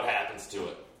 what happens to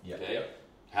it? Yeah. Okay. Yep.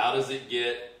 How does it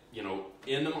get,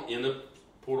 in the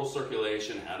portal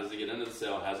circulation? How does it get into the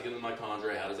cell? How does it get into the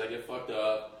mitochondria? How does that get fucked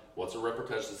up? What's the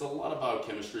repercussions? It's a lot of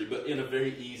biochemistry, but in a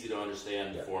very easy to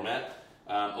understand format.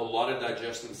 A lot of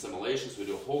digestion assimilation, so we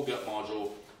do a whole gut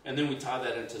module, and then we tie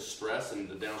that into stress and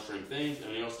the downstream things,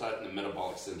 and we also tie it into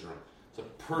metabolic syndrome.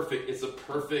 It's a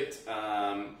perfect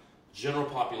general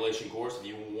population course if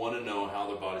you want to know how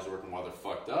their body's working while they're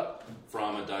fucked up,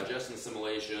 from a digestion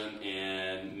assimilation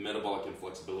and metabolic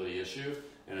inflexibility issue,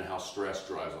 and how stress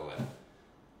drives all that.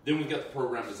 Then we've got the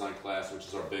program design class, which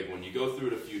is our big one. You go through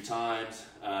it a few times.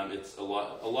 It's a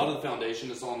lot of the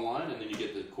foundation is online, and then you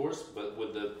get the course. But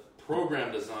with the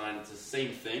program design, it's the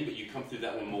same thing, but you come through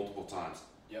that one multiple times.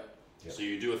 Yep. So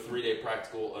you do a 3-day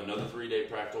practical, another 3-day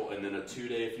practical, and then a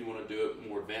 2-day if you want to do it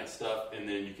more advanced stuff, and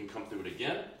then you can come through it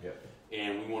again. Yep.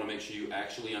 And we want to make sure you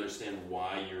actually understand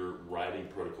why you're writing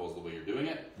protocols the way you're doing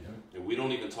it. Yeah. And we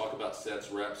don't even talk about sets,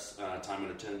 reps, time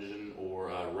under tension, or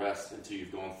rest until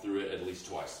you've gone through it at least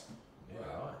twice. Yeah,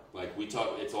 right. Like we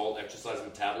talk, it's all exercise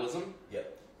metabolism.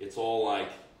 Yep. It's all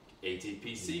like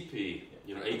ATP, CP,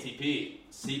 ATP,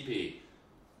 CP.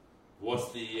 What's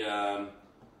the,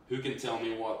 who can tell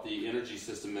me what the energy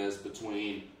system is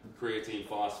between creatine,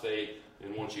 phosphate,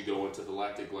 and once you go into the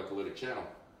lactic glycolytic channel?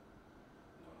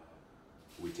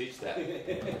 We teach that.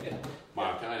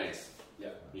 Myokinase. Yeah.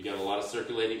 You got a lot of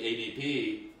circulating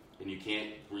ADP, and you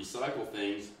can't recycle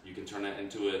things. You can turn that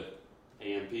into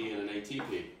AMP and an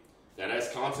ATP. That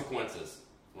has consequences,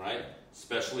 right?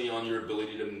 Especially on your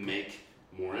ability to make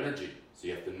more energy. So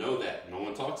you have to know that. No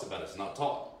one talks about it. It's not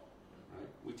taught, right?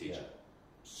 We teach it.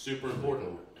 Super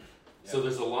important. So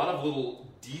there's a lot of little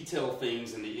detail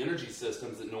things in the energy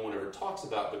systems that no one ever talks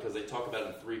about because they talk about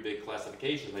it in 3 big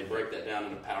classifications. They break that down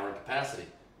into power and capacity.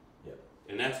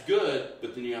 And that's good,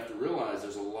 but then you have to realize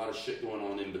there's a lot of shit going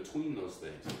on in between those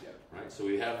things. Right? So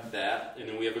we have that, and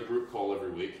then we have a group call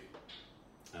every week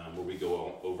where we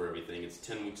go over everything. It's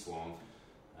 10 weeks long.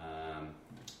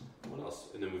 What else?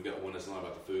 And then we've got one that's not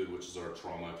about the food, which is our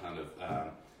trauma kind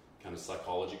of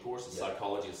psychology course. The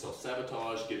psychology of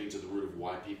self-sabotage, getting to the root of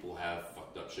why people have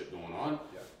fucked up shit going on,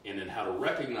 and then how to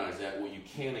recognize that, what you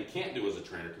can and can't do as a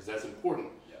trainer, because that's important.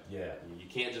 You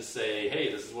can't just say,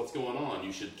 hey, this is what's going on.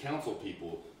 You should counsel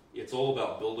people. It's all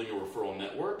about building a referral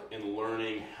network and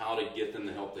learning how to get them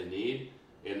the help they need,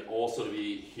 and also to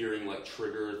be hearing like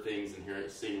trigger things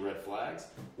and seeing red flags,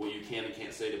 what you can and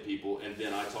can't say to people. And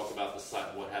then I talk about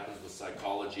what happens with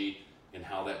psychology and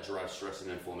how that drives stress and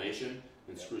inflammation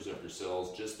and screws up your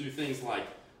cells, just through things like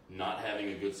not having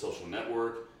a good social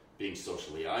network, being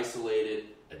socially isolated,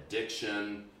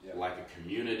 addiction, lack of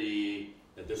community.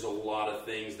 There's a lot of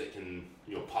things that can,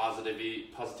 positivity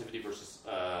versus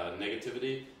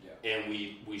negativity, and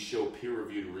we show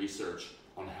peer-reviewed research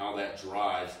on how that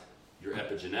drives your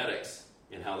epigenetics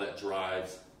and how that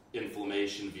drives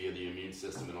inflammation via the immune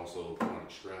system and also chronic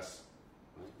stress.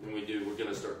 Right? And we're going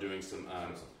to start doing some.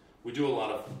 We do a lot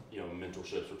of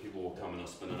mentorships where people will come and they'll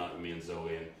spend the night with me and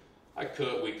Zoe, and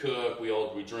we cook,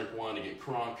 we drink wine to get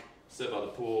crunk, sit by the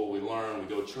pool, we learn, we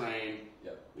go train,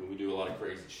 and we do a lot of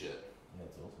crazy shit. Yeah,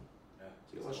 it's awesome.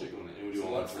 So a lot of shit going on, and we do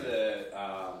online training.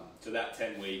 So that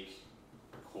 10-week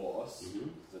course is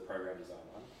the program design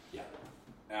one.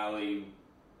 Hourly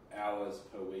hours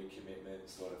per week commitment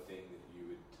sort of thing that you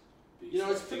would be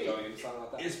it's pretty, going into something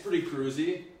like that? It's pretty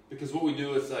cruisy. Because what we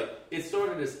do is it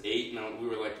started as 8, and we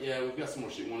were like, we've got some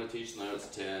more shit we want to teach. Now it's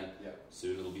 10.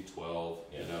 Soon it'll be 12,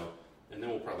 and then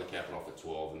we'll probably cap it off at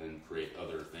 12 and then create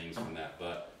other things from that.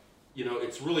 But,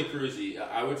 it's really cruisy.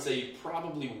 I would say you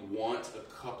probably want a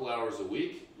couple hours a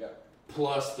week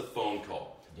plus the phone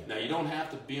call. Now, you don't have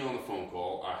to be on the phone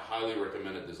call. I highly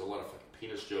recommend it. There's a lot of fucking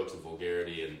penis jokes and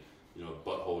vulgarity and,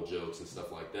 butthole jokes and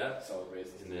stuff like that.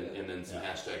 And then some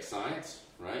hashtag science,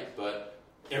 right? But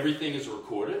everything is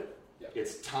recorded.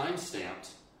 It's time stamped,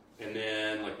 and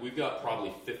then we've got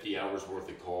probably 50 hours worth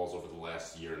of calls over the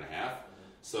last year and a half.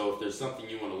 So if there's something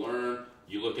you want to learn,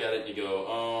 you look at it and you go,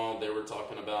 oh, they were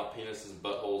talking about penises and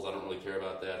buttholes. I don't really care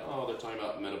about that. Oh, they're talking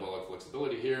about metabolic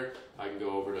flexibility here. I can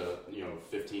go over to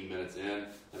 15 minutes in,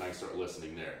 and I can start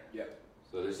listening there.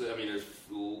 So there's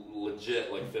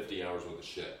legit 50 hours worth of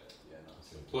shit.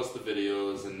 Plus the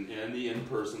videos and the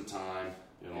in-person time.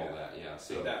 And all that,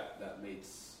 so that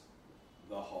meets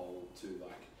the whole to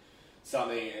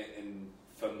something, and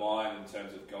for mine in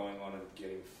terms of going on and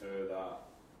getting further,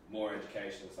 more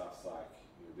education and stuff. It's like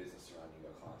your business to run, you've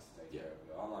got clients to take care of,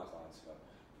 you've got online clients.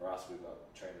 For us, we've got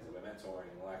trainers that we're mentoring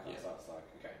and all that kind of stuff. It's like,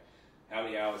 okay, how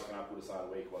many hours can I put aside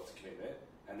a week? What's the commitment?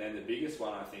 And then the biggest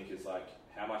one I think is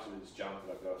how much of this junk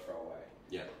that I've got to throw away.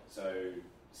 So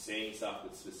seeing stuff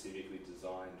that's specifically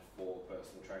designed for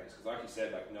personal trainers, because like you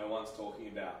said, no one's talking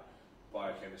about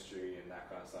biochemistry and that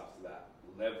kind of stuff to that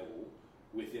level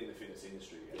within the fitness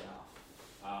industry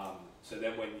enough. So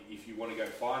then if you want to go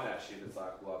find that shit, it's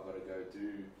I've got to go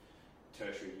do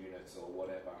tertiary units or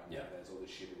whatever, and then there's all this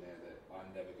shit in there that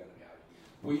I'm never going to be able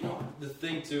to use. Well, the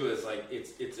thing too is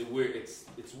it's weird.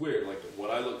 It's weird.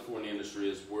 What I look for in the industry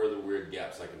is where the weird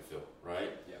gaps I can fill,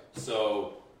 right?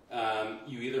 So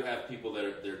you either have people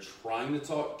that they're trying to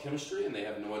talk chemistry and they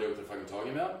have no idea what they're fucking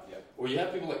talking about, or you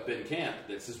have people like Ben Camp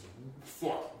that says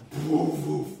fuck,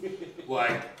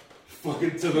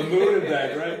 fucking to the moon and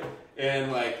back, right?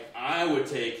 And I would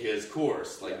take his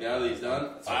course. Now that he's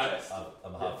done,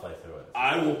 I'm halfway through it.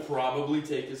 I will probably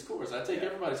take his course. I take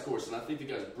everybody's course, and I think the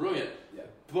guy's brilliant.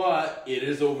 But it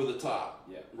is over the top,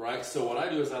 right? So what I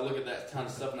do is I look at that kind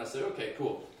of stuff and I say, okay,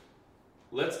 cool.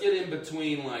 Let's get in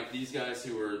between these guys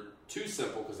who are too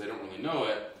simple because they don't really know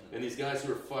it, and these guys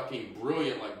who are fucking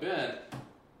brilliant like Ben.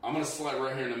 I'm going to slide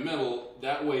right here in the middle.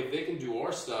 That way they can do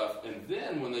our stuff, and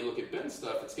then when they look at Ben's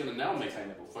stuff, it's going to now make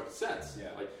fucking sense.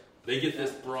 They get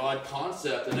this broad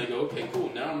concept, and they go, okay, cool,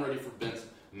 now I'm ready for Ben's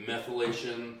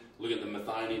methylation, look at the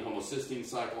methionine homocysteine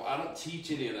cycle. I don't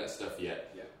teach any of that stuff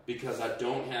yet because I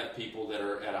don't have people that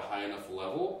are at a high enough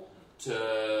level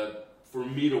for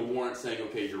me to warrant saying,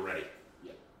 okay, you're ready.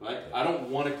 Right? I don't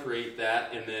want to create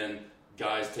that and then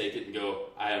guys take it and go,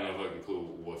 I have no fucking clue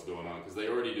what's going on, because they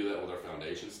already do that with our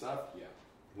foundation stuff.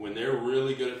 When they're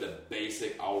really good at the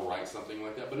basic, I'll write something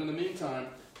like that. But in the meantime,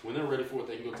 when they're ready for it,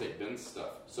 they can go take Ben's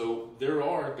stuff. So there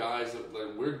are guys that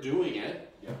like, we're doing it.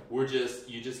 Yeah.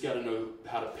 You just got to know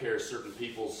how to pair certain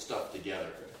people's stuff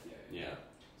together. Yeah.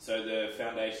 So the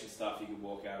foundation stuff you can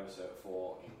walk out of Cert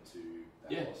 4 into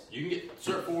that course? You can get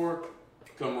Cert 4,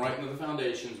 come right into the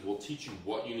foundations. We'll teach you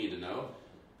what you need to know.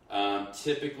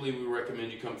 Typically, we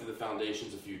recommend you come through the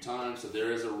foundations a few times. So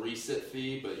there is a reset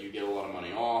fee, but you get a lot of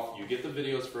money off. You get the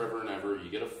videos forever and ever.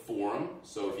 You get a forum,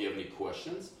 so if you have any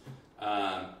questions.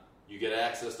 You get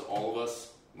access to all of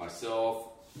us, myself,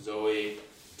 Zoe,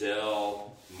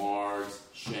 Dell, Margs,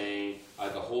 Shane,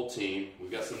 the whole team.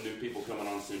 We've got some new people coming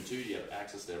on soon too. You have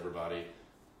access to everybody.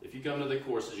 If you come to the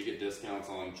courses, you get discounts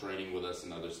on training with us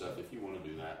and other stuff if you want to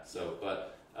do that. So,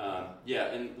 but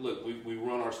and look, we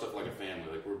run our stuff like a family.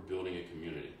 Like we're building a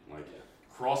community. Like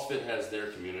CrossFit has their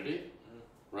community,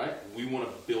 right? We want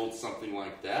to build something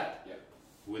like that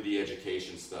with the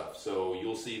education stuff. So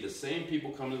you'll see the same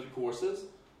people come to the courses,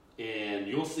 and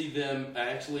you'll see them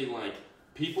actually like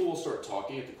people will start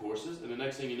talking at the courses, and the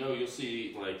next thing you know, you'll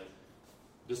see like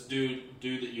this dude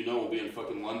that you know will be in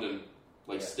fucking London,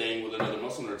 like staying with another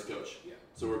Muscle Nerds coach. Yeah.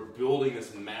 So we're building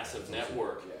this massive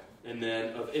network. Yeah. And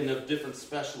then of different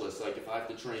specialists, like if I have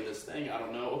to train this thing, I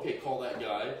don't know, okay, call that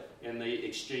guy, and they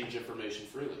exchange information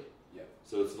freely. Yeah.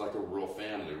 So it's like a real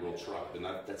family, a real tribe, and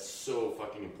that's so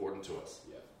fucking important to us.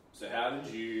 Yeah. So how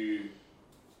did you,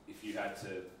 if you had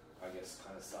to, I guess,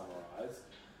 kind of summarize,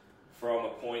 from a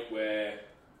point where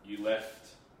you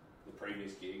left the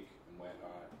previous gig and went,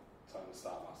 all right, time to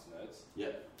start Muscle Nerds.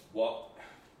 Yeah.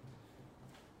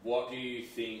 What do you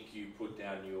think you put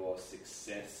down your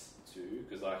success to?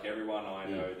 Because like everyone I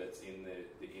know that's in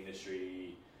the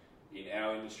industry, in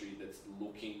our industry, that's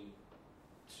looking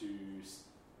to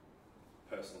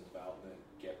personal development,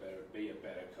 get better, be a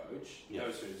better coach,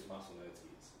 knows who Muscle Nerds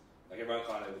is. Like everyone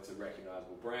kind of, it's a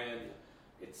recognizable brand,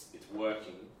 it's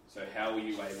working. So how were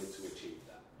you able to achieve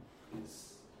that?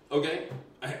 Okay.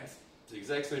 It's the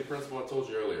exact same principle I told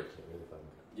you earlier. Get really fucking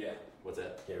good. Yeah. What's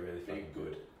that? Get really fucking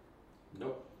good.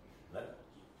 Nope. No.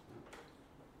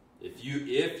 If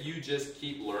you just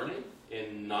keep learning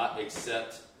and not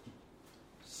accept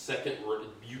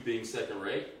you being second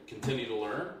rate, continue to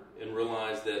learn and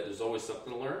realize that there's always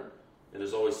something to learn and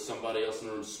there's always somebody else in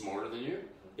the room smarter than you.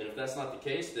 And if that's not the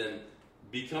case, then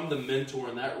become the mentor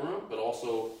in that room, but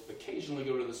also occasionally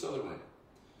go to this other room.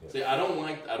 Yeah. See, I don't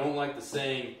like the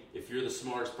saying, if you're the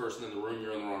smartest person in the room,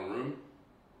 you're in the wrong room.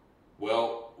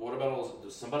 Well, what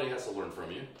about somebody has to learn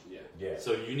from you? Yeah.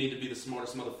 So you need to be the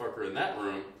smartest motherfucker in that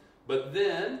room. But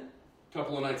then, a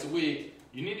couple of nights a week,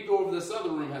 you need to go over to this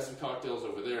other room, have some cocktails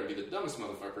over there, and be the dumbest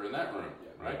motherfucker in that room,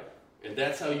 right? And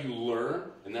that's how you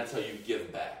learn, and that's how you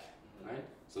give back, right?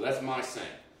 So that's my saying.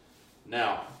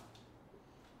 Now,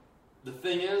 the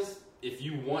thing is, if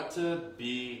you want to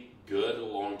be good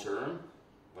long term,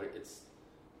 like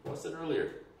what I said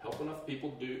earlier, help enough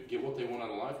people get what they want out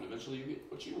of life, and eventually you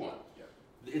get what you want. Yeah.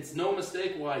 It's no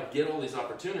mistake why I get all these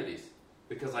opportunities,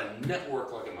 because I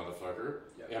network like a motherfucker,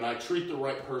 and I treat the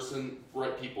right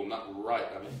people,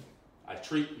 I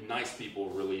treat nice people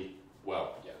really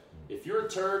well. Yeah. If you're a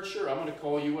turd, sure, I'm going to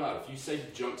call you out. If you say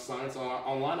junk science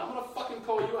online, I'm going to fucking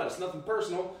call you out. It's nothing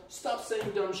personal. Stop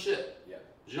saying dumb shit. Yeah.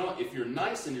 You know, if you're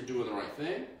nice and you're doing the right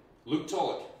thing, Luke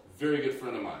Tulloch, very good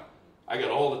friend of mine. I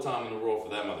got all the time in the world for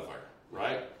that motherfucker,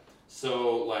 right?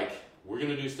 So, like, we're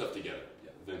going to do stuff together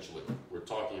eventually. We're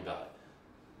talking about it.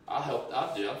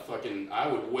 I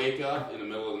would wake up in the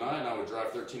middle of the night and I would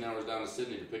drive 13 hours down to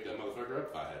Sydney to pick that motherfucker up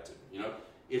if I had to. You know,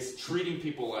 it's treating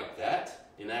people like that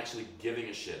and actually giving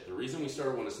a shit. The reason we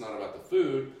started when it's not about the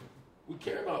food, we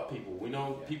care about people. We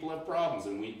know people have problems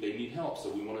and they need help, so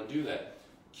we want to do that.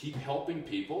 Keep helping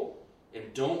people and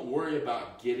don't worry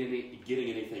about getting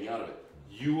anything out of it.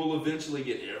 You will eventually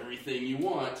get everything you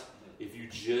want if you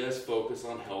just focus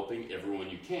on helping everyone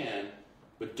you can,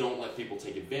 but don't let people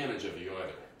take advantage of you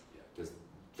either. Because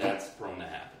that's prone to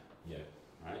happen. Yeah.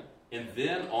 Right? And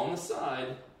then on the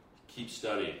side, keep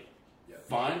studying. Yeah.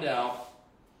 Find out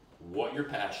what your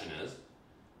passion is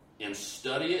and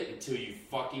study it until you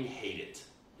fucking hate it.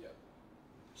 Yeah.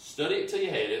 Study it till you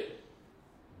hate it.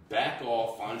 Back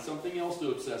off. Find something else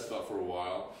to obsess about for a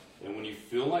while. And when you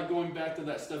feel like going back to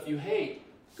that stuff you hate,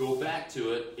 go back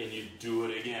to it and you do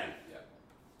it again.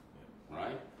 Yeah.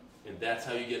 Right? And that's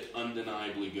how you get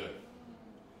undeniably good.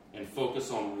 And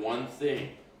focus on one thing.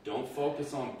 Don't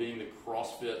focus on being the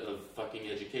CrossFit of fucking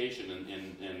education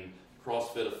and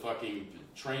CrossFit of fucking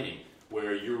training,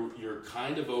 where you're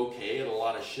kind of okay at a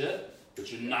lot of shit,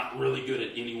 but you're not really good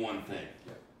at any one thing.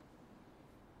 Yeah.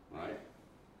 Right?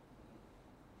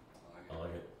 I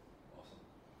like it. Awesome.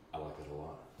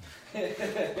 This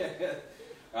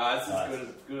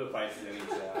is good a place as any to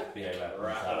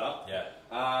wrap it up. Yeah.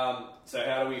 So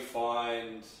how do we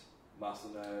find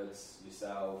Muscle Nerds,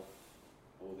 yourself,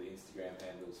 all the Instagram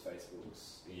handles,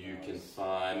 Facebooks? You can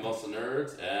find Muscle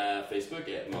Nerds at Facebook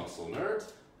at Muscle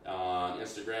Nerds. On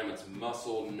Instagram, it's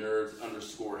Muscle Nerds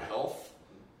 _health.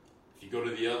 If you go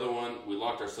to the other one, we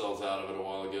locked ourselves out of it a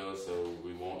while ago, so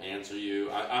we won't answer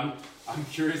you. I'm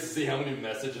curious to see how many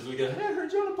messages we get. Hey, I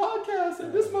heard you on a podcast,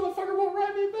 and this motherfucker won't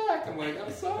write me back. I'm like,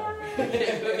 I'm sorry, I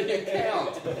can't put the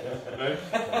account. Right?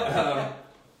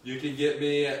 You can get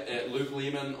me at Luke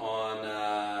Leaman on,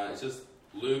 it's just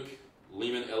Luke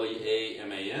Leaman,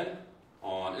 Leaman,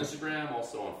 on Instagram,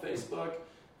 also on Facebook.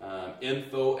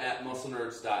 Info at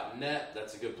musclenerds.net.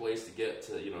 That's a good place to get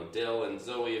to, Dale and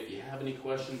Zoe. If you have any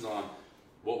questions on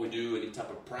what we do, any type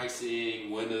of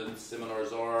pricing, when the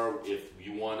seminars are, if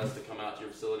you want us to come out to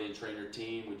your facility and train your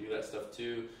team, we do that stuff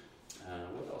too.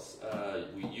 What else?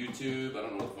 We YouTube. I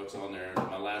don't know what the fuck's on there.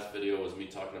 My last video was me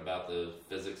talking about the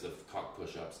physics of cock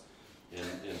push-ups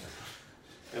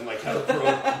and like how to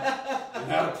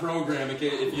program if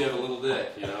you have a little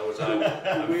dick, which I'm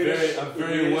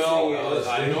very well.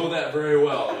 I know that very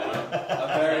well.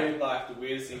 I'm very the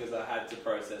weirdest thing is I had to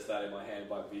process that in my hand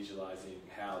by visualizing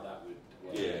how that would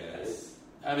work. Yes.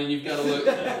 I mean, you've got to look.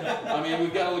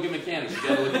 We've got to look at mechanics. You've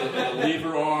got to look at the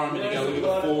lever arm, and you got to look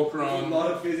at the fulcrum. There's a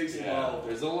lot of physics involved.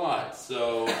 There's a lot.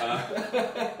 So, I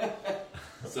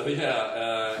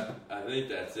think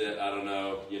that's it. I don't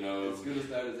know. As good as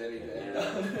known as anything.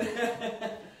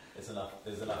 There's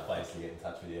enough place to get in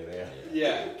touch with you there.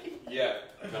 Yeah.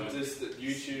 Just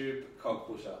YouTube cock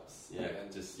push-ups. Yeah,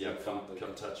 and just come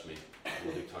touch me.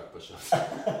 We'll do cock push-ups.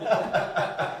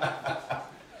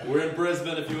 We're in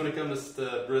Brisbane. If you want to come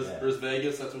to Bris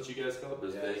Vegas, that's what you guys call it,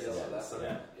 Bris Vegas. I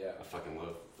fucking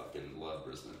love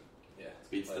Brisbane. Yeah,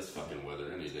 beats this fucking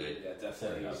weather any day. Yeah,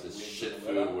 definitely. This shit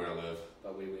food where I live.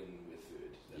 But we win with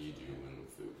food. Definitely. You do win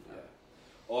with food. Yeah.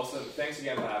 Awesome. Thanks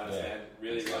again for having us, man.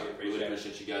 Really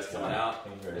appreciate you guys coming out,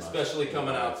 especially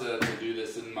coming out to do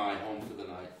this in my home for the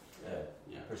night.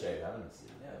 Yeah. Appreciate having us.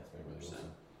 Yeah, it's been really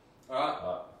awesome. All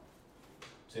right.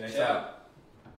 See you next time.